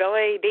 jazz,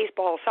 ballet,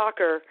 baseball,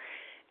 soccer,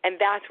 and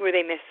that's where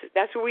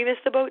we miss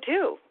the boat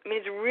too. I mean,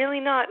 it's really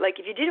not like,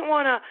 if you didn't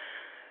want to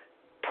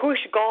push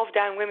golf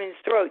down women's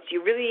throats,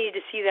 you really need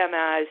to see them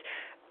as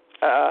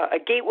a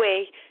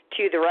gateway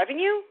to the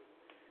revenue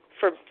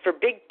for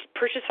big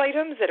purchase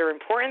items that are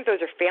important.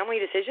 Those are family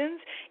decisions,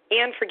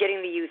 and for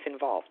getting the youth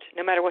involved,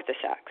 no matter what the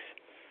sex.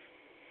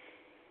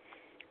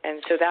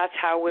 And so that's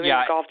how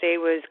Women's Golf Day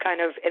was kind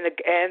of, and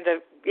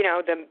the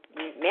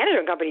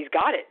management companies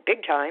got it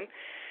big time.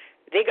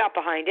 They got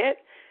behind it.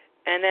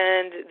 And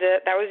then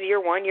that was year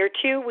one. Year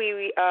two,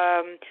 we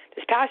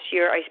this past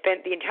year, I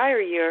spent the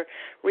entire year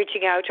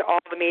reaching out to all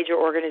the major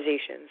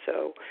organizations.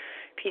 So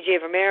PGA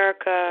of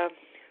America,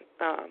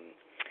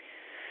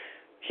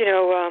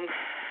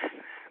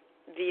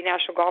 the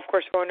National Golf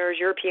Course Owners,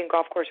 European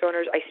Golf Course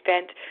Owners. I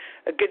spent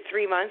a good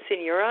 3 months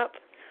in Europe.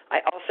 I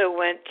also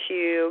went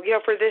to,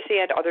 for this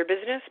and other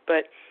business,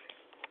 but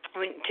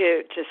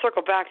to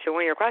circle back to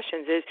one of your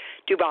questions is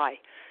Dubai.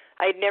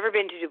 I had never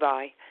been to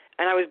Dubai,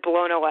 and I was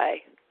blown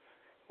away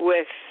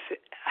with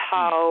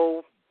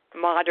how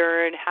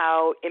modern,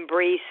 how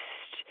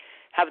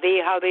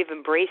they've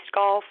embraced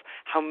golf,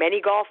 how many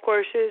golf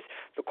courses,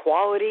 the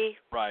quality.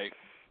 Right.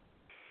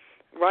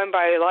 Run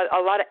by a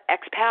lot of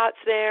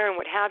expats there and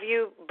what have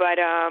you, but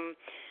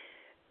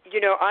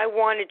I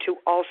wanted to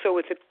also,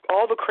 with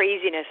all the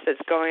craziness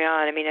that's going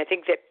on, I mean, I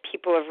think that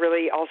people have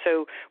really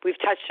also, we've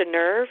touched a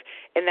nerve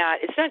in that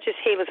it's not just,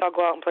 hey, let's all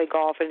go out and play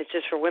golf and it's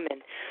just for women.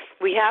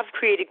 We have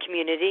created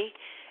community,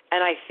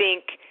 and I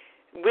think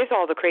with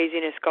all the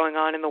craziness going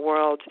on in the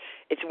world,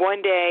 it's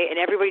one day and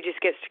everybody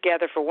just gets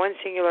together for one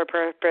singular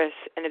purpose,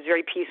 and it's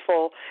very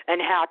peaceful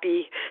and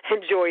happy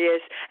and joyous,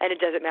 and it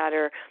doesn't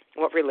matter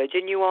what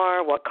religion you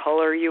are, what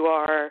color you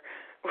are,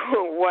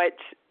 what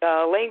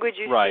language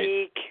you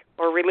speak,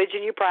 or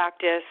religion you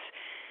practice.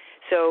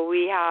 So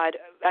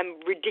I'm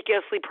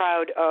ridiculously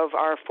proud of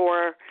our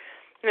four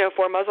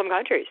Muslim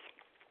countries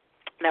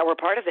that were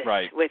part of this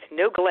with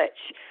no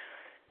glitch.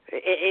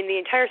 In the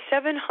entire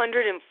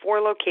 704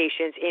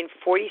 locations in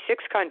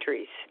 46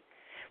 countries,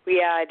 we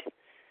had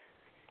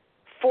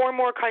 4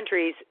 more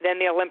countries than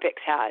the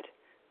Olympics had.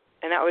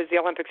 And that was the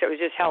Olympics that was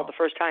just held the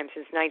first time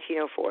since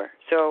 1904.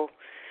 So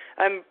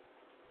I'm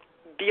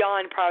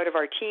beyond proud of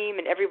our team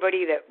and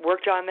everybody that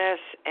worked on this.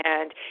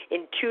 And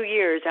in 2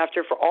 years,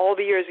 for all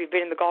the years we've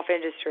been in the golf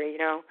industry,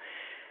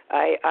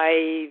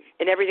 I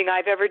in everything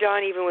I've ever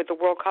done, even with the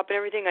World Cup and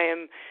everything, I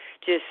am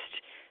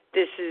just,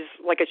 this is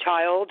like a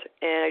child,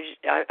 and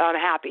I'm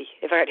happy.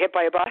 If I got hit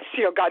by a bus,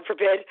 God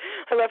forbid,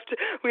 I left a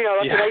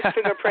nice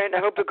fingerprint.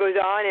 I hope it goes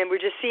on, and we're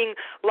just seeing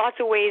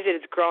lots of ways that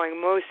it's growing.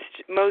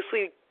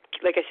 Mostly,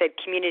 like I said,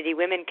 community,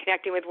 women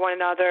connecting with one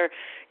another.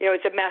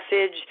 It's a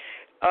message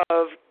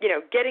of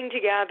getting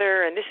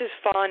together, and this is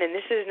fun, and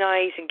this is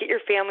nice, and get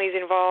your families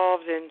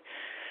involved, and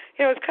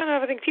it's kind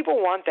of, I think people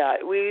want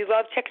that. We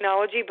love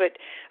technology, but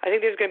I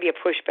think there's going to be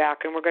a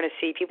pushback, and we're going to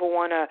see people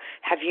want to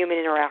have human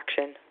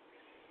interaction.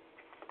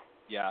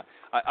 Yeah,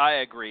 I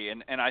agree,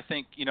 and I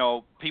think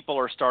people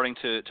are starting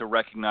to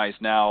recognize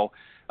now.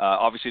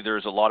 Obviously,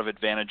 there's a lot of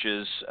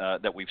advantages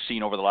that we've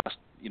seen over the last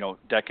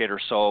decade or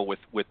so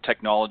with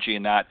technology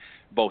and that,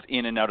 both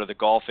in and out of the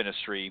golf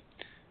industry.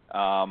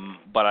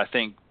 But I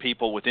think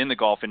people within the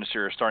golf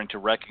industry are starting to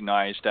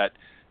recognize that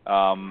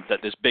that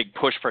this big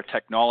push for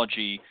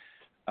technology,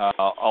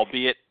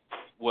 albeit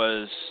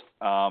was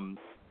the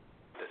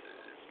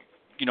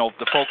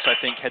folks I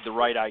think had the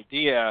right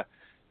idea,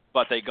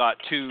 but they got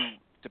too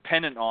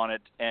dependent on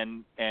it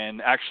and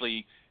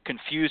actually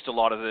confused a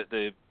lot of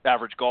the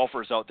average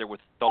golfers out there with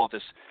all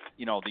this,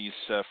 these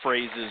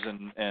phrases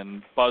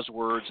and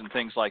buzzwords and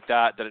things like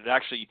that it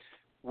actually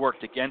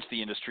worked against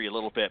the industry a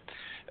little bit.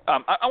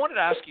 I wanted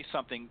to ask you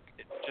something,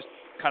 just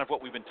kind of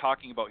what we've been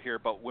talking about here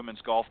about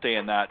Women's Golf Day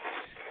and that.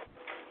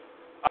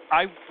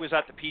 I was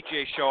at the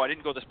PGA show. I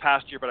didn't go this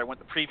past year, but I went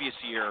the previous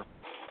year.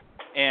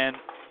 And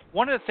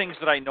one of the things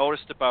that I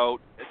noticed about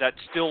that's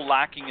still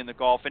lacking in the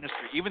golf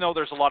industry, even though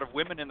there's a lot of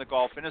women in the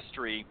golf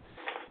industry,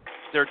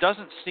 there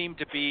doesn't seem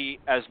to be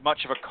as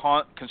much of a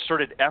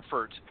concerted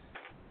effort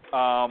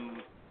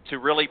to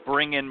really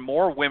bring in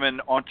more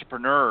women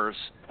entrepreneurs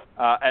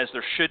as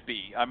there should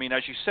be. I mean,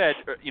 as you said,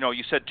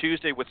 you said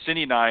Tuesday with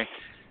Cindy and I,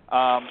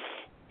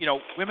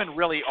 women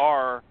really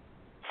are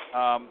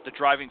the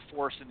driving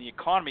force in the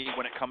economy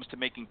when it comes to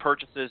making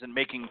purchases and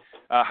making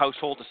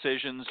household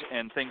decisions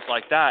and things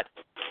like that.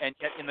 And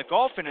yet in the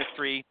golf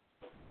industry,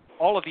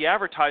 all of the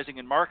advertising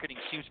and marketing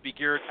seems to be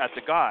geared at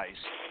the guys.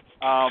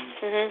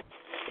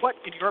 What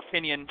in your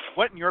opinion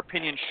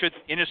should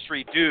the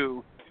industry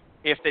do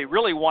if they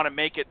really want to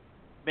make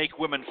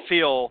women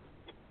feel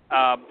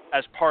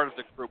as part of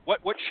the group?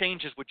 What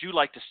changes would you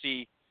like to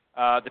see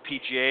the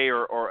PGA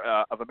or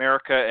of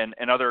America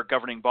and other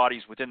governing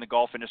bodies within the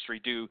golf industry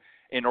do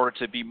in order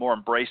to be more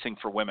embracing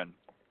for women?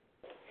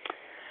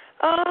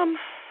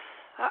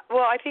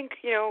 Well, I think,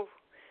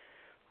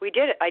 we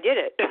did it. I did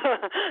it.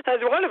 As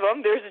one of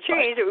them, there's a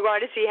change that we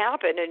wanted to see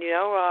happen. And,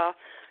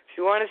 if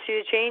you want to see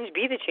the change,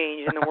 be the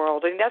change in the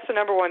world. And that's the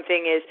number one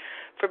thing is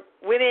for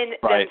women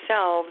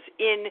themselves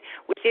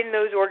within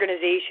those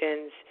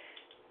organizations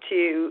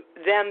to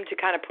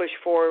kind of push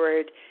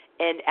forward.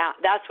 And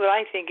that's what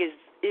I think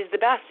is the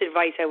best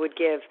advice I would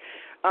give.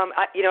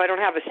 I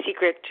don't have a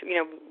secret,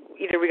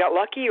 either we got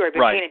lucky or I've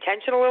been paying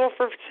attention a little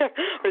or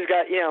we've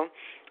got,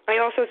 I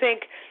also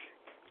think,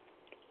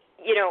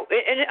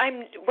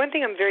 and one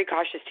thing I'm very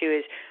cautious to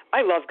is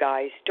I love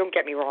guys. Don't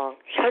get me wrong.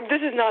 This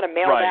is not a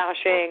male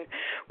bashing,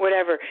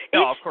 whatever.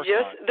 No, of course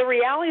not. The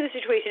reality of the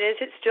situation is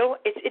it's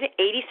at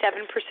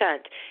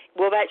 87%.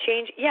 Will that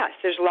change? Yes.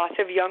 There's lots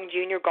of young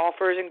junior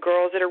golfers and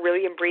girls that are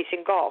really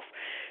embracing golf.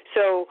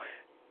 So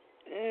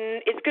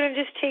it's going to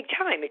just take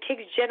time. It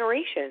takes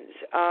generations.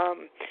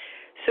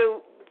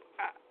 So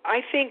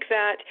I think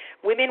that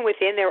women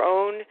within their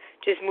own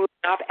just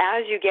moving up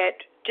as you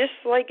get, just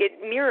like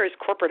it mirrors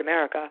corporate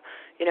America,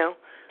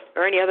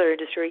 or any other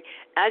industry,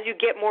 as you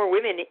get more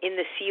women in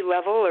the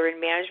C-level or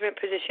in management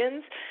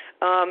positions,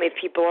 if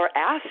we're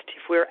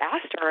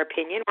asked our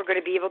opinion, we're going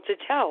to be able to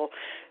tell.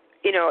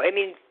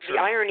 The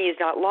irony is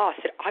not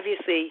lost that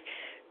obviously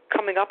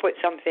coming up with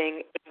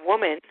something, a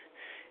woman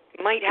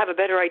might have a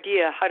better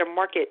idea how to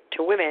market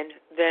to women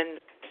than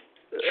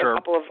a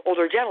couple of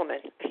older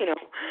gentlemen,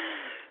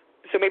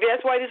 So maybe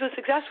that's why this was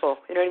successful.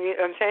 You know what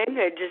I'm saying?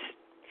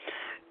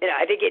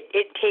 I think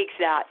it takes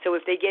that. So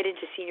if they get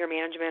into senior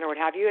management or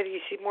what have you, you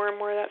see more and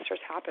more of that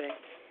starts happening.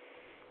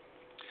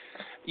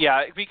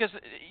 Yeah, because,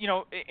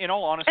 in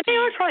all honesty,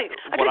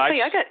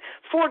 I got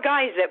 4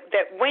 guys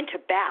that went to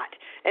bat,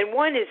 and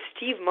one is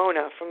Steve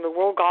Mona from the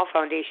World Golf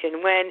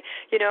Foundation. When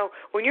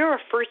you're a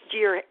first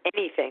year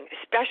anything,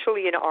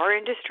 especially in our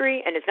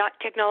industry, and it's not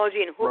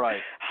technology and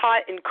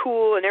hot and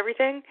cool and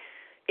everything,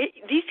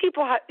 these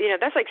people,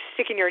 that's like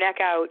sticking your neck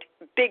out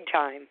big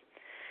time.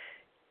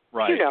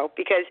 Right.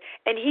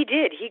 And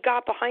he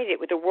got behind it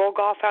with the World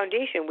Golf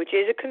Foundation, which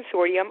is a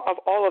consortium of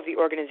all of the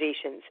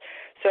organizations.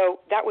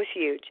 So that was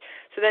huge.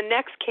 So then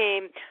next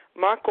came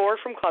Mark Gore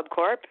from Club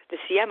Corp, the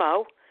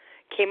CMO,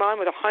 came on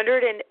with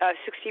 160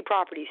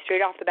 properties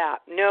straight off the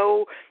bat,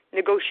 no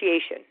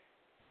negotiation.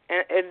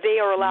 And they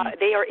are allowed,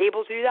 they are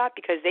able to do that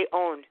because they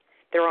own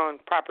their own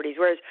properties,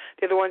 whereas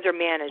the other ones are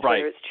managed,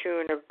 whether it's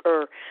Troon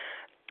or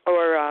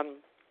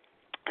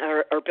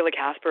Billy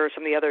Casper or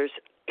some of the others,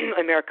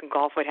 American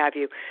Golf, what have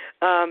you.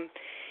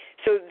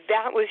 So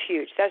that was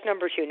huge. That's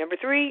number 2. Number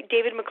 3,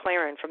 David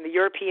McLaren from the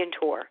European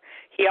Tour.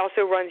 He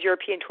also runs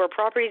European Tour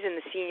properties and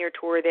the senior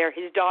tour there.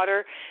 His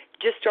daughter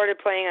just started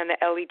playing on the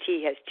LET.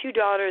 He has 2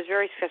 daughters,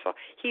 very successful.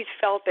 He's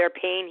felt their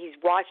pain. He's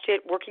watched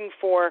it working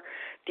for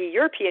the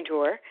European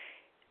Tour.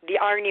 The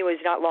irony was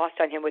not lost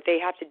on him, what they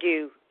have to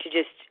do to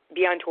just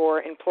be on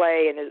tour and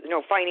play, and there's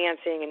no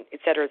financing, and et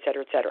cetera, et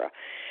cetera, et cetera.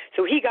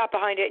 So he got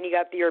behind it, and he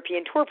got the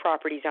European Tour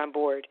properties on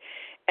board.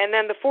 And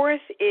then the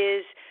 4th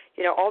is,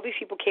 all these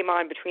people came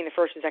on between the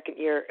first and second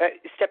year,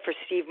 except for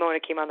Steve Mona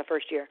came on the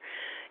first year.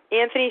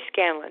 Anthony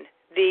Scanlon,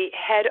 the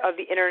head of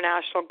the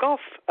International Golf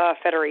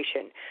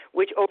Federation,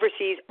 which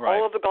oversees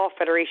all of the golf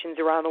federations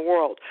around the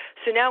world.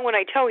 So now when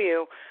I tell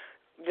you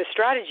the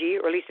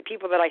strategy, or at least the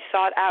people that I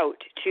sought out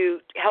to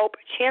help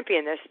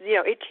champion this,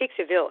 it takes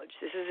a village.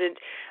 This isn't,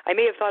 I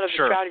may have thought of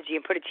the strategy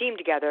and put a team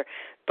together,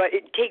 but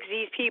it takes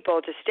these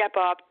people to step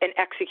up and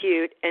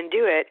execute and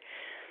do it.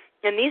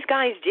 And these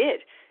guys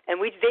did. And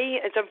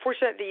it's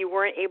unfortunate that you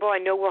weren't able. I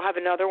know we'll have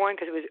another one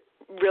because it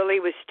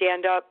was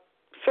stand up,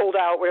 sold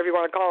out, whatever you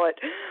want to call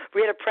it.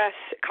 We had a press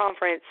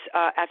conference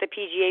at the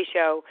PGA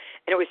show,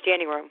 and it was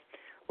standing room.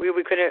 We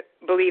couldn't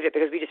believe it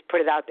because we just put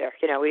it out there.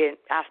 We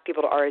didn't ask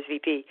people to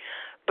RSVP.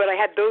 But I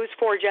had those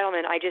 4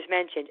 gentlemen I just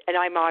mentioned, and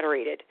I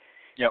moderated.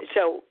 Yep.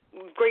 So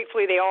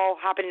gratefully they all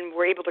happened and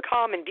were able to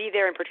come and be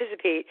there and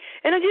participate.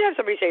 And I did have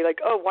somebody say, like,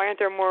 oh, why aren't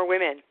there more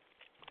women?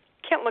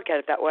 Can't look at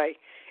it that way.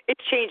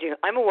 It's changing.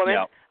 I'm a woman.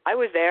 Yep. I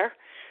was there.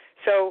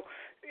 So,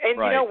 and,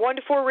 right.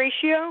 1-to-4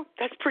 ratio,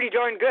 that's pretty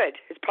darn good.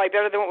 It's probably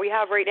better than what we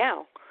have right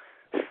now.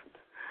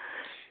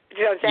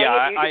 You know what I'm saying?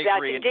 Yeah, That's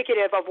agree.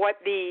 indicative of what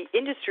the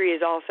industry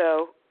is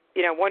also,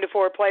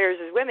 1-to-4 players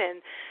as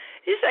women.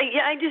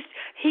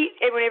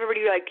 When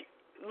everybody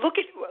look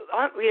at,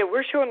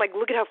 we're showing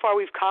look at how far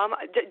we've come.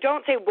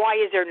 Don't say why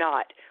is there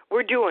not.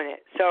 We're doing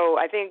it. So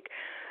I think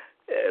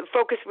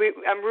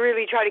I'm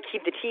really trying to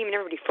keep the team and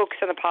everybody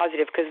focused on the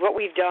positive, because what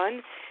we've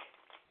done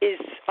is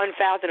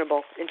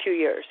unfathomable in 2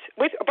 years.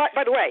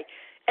 By the way,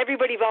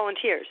 everybody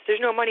volunteers.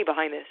 There's no money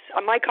behind this.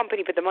 My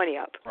company put the money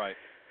up. Right.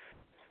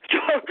 So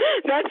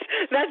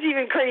that's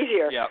even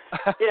crazier. Yeah.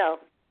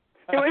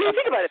 When you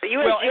think about it, the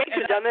USGA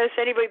could have done this.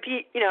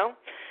 Anybody,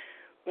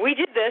 we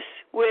did this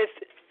with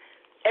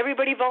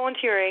everybody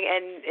volunteering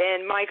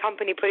and my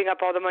company putting up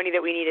all the money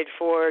that we needed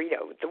for,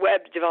 the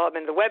web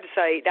development, the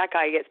website. That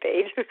guy gets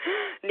paid.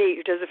 Nate,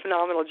 who does a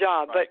phenomenal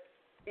job. Right.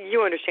 But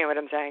you understand what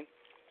I'm saying.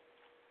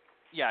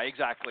 Yeah,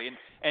 exactly.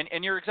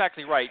 And you're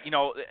exactly right.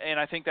 And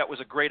I think that was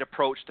a great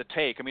approach to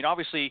take. I mean,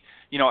 obviously,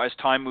 as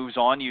time moves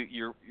on,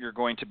 you're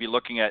going to be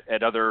looking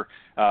at other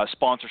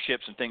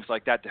sponsorships and things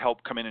like that to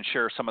help come in and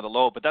share some of the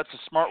load. But that's a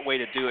smart way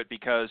to do it,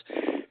 because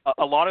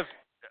a lot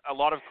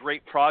of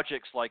great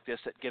projects like this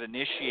that get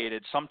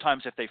initiated,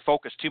 sometimes if they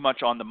focus too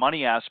much on the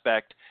money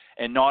aspect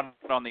and not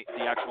on the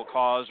actual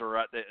cause or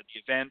at the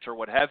event or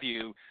what have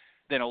you,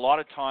 then a lot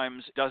of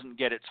times it doesn't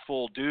get its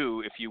full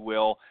due, if you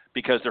will,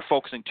 because they're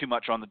focusing too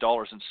much on the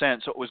dollars and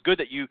cents. So it was good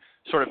that you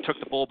sort of took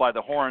the bull by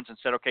the horns and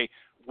said, okay,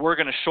 we're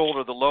going to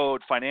shoulder the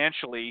load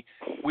financially.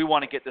 We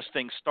want to get this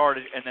thing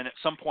started, and then at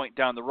some point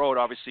down the road,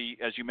 obviously,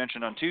 as you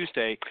mentioned on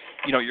Tuesday,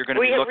 you're going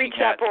to be looking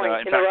at that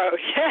point in the road.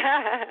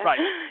 Right.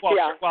 Well,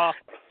 yeah. Well,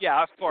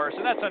 yeah, of course,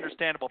 and that's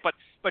understandable.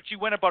 But you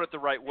went about it the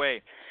right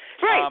way.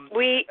 Right.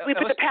 We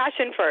put the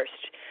passion first.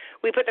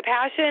 We put the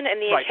passion and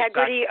the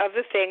integrity of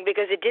the thing,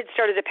 because it did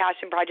start as a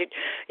passion project.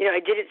 I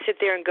didn't sit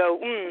there and go,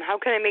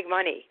 how can I make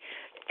money?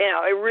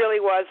 It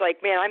really was like,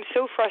 man, I'm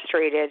so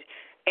frustrated,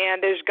 and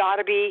there's got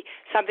to be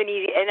something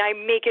easy. And I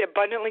make it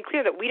abundantly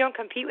clear that we don't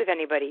compete with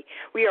anybody.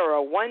 We are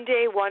a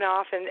one-day,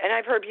 one-off. And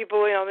I've heard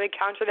people, they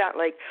counter that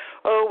like,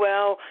 oh,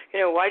 well,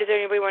 why does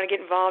anybody want to get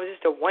involved? It's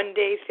just a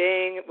one-day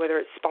thing, whether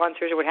it's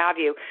sponsors or what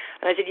have you.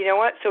 And I said, you know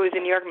what? So is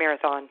the New York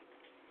Marathon.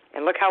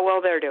 And look how well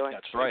they're doing.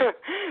 That's right.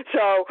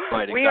 So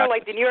right, we are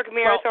like the New York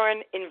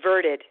Marathon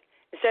inverted.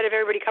 Instead of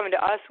everybody coming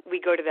to us, we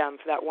go to them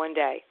for that one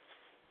day.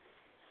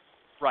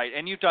 Right,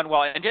 and you've done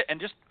well. And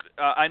just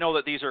I know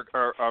that these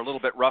are a little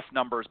bit rough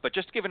numbers, but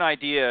just to give an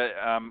idea,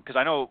 because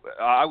I know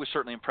I was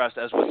certainly impressed,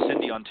 as was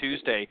Cindy on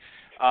Tuesday.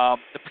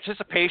 The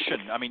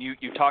participation, I mean,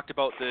 you talked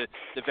about the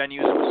venues.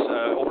 It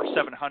was over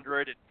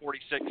 700 in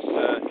 46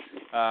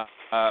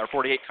 or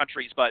 48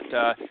 countries, but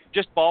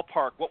just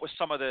ballpark, what was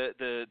some of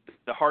the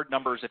hard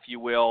numbers, if you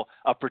will,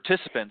 of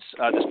participants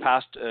this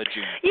past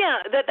June? Yeah,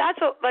 that's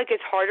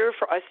it's harder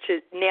for us to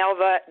nail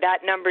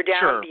that number down.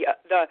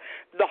 Sure.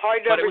 The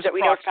hard numbers that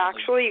we know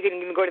factually, you can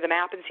even go to the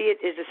map and see it,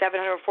 is the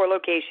 704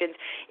 locations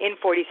in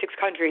 46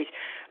 countries.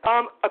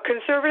 A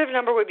conservative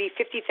number would be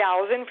 50,000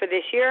 for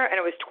this year,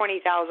 and it was 20,000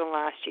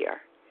 last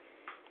year.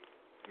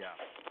 Yeah,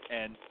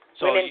 and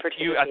so I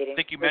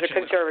think you mentioned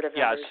conservative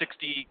numbers.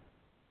 60.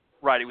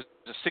 Right, it was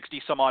a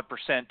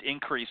 60-some-odd%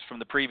 increase from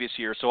the previous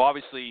year. So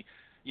obviously,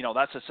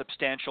 that's a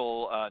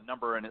substantial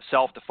number in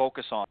itself to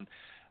focus on.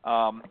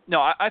 No,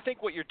 I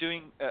think what you're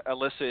doing,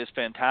 Elisa, is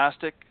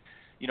fantastic.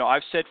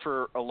 I've said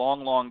for a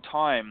long, long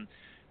time,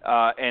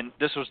 and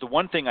this was the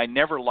one thing I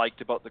never liked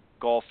about the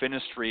golf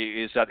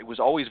industry, is that it was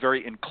always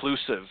very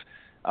inclusive.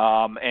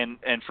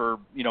 And for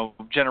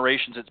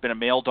generations, it's been a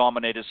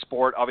male-dominated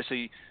sport.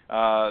 Obviously,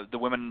 the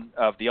women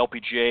of the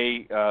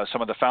LPGA,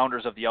 some of the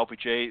founders of the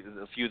LPGA,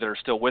 the few that are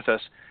still with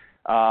us,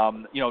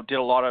 did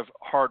a lot of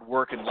hard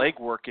work and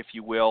legwork, if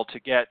you will, to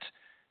get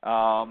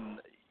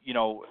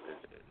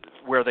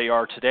where they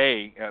are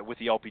today with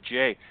the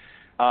LPGA.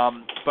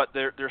 But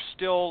there's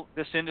still,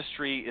 this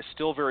industry is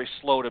still very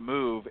slow to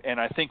move, and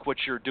I think what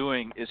you're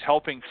doing is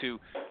helping to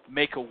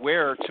make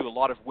aware to a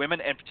lot of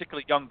women, and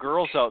particularly young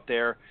girls out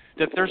there,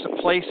 that there's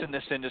a place in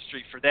this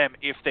industry for them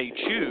if they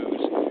choose,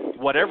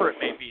 whatever it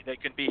may be. They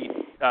can be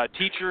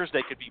teachers,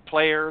 they could be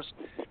players,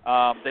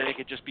 they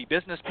could just be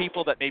business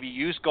people that maybe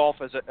use golf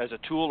as a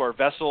tool or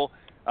vessel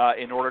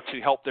in order to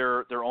help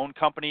their own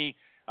company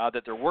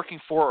that they're working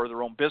for, or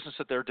their own business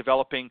that they're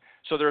developing.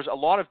 So there's a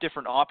lot of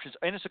different options,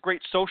 and it's a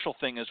great social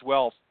thing as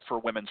well for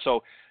women.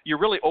 So you're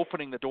really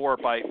opening the door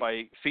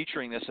by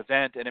featuring this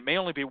event, and it may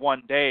only be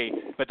one day,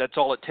 but that's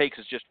all it takes,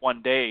 is just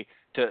one day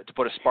to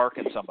put a spark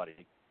in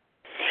somebody.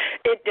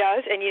 It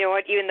does, and you know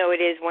what? Even though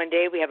it is one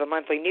day, we have a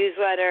monthly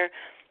newsletter.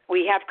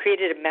 We have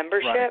created a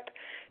membership.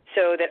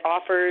 So that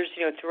offers,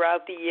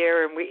 throughout the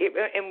year,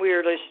 and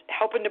we're just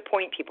helping to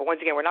point people. Once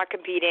again, we're not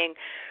competing.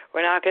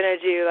 We're not going to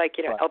do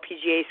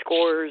LPGA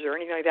scores or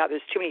anything like that.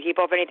 There's too many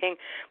people. If anything,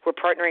 we're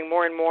partnering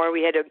more and more.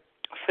 We had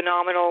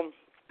phenomenal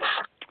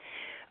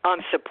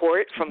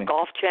support from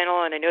Golf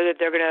Channel, and I know that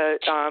they're going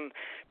to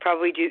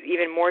probably do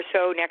even more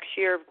so next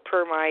year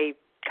per my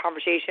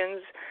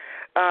conversations.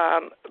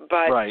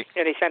 But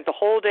they spent the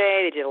whole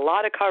day. They did a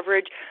lot of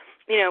coverage.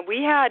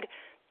 We had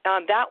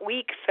that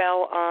week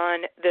fell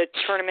on the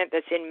tournament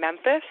that's in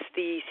Memphis,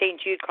 the St.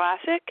 Jude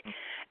Classic,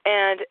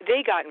 and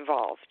they got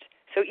involved.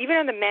 So even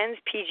on the men's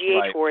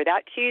PGA Tour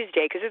that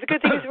Tuesday, because it's a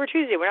good thing is we're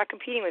Tuesday, we're not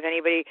competing with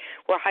anybody,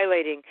 we're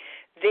highlighting.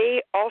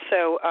 They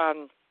also,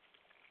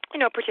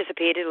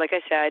 participated, like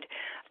I said,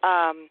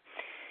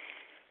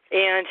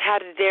 and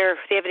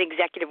they have an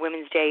executive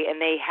women's day,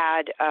 and they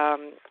had,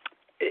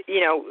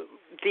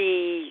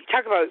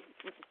 talk about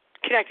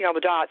connecting all the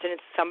dots, and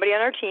it's somebody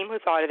on our team who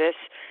thought of this,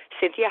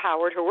 Cynthia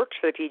Howard, who works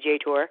for the PGA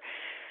Tour.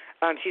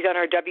 She's on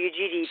our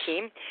WGD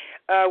team.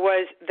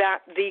 Was that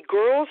the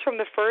girls from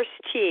the first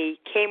tee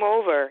came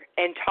over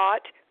and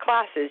taught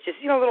classes, just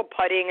little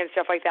putting and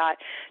stuff like that,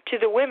 to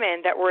the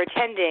women that were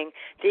attending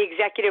the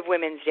Executive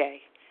Women's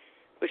Day,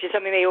 which is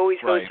something they always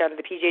host out of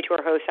the PGA Tour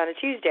hosts on a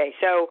Tuesday.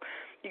 So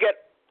you got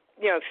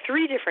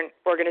 3 different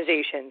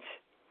organizations.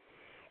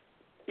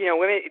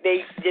 Women,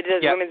 they did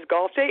it as Women's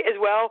Golf Day as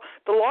well.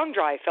 The long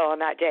drive fell on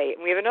that day,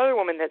 and we have another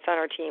woman that's on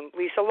our team,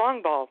 Lisa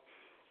Longball.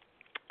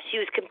 She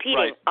was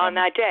competing on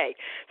that day.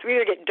 So we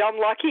either get dumb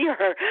lucky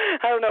or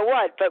I don't know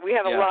what, but we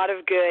have a lot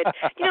of good,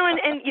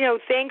 and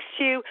thanks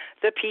to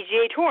the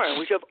PGA Tour,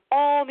 which of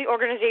all the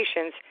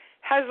organizations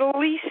has the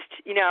least,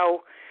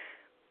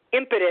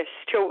 impetus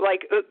to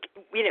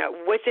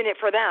what's in it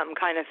for them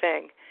kind of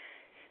thing.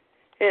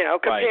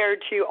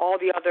 Compared to all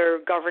the other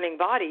governing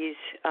bodies.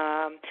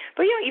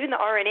 But even the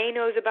RNA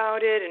knows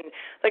about it. And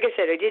like I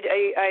said,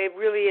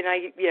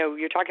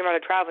 you're talking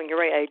about traveling. You're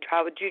right.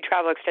 I do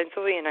travel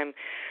extensively, and I'm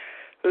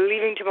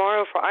leaving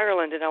tomorrow for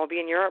Ireland, and I'll be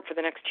in Europe for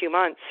the next 2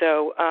 months.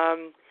 So,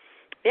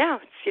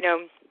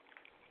 it's,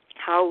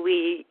 how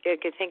we, I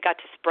think, got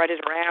to spread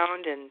it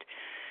around, and,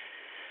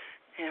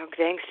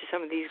 thanks to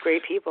some of these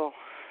great people.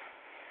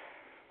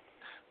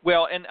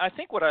 Well, and I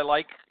think what I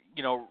like,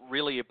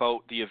 really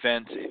about the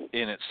event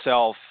in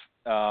itself,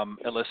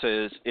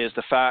 Elisa, is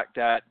the fact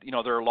that,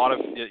 there are a lot of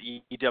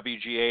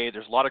EWGA,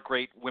 there's a lot of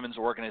great women's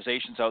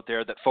organizations out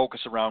there that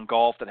focus around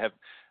golf, that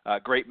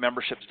have great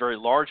memberships, very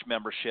large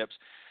memberships.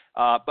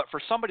 But for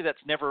somebody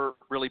that's never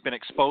really been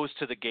exposed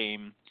to the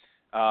game,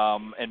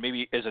 and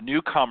maybe as a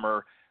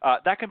newcomer,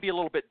 that can be a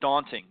little bit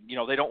daunting.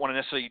 They don't want to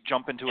necessarily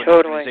jump into an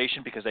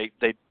organization because they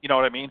you know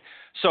what I mean?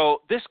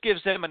 So this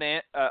gives them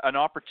an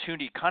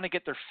opportunity to kind of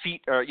get their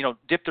feet, or,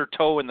 dip their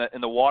toe in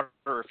the water,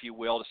 if you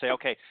will, to say,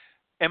 okay,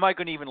 am I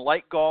going to even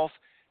like golf?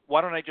 Why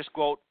don't I just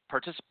go out,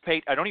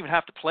 participate? I don't even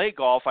have to play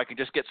golf. I can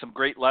just get some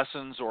great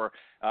lessons, or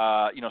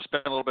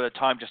spend a little bit of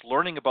time just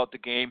learning about the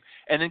game,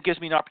 and then gives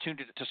me an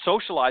opportunity to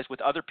socialize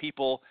with other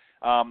people,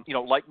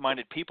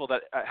 like-minded people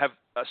that have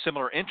a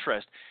similar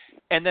interest.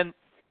 And then,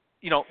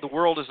 the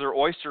world is their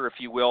oyster, if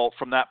you will,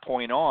 from that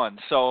point on.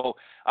 So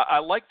I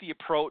like the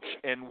approach,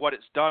 and what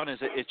it's done is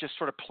it's just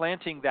sort of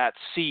planting that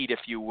seed, if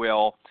you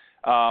will,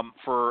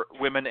 for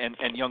women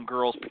and young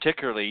girls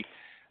particularly.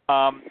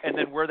 And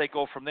then where they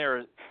go from there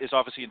is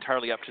obviously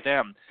entirely up to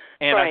them.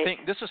 And I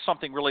think this is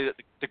something really that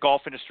the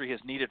golf industry has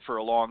needed for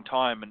a long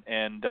time.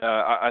 And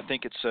I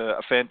think it's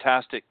a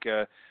fantastic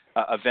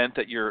event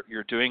that you're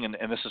doing,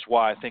 and this is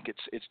why I think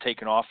it's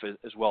taken off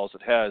as well as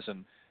it has.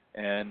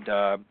 And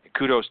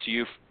kudos to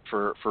you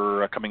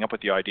for coming up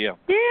with the idea.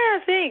 Yeah,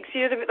 thanks.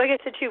 Like I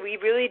said too, we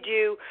really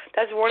do.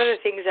 That's one of the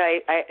things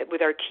I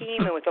with our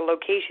team and with the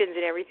locations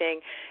and everything.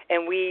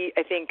 And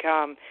I think.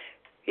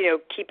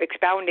 Keep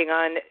expounding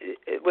on,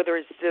 whether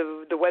it's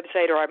the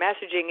website or our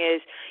messaging,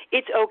 is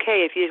it's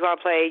okay if you just want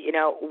to play,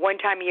 one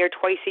time a year,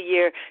 twice a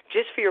year,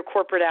 just for your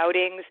corporate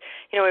outings.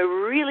 It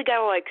really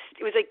got it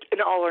was like an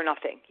all or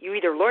nothing. You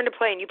either learn to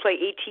play and you play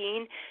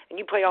 18 and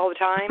you play all the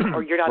time,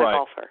 or you're not a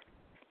golfer.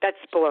 That's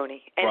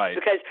baloney. And it's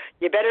because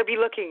you better be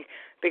looking,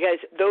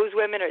 because those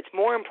women, it's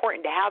more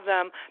important to have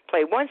them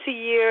play once a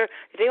year.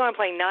 If they want to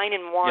play 9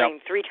 and wine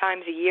 3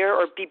 times a year,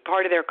 or be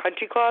part of their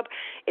country club,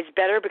 it's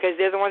better, because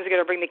they're the ones that are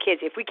going to bring the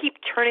kids. If we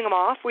keep turning them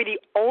off, we're the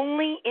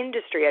only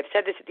industry, I've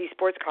said this at these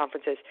sports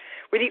conferences,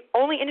 we're the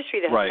only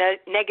industry that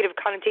has negative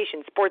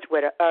connotation, sports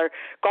widow or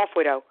golf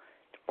widow.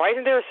 Why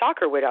isn't there a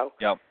soccer widow?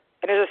 Yep.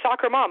 And there's a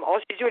soccer mom. All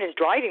she's doing is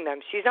driving them.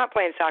 She's not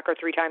playing soccer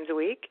 3 times a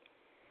week.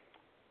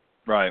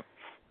 Right.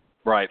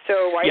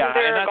 So why isn't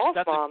there a golf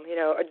mom,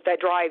 that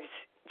drives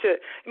to?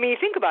 I mean, you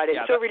think about it.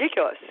 It's so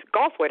ridiculous.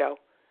 Golf widow.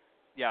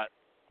 Yeah,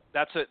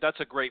 that's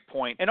a great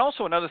point. And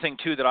also another thing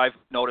too that I've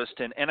noticed,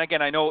 and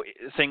again, I know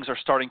things are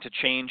starting to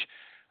change.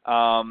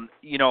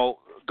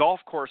 Golf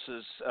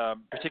courses,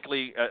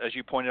 particularly as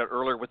you pointed out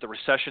earlier, with the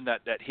recession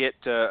that hit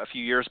a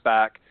few years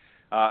back,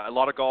 a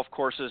lot of golf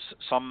courses,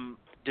 some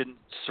didn't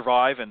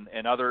survive,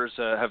 and others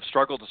have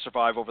struggled to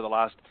survive over the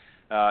last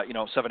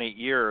 7-8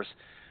 years.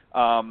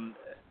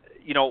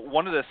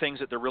 One of the things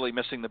that they're really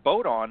missing the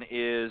boat on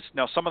is,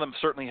 now some of them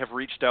certainly have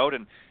reached out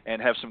and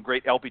have some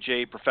great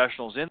LPGA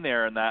professionals in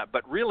there and that,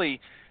 but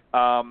really,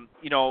 for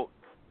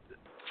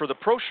the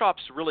pro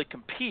shops to really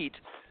compete,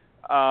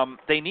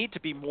 they need to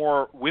be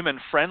more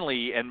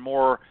women-friendly and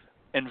more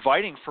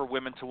inviting for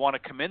women to want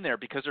to come in there,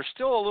 because they're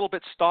still a little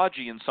bit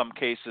stodgy in some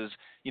cases.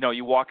 You know,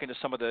 you walk into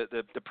some of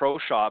the pro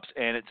shops,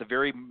 and it's a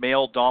very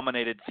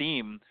male-dominated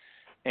theme,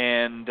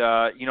 and,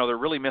 you know, they're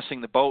really missing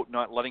the boat,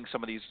 not letting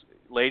some of these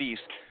ladies,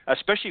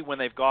 especially when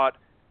they've got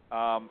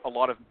a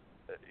lot of,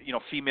 you know,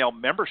 female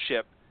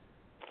membership,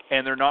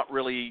 and they're not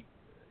really,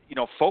 you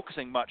know,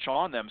 focusing much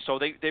on them. So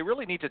they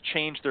really need to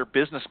change their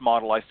business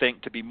model, I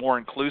think, to be more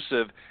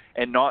inclusive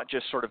and not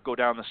just sort of go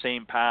down the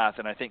same path.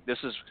 And I think this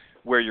is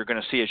where you're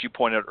going to see, as you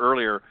pointed out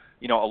earlier,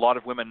 you know, a lot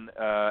of women,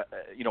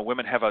 you know,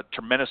 women have a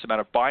tremendous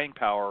amount of buying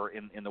power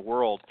in the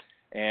world,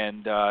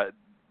 and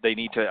they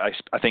need to,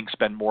 I think,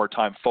 spend more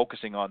time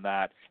focusing on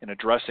that and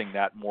addressing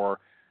that more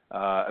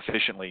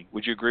efficiently.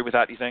 Would you agree with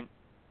that, do you think?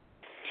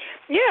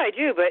 Yeah, I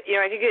do, but, you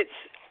know, I think it's,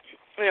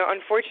 you know,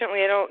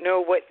 unfortunately, I don't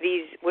know what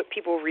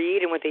people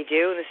read and what they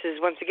do, and this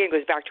is, once again,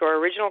 goes back to our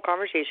original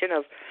conversation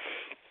of,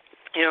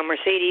 you know,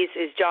 Mercedes,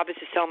 his job is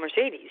to sell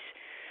Mercedes.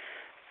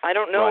 I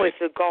don't know if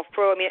the Golf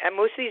Pro, I mean, and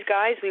most of these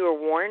guys, we were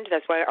warned,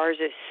 that's why ours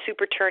is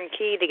super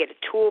turnkey. They get a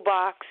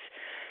toolbox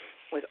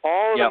with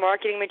all the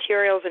marketing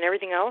materials and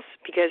everything else,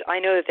 because I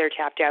know that they're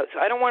tapped out. So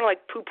I don't want to,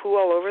 like, poo-poo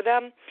all over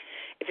them.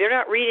 If they're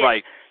not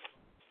reading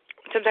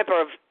some type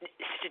of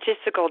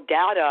statistical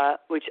data,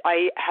 which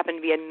I happen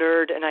to be a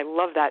nerd, and I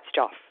love that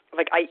stuff.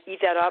 Like, I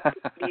eat that up,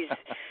 these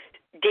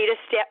data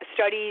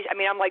studies. I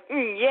mean, I'm like,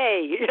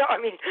 yay. You know,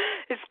 I mean,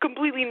 it's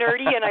completely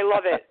nerdy, and I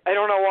love it. I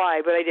don't know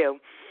why, but I do.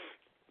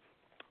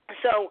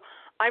 So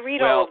I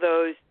read all of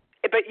those.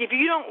 But if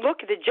you don't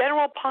look at the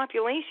general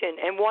population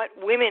and what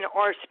women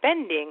are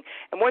spending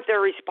and what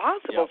they're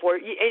responsible for,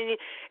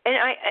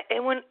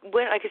 and when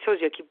like I told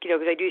you, you know,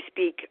 because I do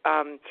speak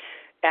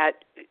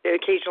at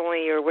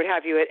occasionally or what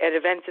have you at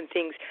events and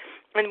things,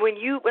 and when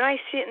I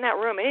sit in that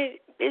room, and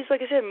it is,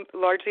 like I said,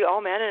 largely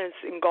all men, and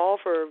it's in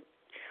golf or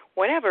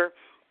whatever,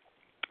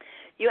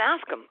 you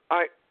ask them,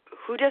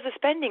 who does the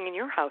spending in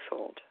your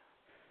household?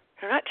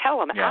 Or not tell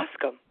them, ask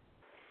them.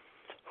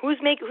 Who's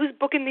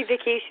booking the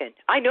vacation?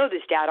 I know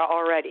this data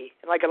already.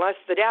 Like, unless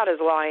the data is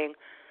lying,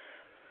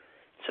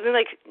 something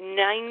like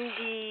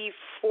 94%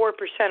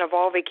 of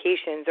all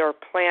vacations are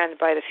planned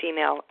by the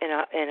female in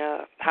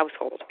a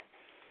household.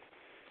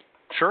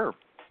 Sure,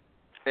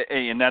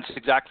 and that's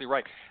exactly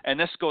right. And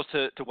this goes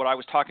to what I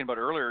was talking about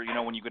earlier. You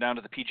know, when you go down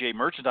to the PGA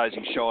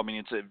merchandising show, I mean,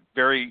 it's a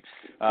very,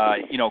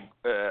 you know,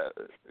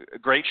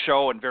 great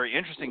show and very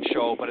interesting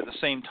show. But at the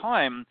same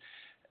time,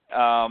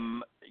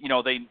 you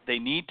know, they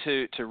need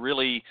to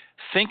really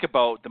think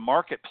about the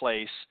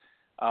marketplace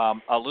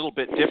a little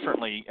bit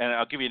differently. And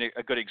I'll give you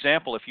a good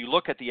example. If you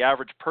look at the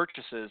average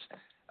purchases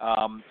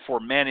for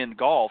men in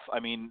golf, I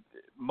mean,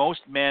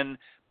 most men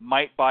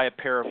might buy a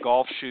pair of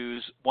golf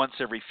shoes once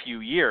every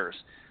few years.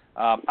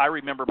 I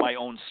remember my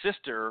own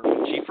sister,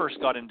 when she first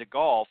got into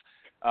golf,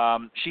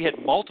 she had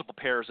multiple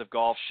pairs of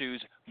golf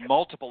shoes,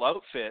 multiple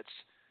outfits,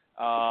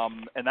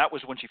 and that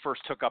was when she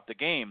first took up the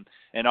game.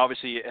 And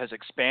obviously it has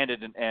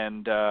expanded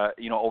and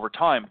you know, over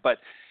time. But,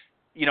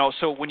 you know,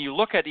 so when you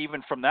look at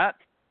even from that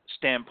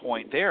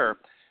standpoint there,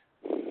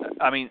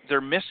 I mean,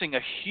 they're missing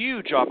a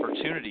huge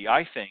opportunity,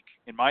 I think,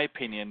 in my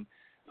opinion,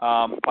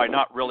 by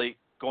not really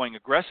going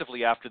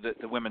aggressively after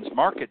the women's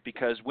market,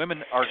 because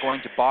women are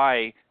going to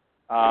buy,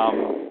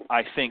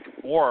 I think,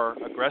 more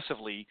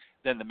aggressively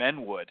than the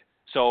men would.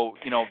 So,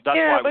 you know, that's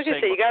why I was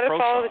saying, you got to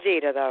follow the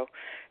data, though,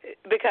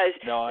 because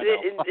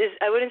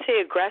I wouldn't say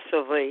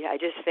aggressively. I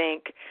just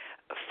think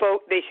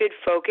they should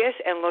focus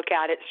and look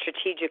at it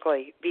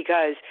strategically,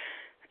 because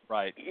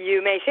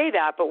you may say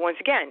that, but once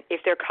again,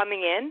 if they're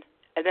coming in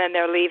and then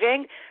they're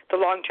leaving, the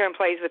long-term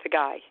plays with the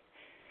guy.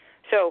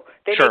 So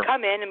they may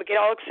come in and get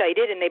all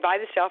excited and they buy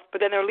the stuff, but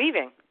then they're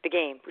leaving the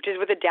game, which is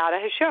what the data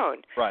has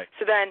shown. Right.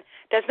 So then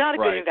that's not a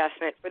good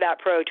investment for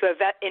that pro to have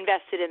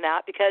invested in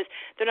that, because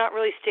they're not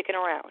really sticking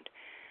around.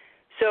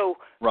 So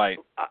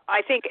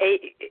I think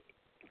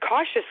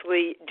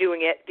cautiously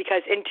doing it,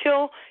 because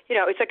until, you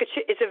know, it's like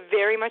it's a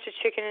very much a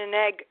chicken and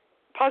egg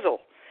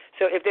puzzle.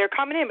 So if they're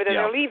coming in but then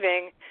they're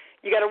leaving,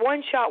 you got a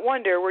one-shot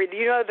wonder where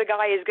you know the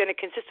guy is going to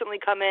consistently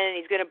come in and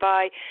he's going to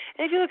buy.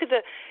 And if you look at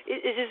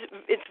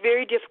it's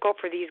very difficult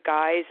for these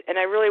guys,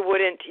 and I really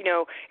wouldn't, you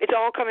know, it's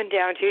all coming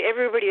down to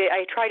everybody.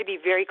 I try to be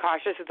very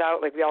cautious without,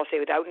 like we all say,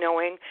 without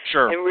knowing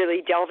and really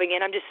delving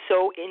in. I'm just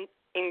so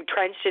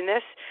entrenched in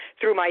this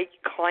through my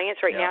clients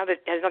right now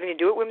that has nothing to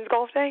do with Women's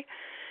Golf Day,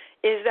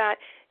 is that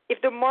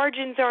if the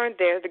margins aren't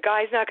there, the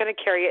guy's not going to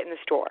carry it in the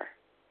store.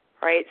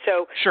 Right,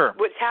 so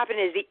what's happened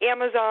is the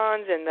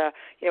Amazons and the,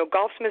 you know,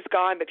 Golfsmith's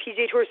gone, but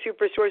PGA Tour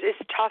Superstores, it's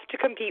tough to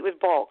compete with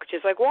bulk,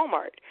 just like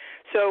Walmart.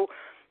 So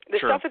the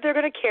stuff that they're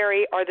going to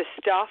carry are the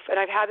stuff, and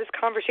I've had this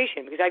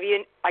conversation because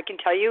I can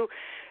tell you,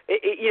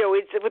 you know,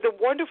 it's with a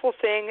wonderful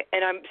thing,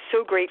 and I'm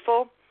so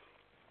grateful,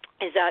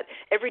 is that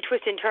every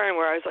twist and turn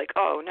where I was like,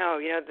 oh no,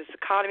 you know, this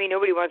economy,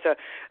 nobody wants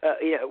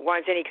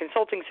wants any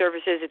consulting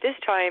services at this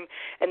time,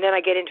 and then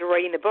I get into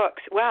writing the books.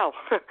 Well,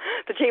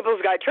 the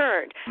tables got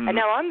turned, and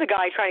now I'm the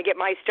guy trying to get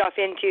my stuff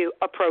into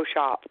a pro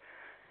shop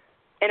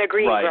and a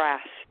green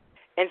grass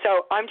And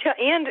so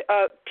and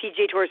a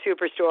PGA Tour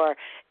Superstore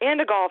and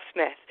a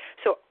Golfsmith.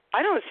 So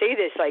I don't say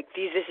this like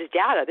this is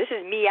data. This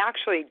is me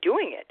actually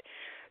doing it.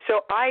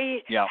 So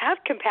I have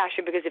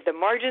compassion because if the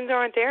margins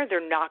aren't there,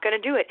 they're not going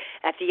to do it.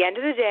 At the end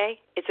of the day,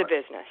 it's a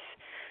business.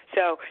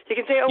 So you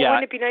can say,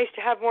 wouldn't it be nice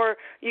to have more?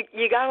 You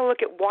got to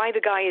look at why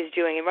the guy is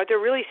doing it. What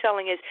they're really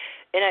selling is,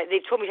 and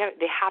they've told me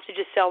they have to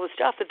just sell the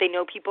stuff that they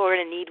know people are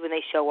going to need when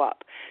they show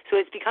up. So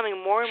it's becoming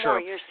more and more.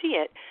 You see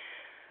it.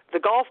 The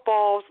golf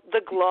balls,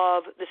 the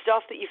glove, the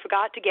stuff that you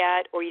forgot to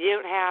get or you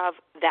didn't have,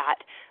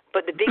 that.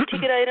 But the big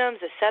ticket items,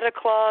 a set of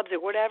clubs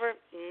or whatever,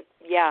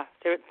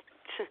 they're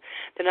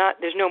not.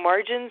 There's no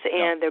margins,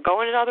 and they're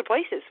going to other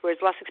places where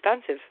it's less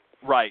expensive.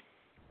 Right.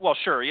 Well,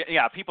 sure.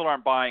 Yeah, people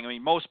aren't buying. I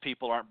mean, most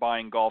people aren't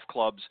buying golf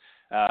clubs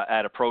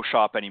at a pro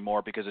shop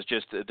anymore because it's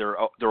just they're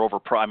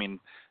overpriced. I mean,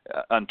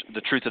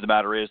 the truth of the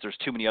matter is there's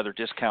too many other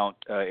discount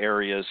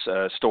areas,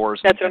 stores,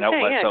 and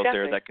outlets out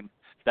there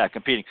that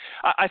competing.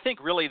 I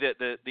think really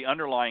that the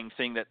underlying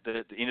thing that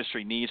the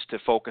industry needs to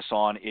focus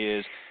on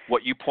is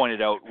what you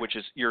pointed out, which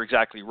is you're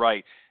exactly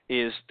right,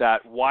 is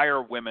that why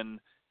are women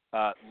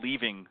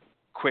leaving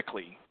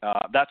quickly?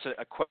 That's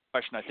a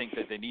question I think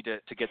that they need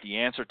to get the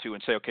answer to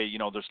and say, okay,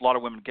 there's a lot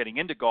of women getting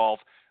into golf,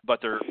 but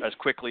they're as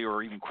quickly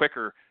or even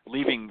quicker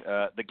leaving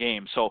the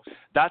game. So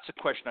that's a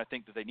question I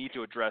think that they need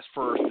to address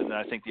first, and then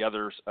I think the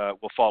others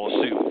will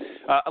follow suit.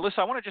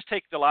 Elisa, I want to just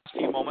take the last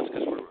few moments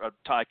because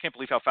I can't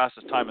believe how fast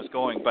this time is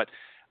going, but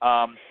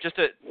just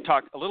to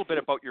talk a little bit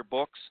about your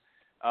books.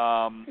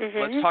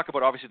 Let's talk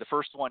about obviously the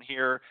first one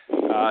here.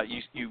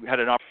 You had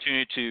an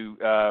opportunity to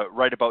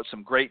write about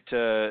some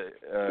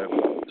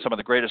some of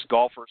the greatest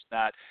golfers.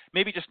 That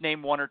maybe just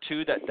name one or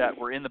two that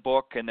were in the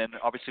book, and then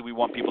obviously we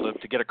want people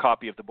to get a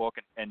copy of the book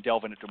and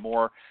delve into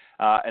more,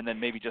 and then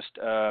maybe just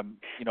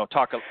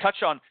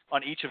touch on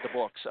each of the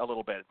books a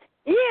little bit.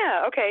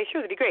 Yeah. Okay.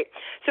 Sure. That'd be great.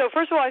 So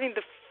first of all, I think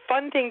the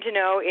fun thing to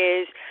know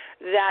is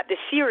that the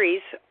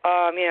series,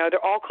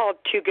 they're all called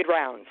Two Good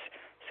Rounds.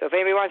 So if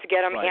anybody wants to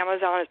get them,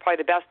 Amazon is probably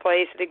the best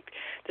place. I think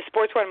the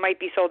sports one might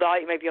be sold out.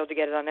 You might be able to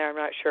get it on there. I'm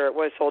not sure. It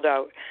was sold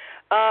out.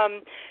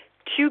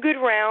 Two Good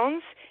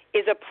Rounds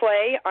is a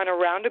play on a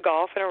round of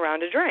golf and a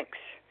round of drinks.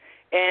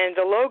 And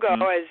the logo,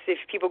 as if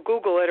people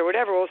Google it or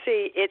whatever, will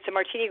see it's a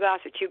martini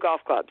glass with two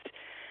golf clubs.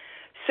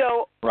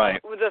 So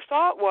the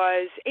thought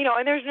was,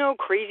 and there's no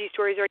crazy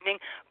stories or anything,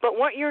 but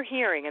what you're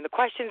hearing and the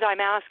questions I'm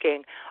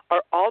asking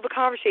are all the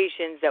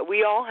conversations that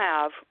we all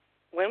have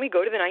when we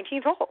go to the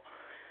 19th hole.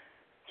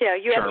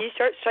 You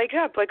start striking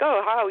up like,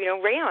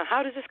 Rayon,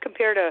 how does this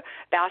compare to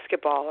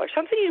basketball or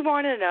something you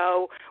want to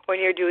know when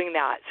you're doing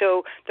that.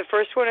 So the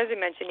first one, as I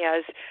mentioned,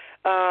 is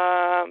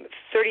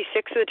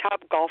 36 of the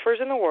top golfers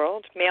in the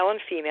world, male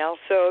and female.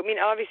 So,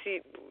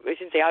 obviously, I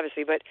shouldn't say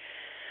obviously, but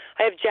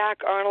I have Jack,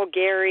 Arnold,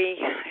 Gary,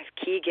 I have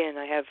Keegan,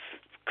 I have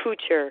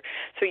Kuchar.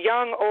 So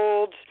young,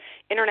 old,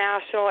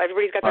 international,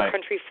 everybody's got their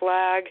country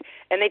flag,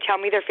 and they tell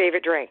me their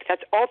favorite drink.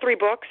 That's all three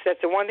books. That's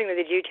the one thing that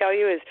they do tell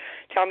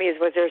me is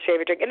what's their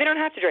favorite drink. And they don't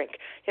have to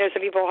drink. Some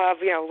people have,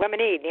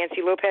 lemonade,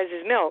 Nancy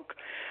Lopez's milk.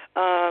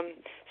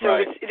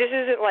 This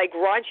isn't like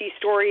raunchy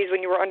stories when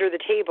you were under the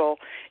table.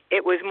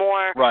 It was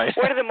more,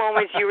 what are the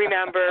moments you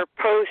remember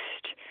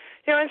post,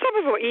 and some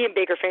people, Ian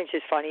Baker Finch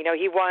is fun.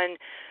 He won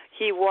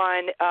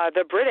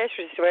the British,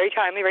 which is very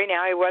timely right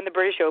now. He won the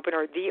British Open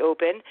or the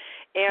Open,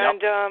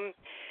 and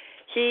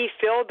he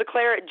filled the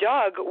claret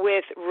jug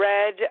with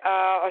red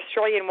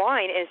Australian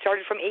wine and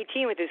started from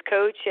 18 with his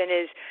coach and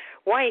his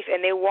wife,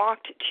 and they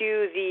walked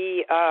to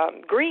the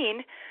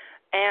green,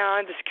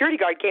 and the security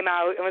guard came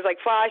out and was like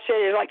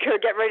flashing and like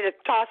getting ready to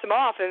toss him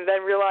off, and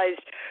then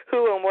realized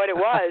who and what it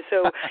was.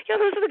 So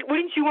those are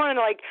wouldn't you want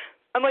to like?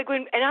 I'm like,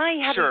 and I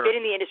haven't been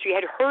in the industry,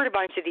 had heard a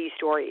bunch of these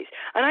stories,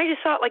 and I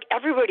just thought like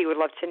everybody would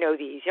love to know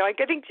these. I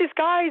think just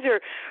guys or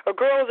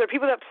girls or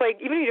people that play,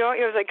 even if you don't,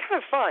 it was like kind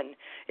of fun,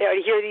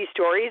 to hear these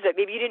stories that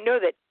maybe you didn't know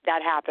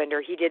that happened or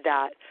he did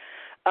that.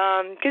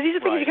 Because these are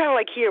things you kind of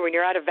like hear when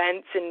you're at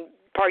events and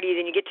parties,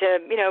 and you get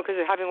to,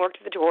 because of having worked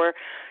at the tour,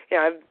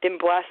 I've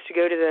been blessed to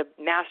go to the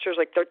Masters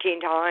like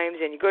 13 times,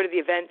 and you go to the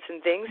events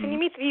and things, and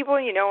you meet the people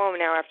and you know them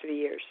now after the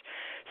years.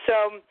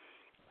 So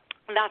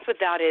that's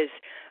what that is.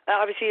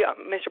 Obviously,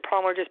 Mr.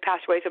 Palmer just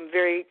passed away, so I'm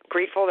very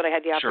grateful that I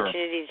had the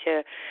opportunity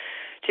to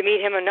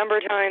meet him a number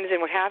of times and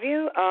what have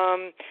you.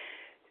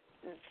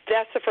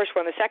 That's the first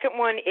one. The second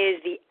one is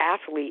the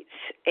athletes,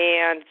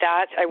 and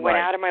that I went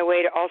out of my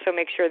way to also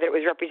make sure that it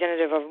was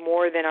representative of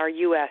more than our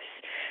U.S.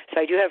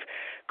 So I do have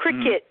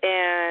cricket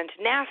and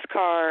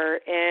NASCAR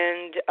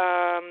and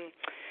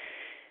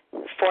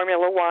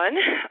Formula One.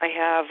 I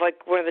have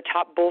like one of the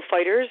top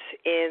bullfighters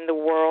in the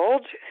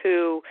world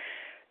who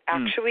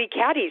actually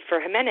caddied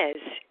for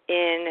Jimenez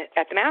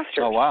at the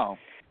Masters. Oh, wow.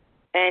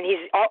 And he's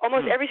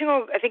almost every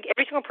single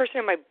person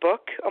in my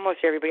book, almost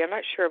everybody, I'm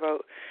not sure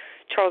about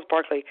Charles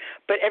Barkley,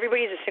 but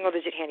everybody is a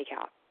single-digit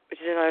handicap, which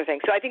is another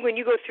thing. So I think when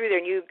you go through there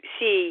and you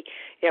see,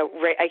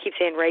 Ray, I keep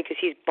saying Ray because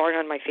he's bar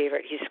none my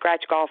favorite. He's a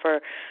scratch golfer.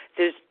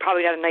 There's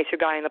probably not a nicer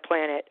guy on the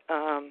planet.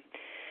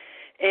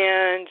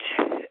 And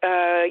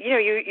I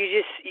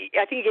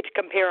think you get to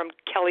compare him.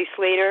 Kelly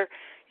Slater,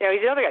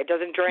 he's another guy,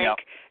 doesn't drink.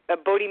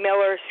 Bodie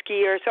Miller,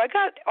 skier. So I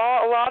got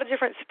a lot of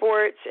different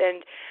sports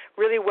and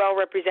really well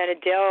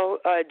represented. Dale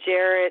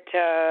Jarrett,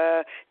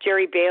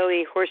 Jerry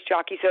Bailey, horse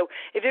jockey. So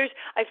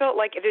I felt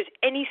like if there's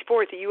any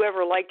sport that you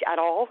ever liked at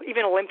all,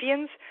 even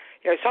Olympians,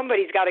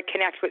 somebody's got to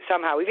connect with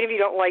somehow. Even if you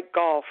don't like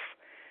golf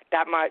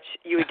that much,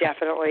 you would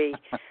definitely.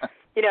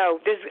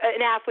 There's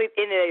an athlete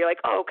in there. You're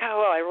like, oh, God,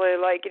 well, I really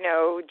like,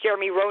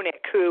 Jeremy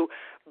Roenick, who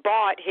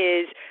bought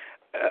a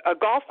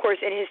golf course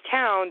in his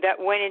town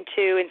that went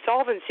into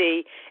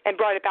insolvency and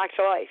brought it back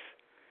to life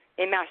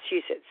in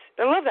Massachusetts.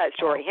 I love that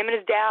story. Him and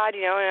his dad,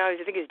 and I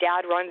think his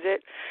dad runs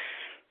it.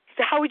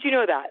 So how would you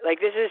know that? Like,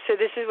 this is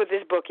what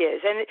this book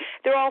is. And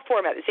they're all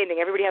format, the same thing.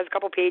 Everybody has a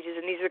couple pages,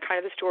 and these are kind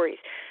of the stories.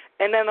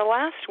 And then the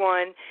last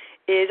one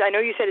is, I know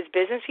you said it's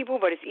business people,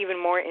 but it's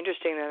even more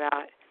interesting than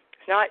that.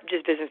 It's not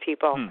just business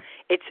people.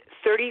 It's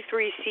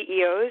 33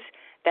 CEOs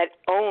that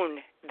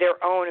own their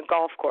own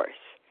golf course.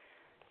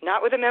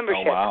 Not with a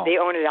membership. Oh, wow. They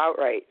own it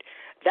outright.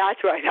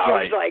 That's right.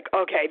 I was like,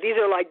 okay, these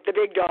are like the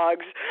big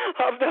dogs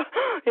of the,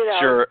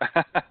 Sure.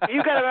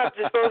 You've got enough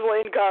disposable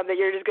income that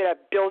you're just going to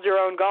build your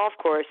own golf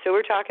course. So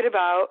we're talking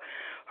about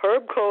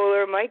Herb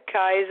Kohler, Mike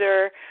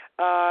Kaiser,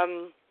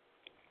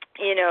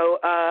 he's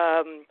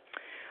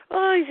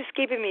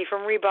escaping me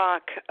from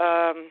Reebok,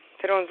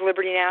 that owns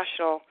Liberty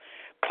National.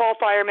 Paul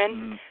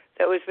Fireman,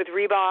 that was with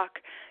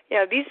Reebok.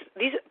 These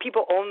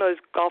people own those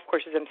golf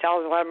courses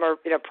themselves. A lot of them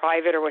are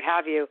private or what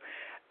have you.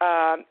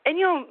 And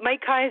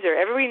Mike Kaiser,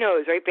 everybody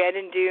knows, right?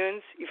 Bandon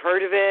Dunes, you've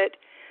heard of it.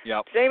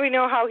 Yep. Does anybody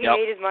know how he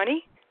made his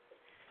money?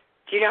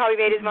 Do you know how he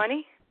made his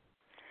money?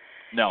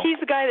 No. He's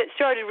the guy that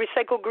started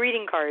recycled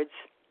greeting cards.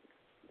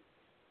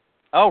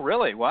 Oh,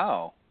 really?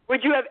 Wow.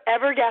 Would you have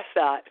ever guessed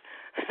that?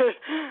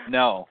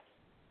 No.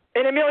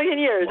 In a million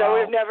years, Wow. I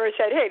would have never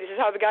said, hey, this is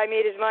how the guy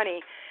made his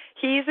money.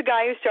 He's the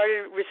guy who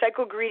started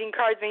recycled greeting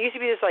cards. And there used to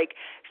be this,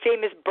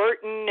 famous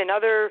Burton and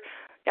other,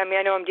 I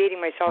know I'm dating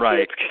myself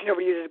here because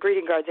nobody uses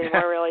greeting cards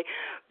anymore, really.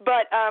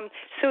 But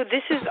so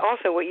this is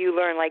also what you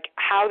learn,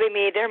 how they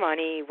made their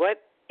money,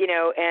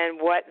 and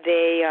what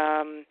they,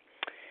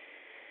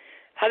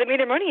 how they made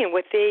their money and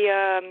what they,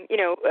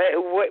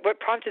 what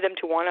prompted them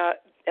to want to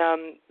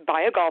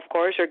buy a golf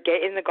course or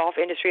get in the golf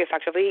industry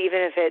effectively,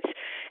 even if it's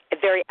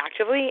very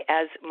actively,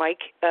 as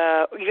Mike,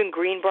 even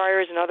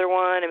Greenbrier is another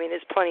one.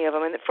 There's plenty of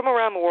them, and from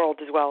around the world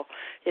as well.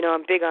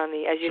 I'm big on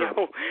the, as you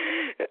know,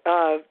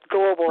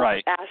 global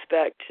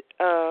aspect,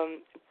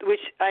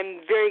 which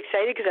I'm very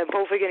excited because I'm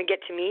hopefully going to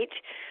get to meet,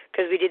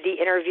 because we did the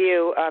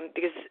interview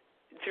because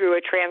through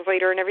a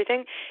translator and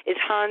everything, is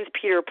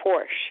Hans-Peter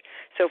Porsche.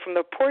 So from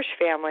the Porsche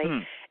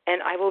family.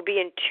 And I will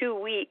be in 2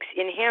 weeks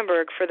in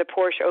Hamburg for the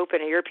Porsche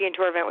Open, a European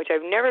Tour event, which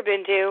I've never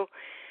been to.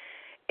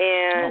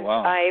 And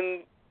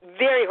I'm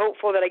very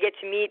hopeful that I get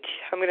to meet.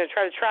 I'm going to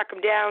try to track him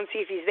down, see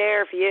if he's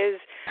there, if he is.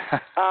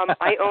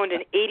 I owned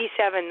an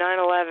 87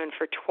 911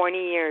 for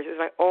 20 years. It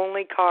was my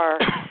only car,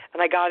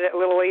 and I got it a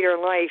little later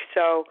in life.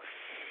 So,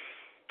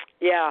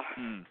 yeah,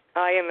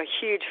 I am a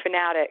huge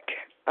fanatic.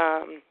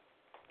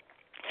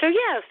 So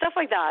yeah, stuff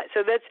like that.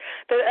 So that's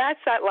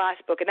that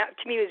last book, and that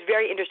to me was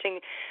very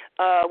interesting.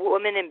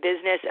 Women in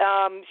business.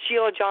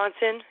 Sheila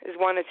Johnson is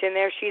one that's in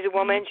there. She's a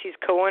woman. She's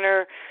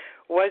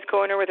was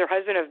co-owner with her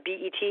husband of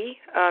BET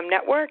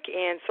Network,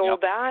 and sold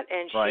that.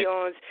 And she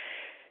owns,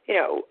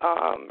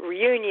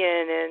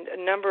 Reunion and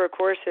a number of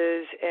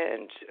courses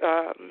and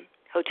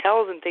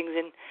hotels and things.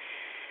 And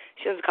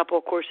she owns a couple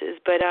of courses,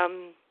 but I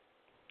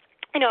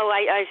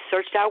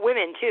searched out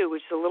women too,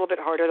 which is a little bit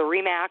harder. The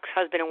Remax,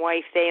 husband and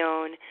wife, they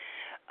own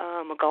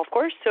a golf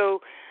course.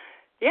 So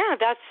yeah,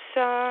 that's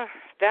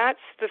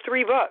the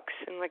 3 books.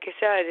 And like I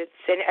said,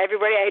 and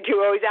everybody, I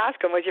do always ask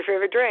them, what's your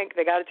favorite drink?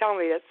 They got to tell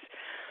me. That's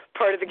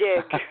part of the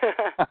gig.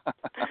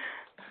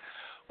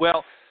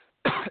 Well,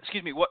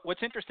 excuse me.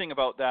 What's interesting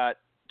about that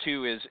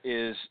too is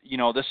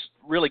this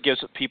really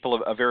gives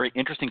people a very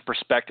interesting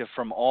perspective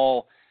from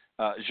all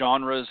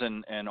genres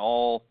and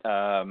all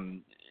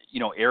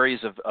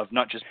areas of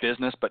not just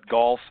business but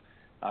golf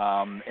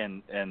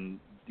and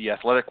the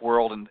athletic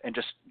world, and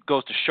just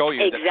goes to show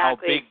you that how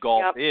big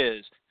golf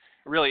is,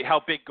 really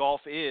how big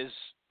golf is,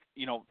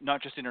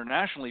 not just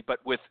internationally, but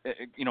with,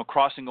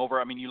 crossing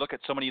over. You look at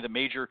so many of the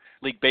major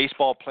league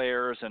baseball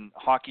players and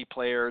hockey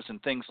players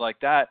and things like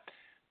that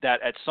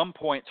at some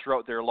point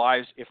throughout their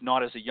lives, if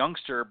not as a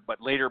youngster, but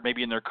later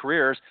maybe in their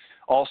careers,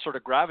 all sort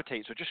of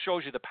gravitate. So it just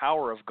shows you the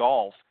power of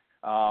golf.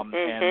 And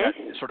that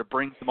sort of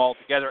brings them all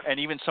together. And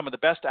even some of the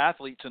best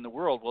athletes in the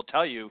world will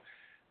tell you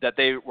that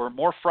they were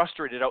more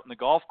frustrated out in the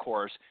golf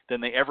course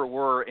than they ever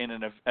were in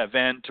an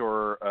event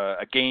or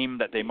a game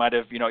that they might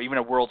have, even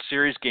a World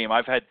Series game.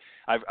 I've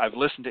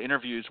listened to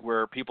interviews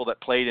where people that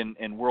played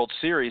in World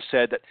Series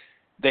said that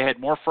they had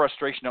more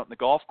frustration out in the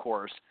golf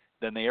course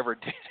than they ever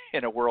did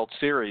in a World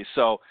Series.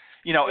 So,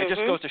 it just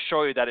goes to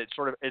show you that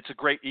it's a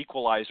great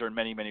equalizer in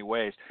many, many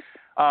ways.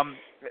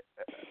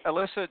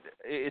 Elisa,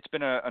 it's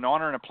been an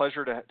honor and a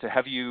pleasure to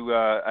have you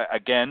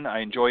again. I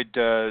enjoyed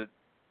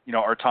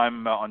our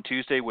time on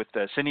Tuesday with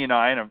Cindy and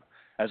I, and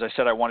as I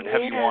said, I wanted to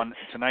have you on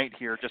tonight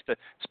here just to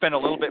spend a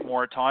little bit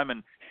more time.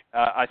 And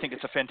I think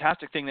it's a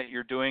fantastic thing that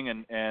you're doing,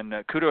 and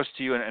kudos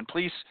to you. And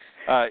please,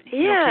 keep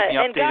me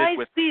updated and guys,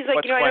 with please,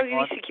 what's I know going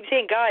on. you keep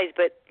saying guys,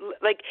 but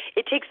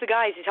it takes the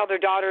guys to tell their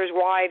daughters,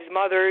 wives,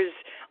 mothers,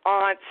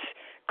 aunts,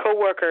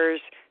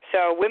 coworkers.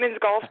 So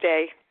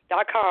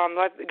womensgolfday.com.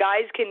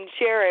 Guys can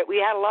share it. We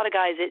had a lot of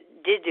guys that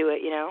did do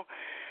it.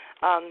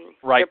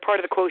 Right. They're part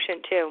of the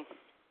quotient too.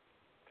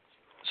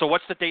 So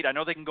what's the date? I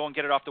know they can go and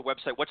get it off the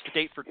website. What's the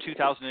date for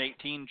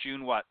 2018?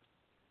 June what?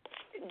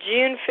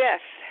 June 5th,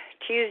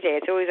 Tuesday.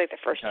 It's always like the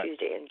first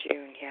Tuesday in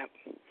June.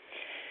 Yep.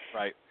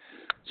 Right.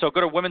 So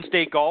go to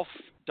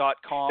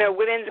womensdaygolf.com No,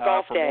 Women's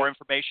Golf for Day. more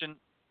information.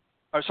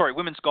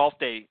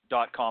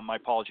 Womensgolfday.com. My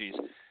apologies.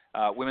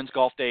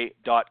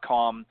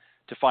 Womensgolfday.com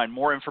to find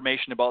more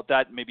information about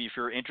that. Maybe if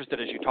you're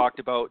interested, as you talked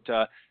about,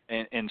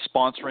 in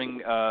sponsoring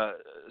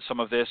some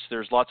of this,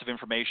 there's lots of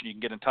information. You can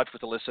get in touch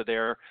with Elisa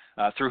there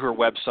through her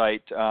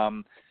website.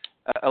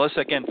 Elisa,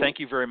 again, thank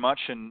you very much,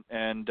 and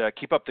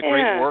keep up the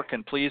great work.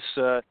 And please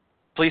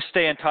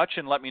stay in touch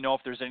and let me know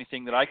if there's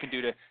anything that I can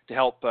do to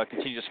help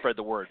continue to spread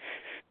the word.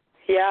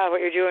 Yeah, what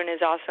you're doing is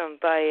awesome.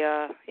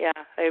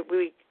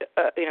 We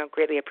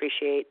greatly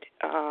appreciate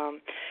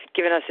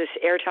giving us this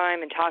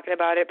airtime and talking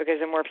about it, because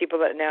the more people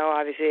that know,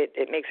 obviously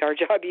it makes our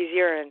job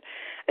easier. And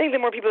I think the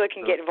more people that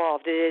can get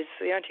involved, it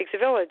takes a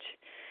village.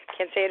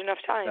 Can't say it enough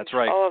times. That's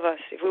right. All of us.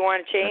 If we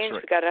want to change,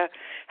 we've got to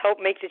help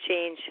make the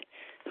change,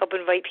 help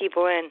invite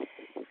people in.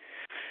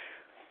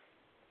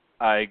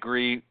 I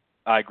agree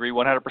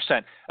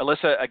 100%.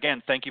 Elisa,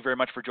 again, thank you very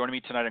much for joining me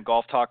tonight on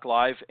Golf Talk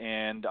Live,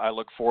 and I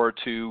look forward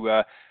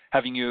to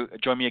having you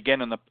join me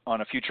again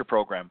on a future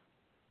program.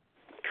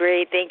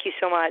 Great. Thank you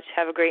so much.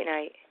 Have a great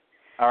night.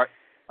 All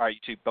right, you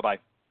too. Bye-bye.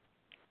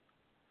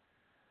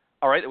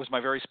 All right, it was my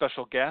very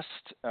special guest,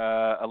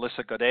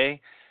 Elisa Gaudet,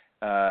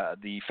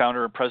 the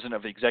founder and president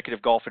of the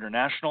Executive Golf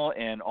International,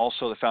 and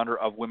also the founder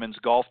of Women's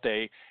Golf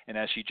Day. And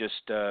as she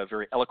just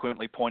very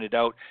eloquently pointed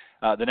out,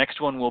 the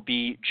next one will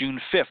be June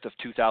 5th of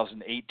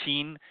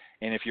 2018.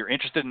 And if you're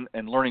interested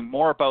in learning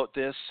more about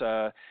this,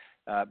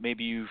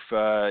 maybe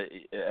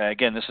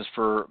again, this is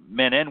for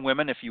men and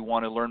women. If you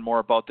want to learn more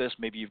about this,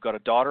 maybe you've got a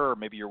daughter, or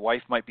maybe your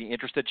wife might be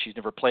interested. She's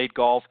never played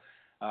golf.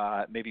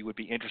 Maybe would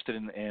be interested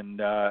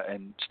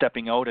in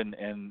stepping out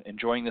and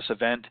enjoying this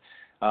event.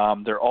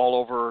 They're all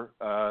over,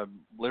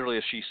 literally,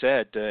 as she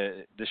said,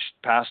 this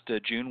past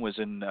June was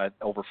in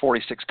over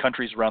 46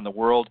 countries around the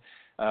world,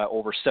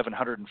 over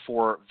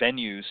 704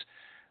 venues.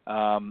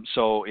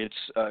 So it's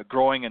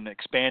growing and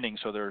expanding.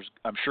 So there's,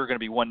 I'm sure, going to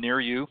be one near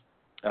you,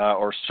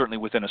 or certainly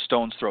within a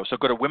stone's throw. So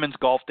go to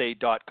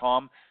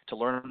womensgolfday.com to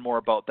learn more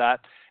about that.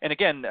 And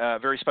again,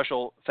 very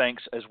special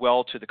thanks as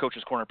well to the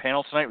Coach's Corner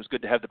panel tonight. It was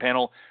good to have the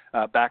panel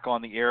back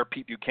on the air,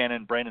 Pete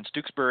Buchanan, Brandon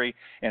Stooksbury,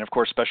 and of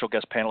course special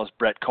guest panelist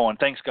Brett Cohen.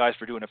 Thanks, guys,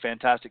 for doing a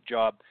fantastic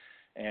job,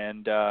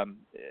 and I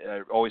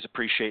always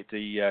appreciate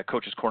the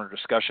Coach's Corner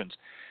discussions.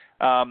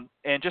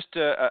 And just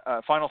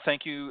a final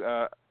thank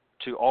you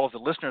to all of the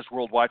listeners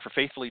worldwide for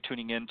faithfully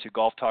tuning in to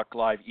Golf Talk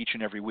Live each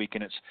and every week.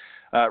 And it's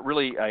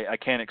really, I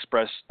can't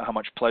express how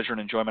much pleasure and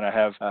enjoyment I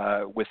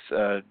have with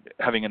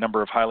having a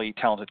number of highly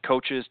talented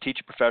coaches,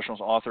 teaching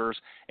professionals,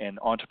 authors, and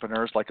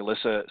entrepreneurs like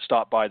Elisa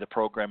stop by the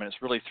program. And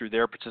it's really through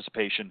their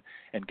participation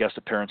and guest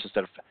appearances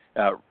that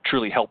have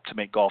truly helped to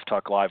make Golf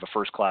Talk Live a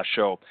first-class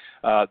show.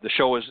 The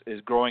show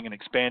is growing and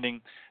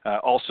expanding,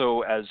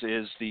 also as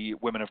is the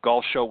Women of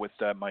Golf show with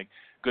my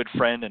good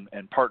friend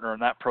and partner in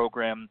that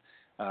program,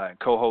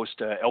 co-host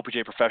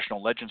LPGA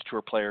Professional Legends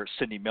Tour player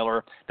Cindy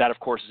Miller. That, of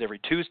course, is every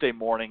Tuesday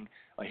morning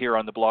here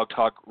on the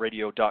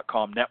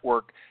blogtalkradio.com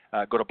network.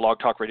 Go to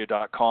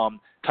blogtalkradio.com,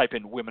 type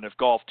in Women of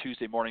Golf,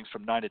 Tuesday mornings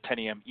from 9 to 10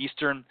 a.m.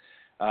 Eastern,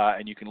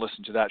 and you can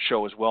listen to that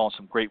show as well, and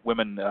some great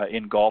women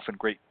in golf and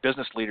great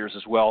business leaders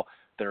as well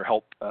that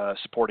are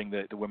supporting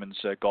the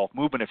women's golf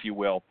movement, if you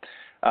will.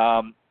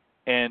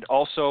 And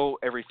also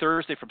every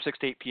Thursday from 6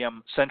 to 8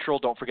 p.m. Central,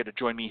 don't forget to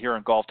join me here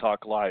on Golf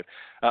Talk Live.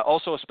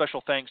 Also a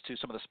special thanks to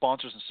some of the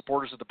sponsors and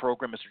supporters of the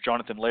program, Mr.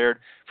 Jonathan Laird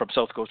from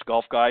South Coast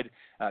Golf Guide.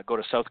 Go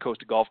to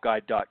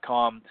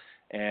southcoastgolfguide.com.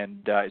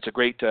 And it's a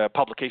great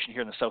publication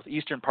here in the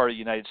southeastern part of the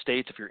United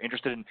States. If you're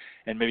interested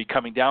in maybe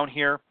coming down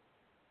here,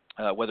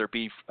 whether it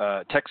be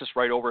Texas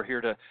right over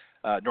here to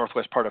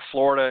northwest part of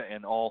Florida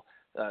and all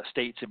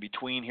states in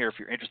between here, if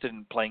you're interested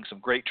in playing some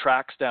great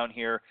tracks down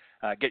here,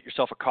 get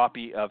yourself a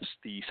copy of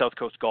the South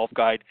Coast Golf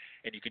Guide,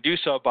 and you can do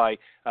so by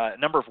a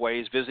number of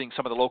ways, visiting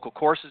some of the local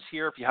courses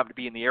here if you happen to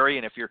be in the area,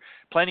 and if you're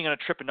planning on a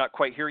trip and not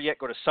quite here yet,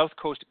 go to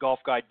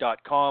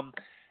southcoastgolfguide.com,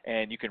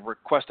 and you can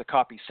request a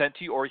copy sent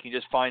to you, or you can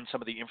just find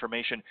some of the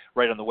information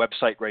right on the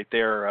website right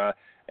there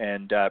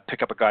and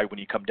pick up a guide when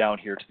you come down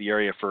here to the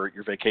area for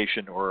your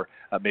vacation or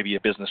maybe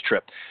a business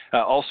trip.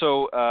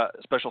 Also,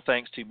 special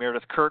thanks to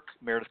Meredith Kirk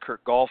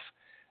Golf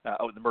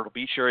out in the Myrtle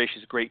Beach area.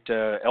 She's a great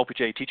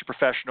LPGA teacher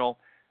professional,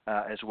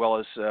 as well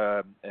as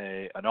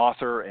an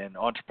author and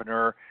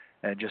entrepreneur,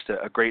 and just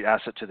a great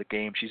asset to the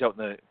game. She's out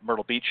in the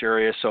Myrtle Beach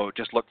area, so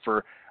just look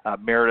for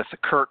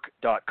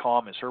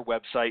meredithkirk.com is her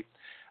website.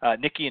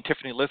 Nikki and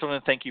Tiffany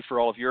Litherland, thank you for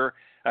all of your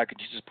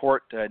continue to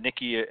support.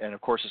 Nikki and,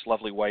 of course, his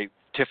lovely wife,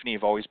 Tiffany,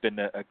 have always been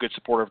a good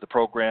supporter of the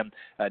program.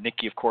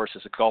 Nikki, of course,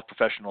 is a golf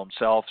professional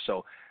himself,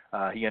 so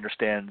he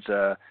understands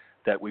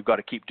that we've got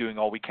to keep doing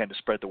all we can to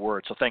spread the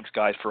word. So thanks,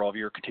 guys, for all of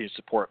your continued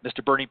support.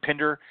 Mr. Bernie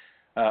Pinder,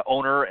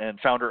 owner and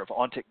founder of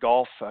Ontic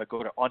Golf.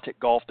 Go to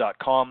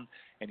onticgolf.com,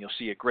 and you'll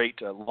see a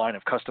great line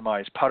of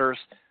customized putters,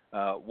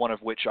 one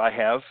of which I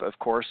have, of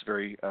course,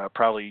 very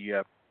proudly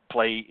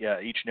play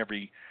each and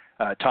every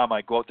time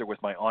I go out there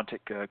with my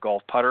Ontic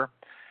golf putter.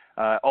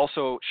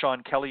 Also,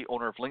 Sean Kelly,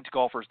 owner of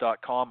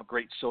linkedgolfers.com, a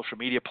great social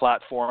media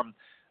platform.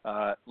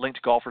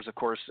 Linked Golfers, of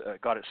course,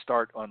 got its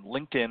start on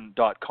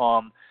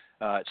linkedin.com.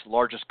 It's the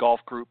largest golf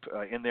group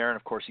in there, and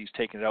of course he's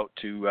taken it out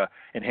to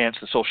enhance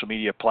the social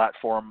media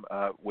platform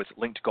with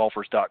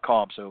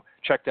linkedgolfers.com. So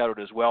check that out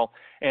as well.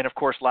 And of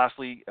course,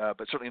 lastly,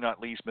 but certainly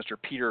not least, Mr.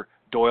 Peter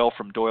Doyle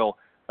from Doyle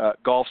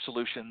Golf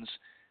Solutions.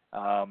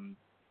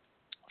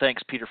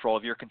 Thanks, Peter, for all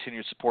of your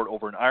continued support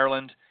over in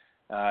Ireland.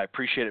 I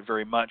appreciate it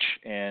very much,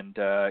 and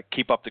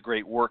keep up the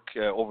great work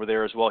over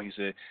there as well. He's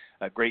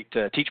a great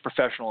teach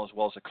professional as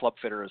well as a club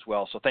fitter as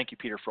well. So thank you,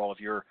 Peter, for all of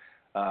your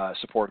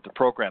support of the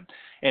program.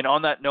 And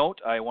on that note,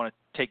 I want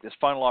to take this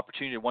final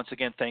opportunity to once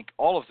again thank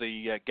all of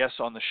the guests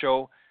on the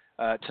show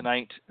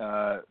tonight.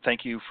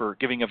 Thank you for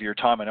giving of your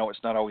time. I know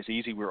it's not always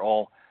easy. We're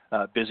all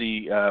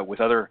busy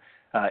with other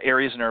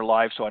areas in our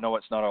lives, so I know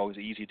it's not always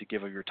easy to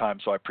give of your time,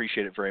 so I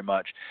appreciate it very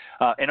much.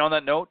 And on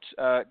that note,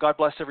 God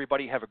bless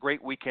everybody. Have a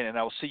great weekend, and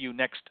I will see you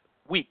next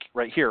week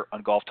right here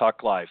on Golf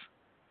Talk Live.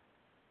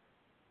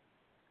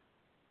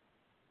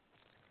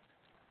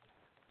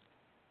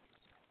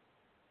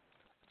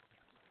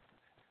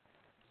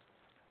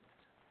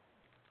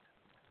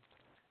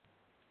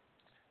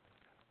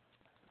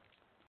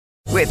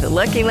 With the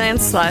Lucky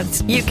Land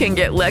Slots, you can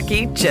get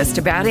lucky just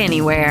about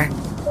anywhere.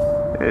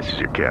 This is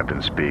your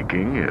captain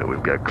speaking.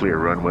 We've got clear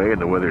runway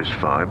and the weather's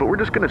fine, but we're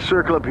just going to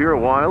circle up here a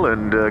while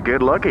and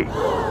get lucky.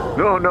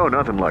 No,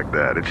 nothing like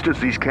that. It's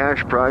just these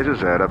cash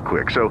prizes add up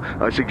quick. So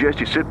I suggest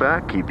you sit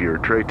back, keep your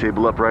tray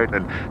table upright,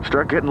 and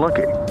start getting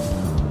lucky.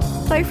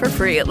 Play for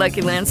free at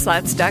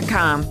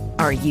LuckyLandSlots.com.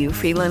 Are you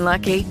feeling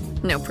lucky?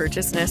 No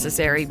purchase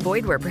necessary.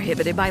 Void where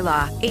prohibited by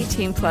law.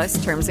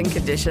 18+ terms and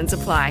conditions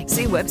apply.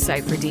 See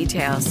website for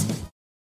details.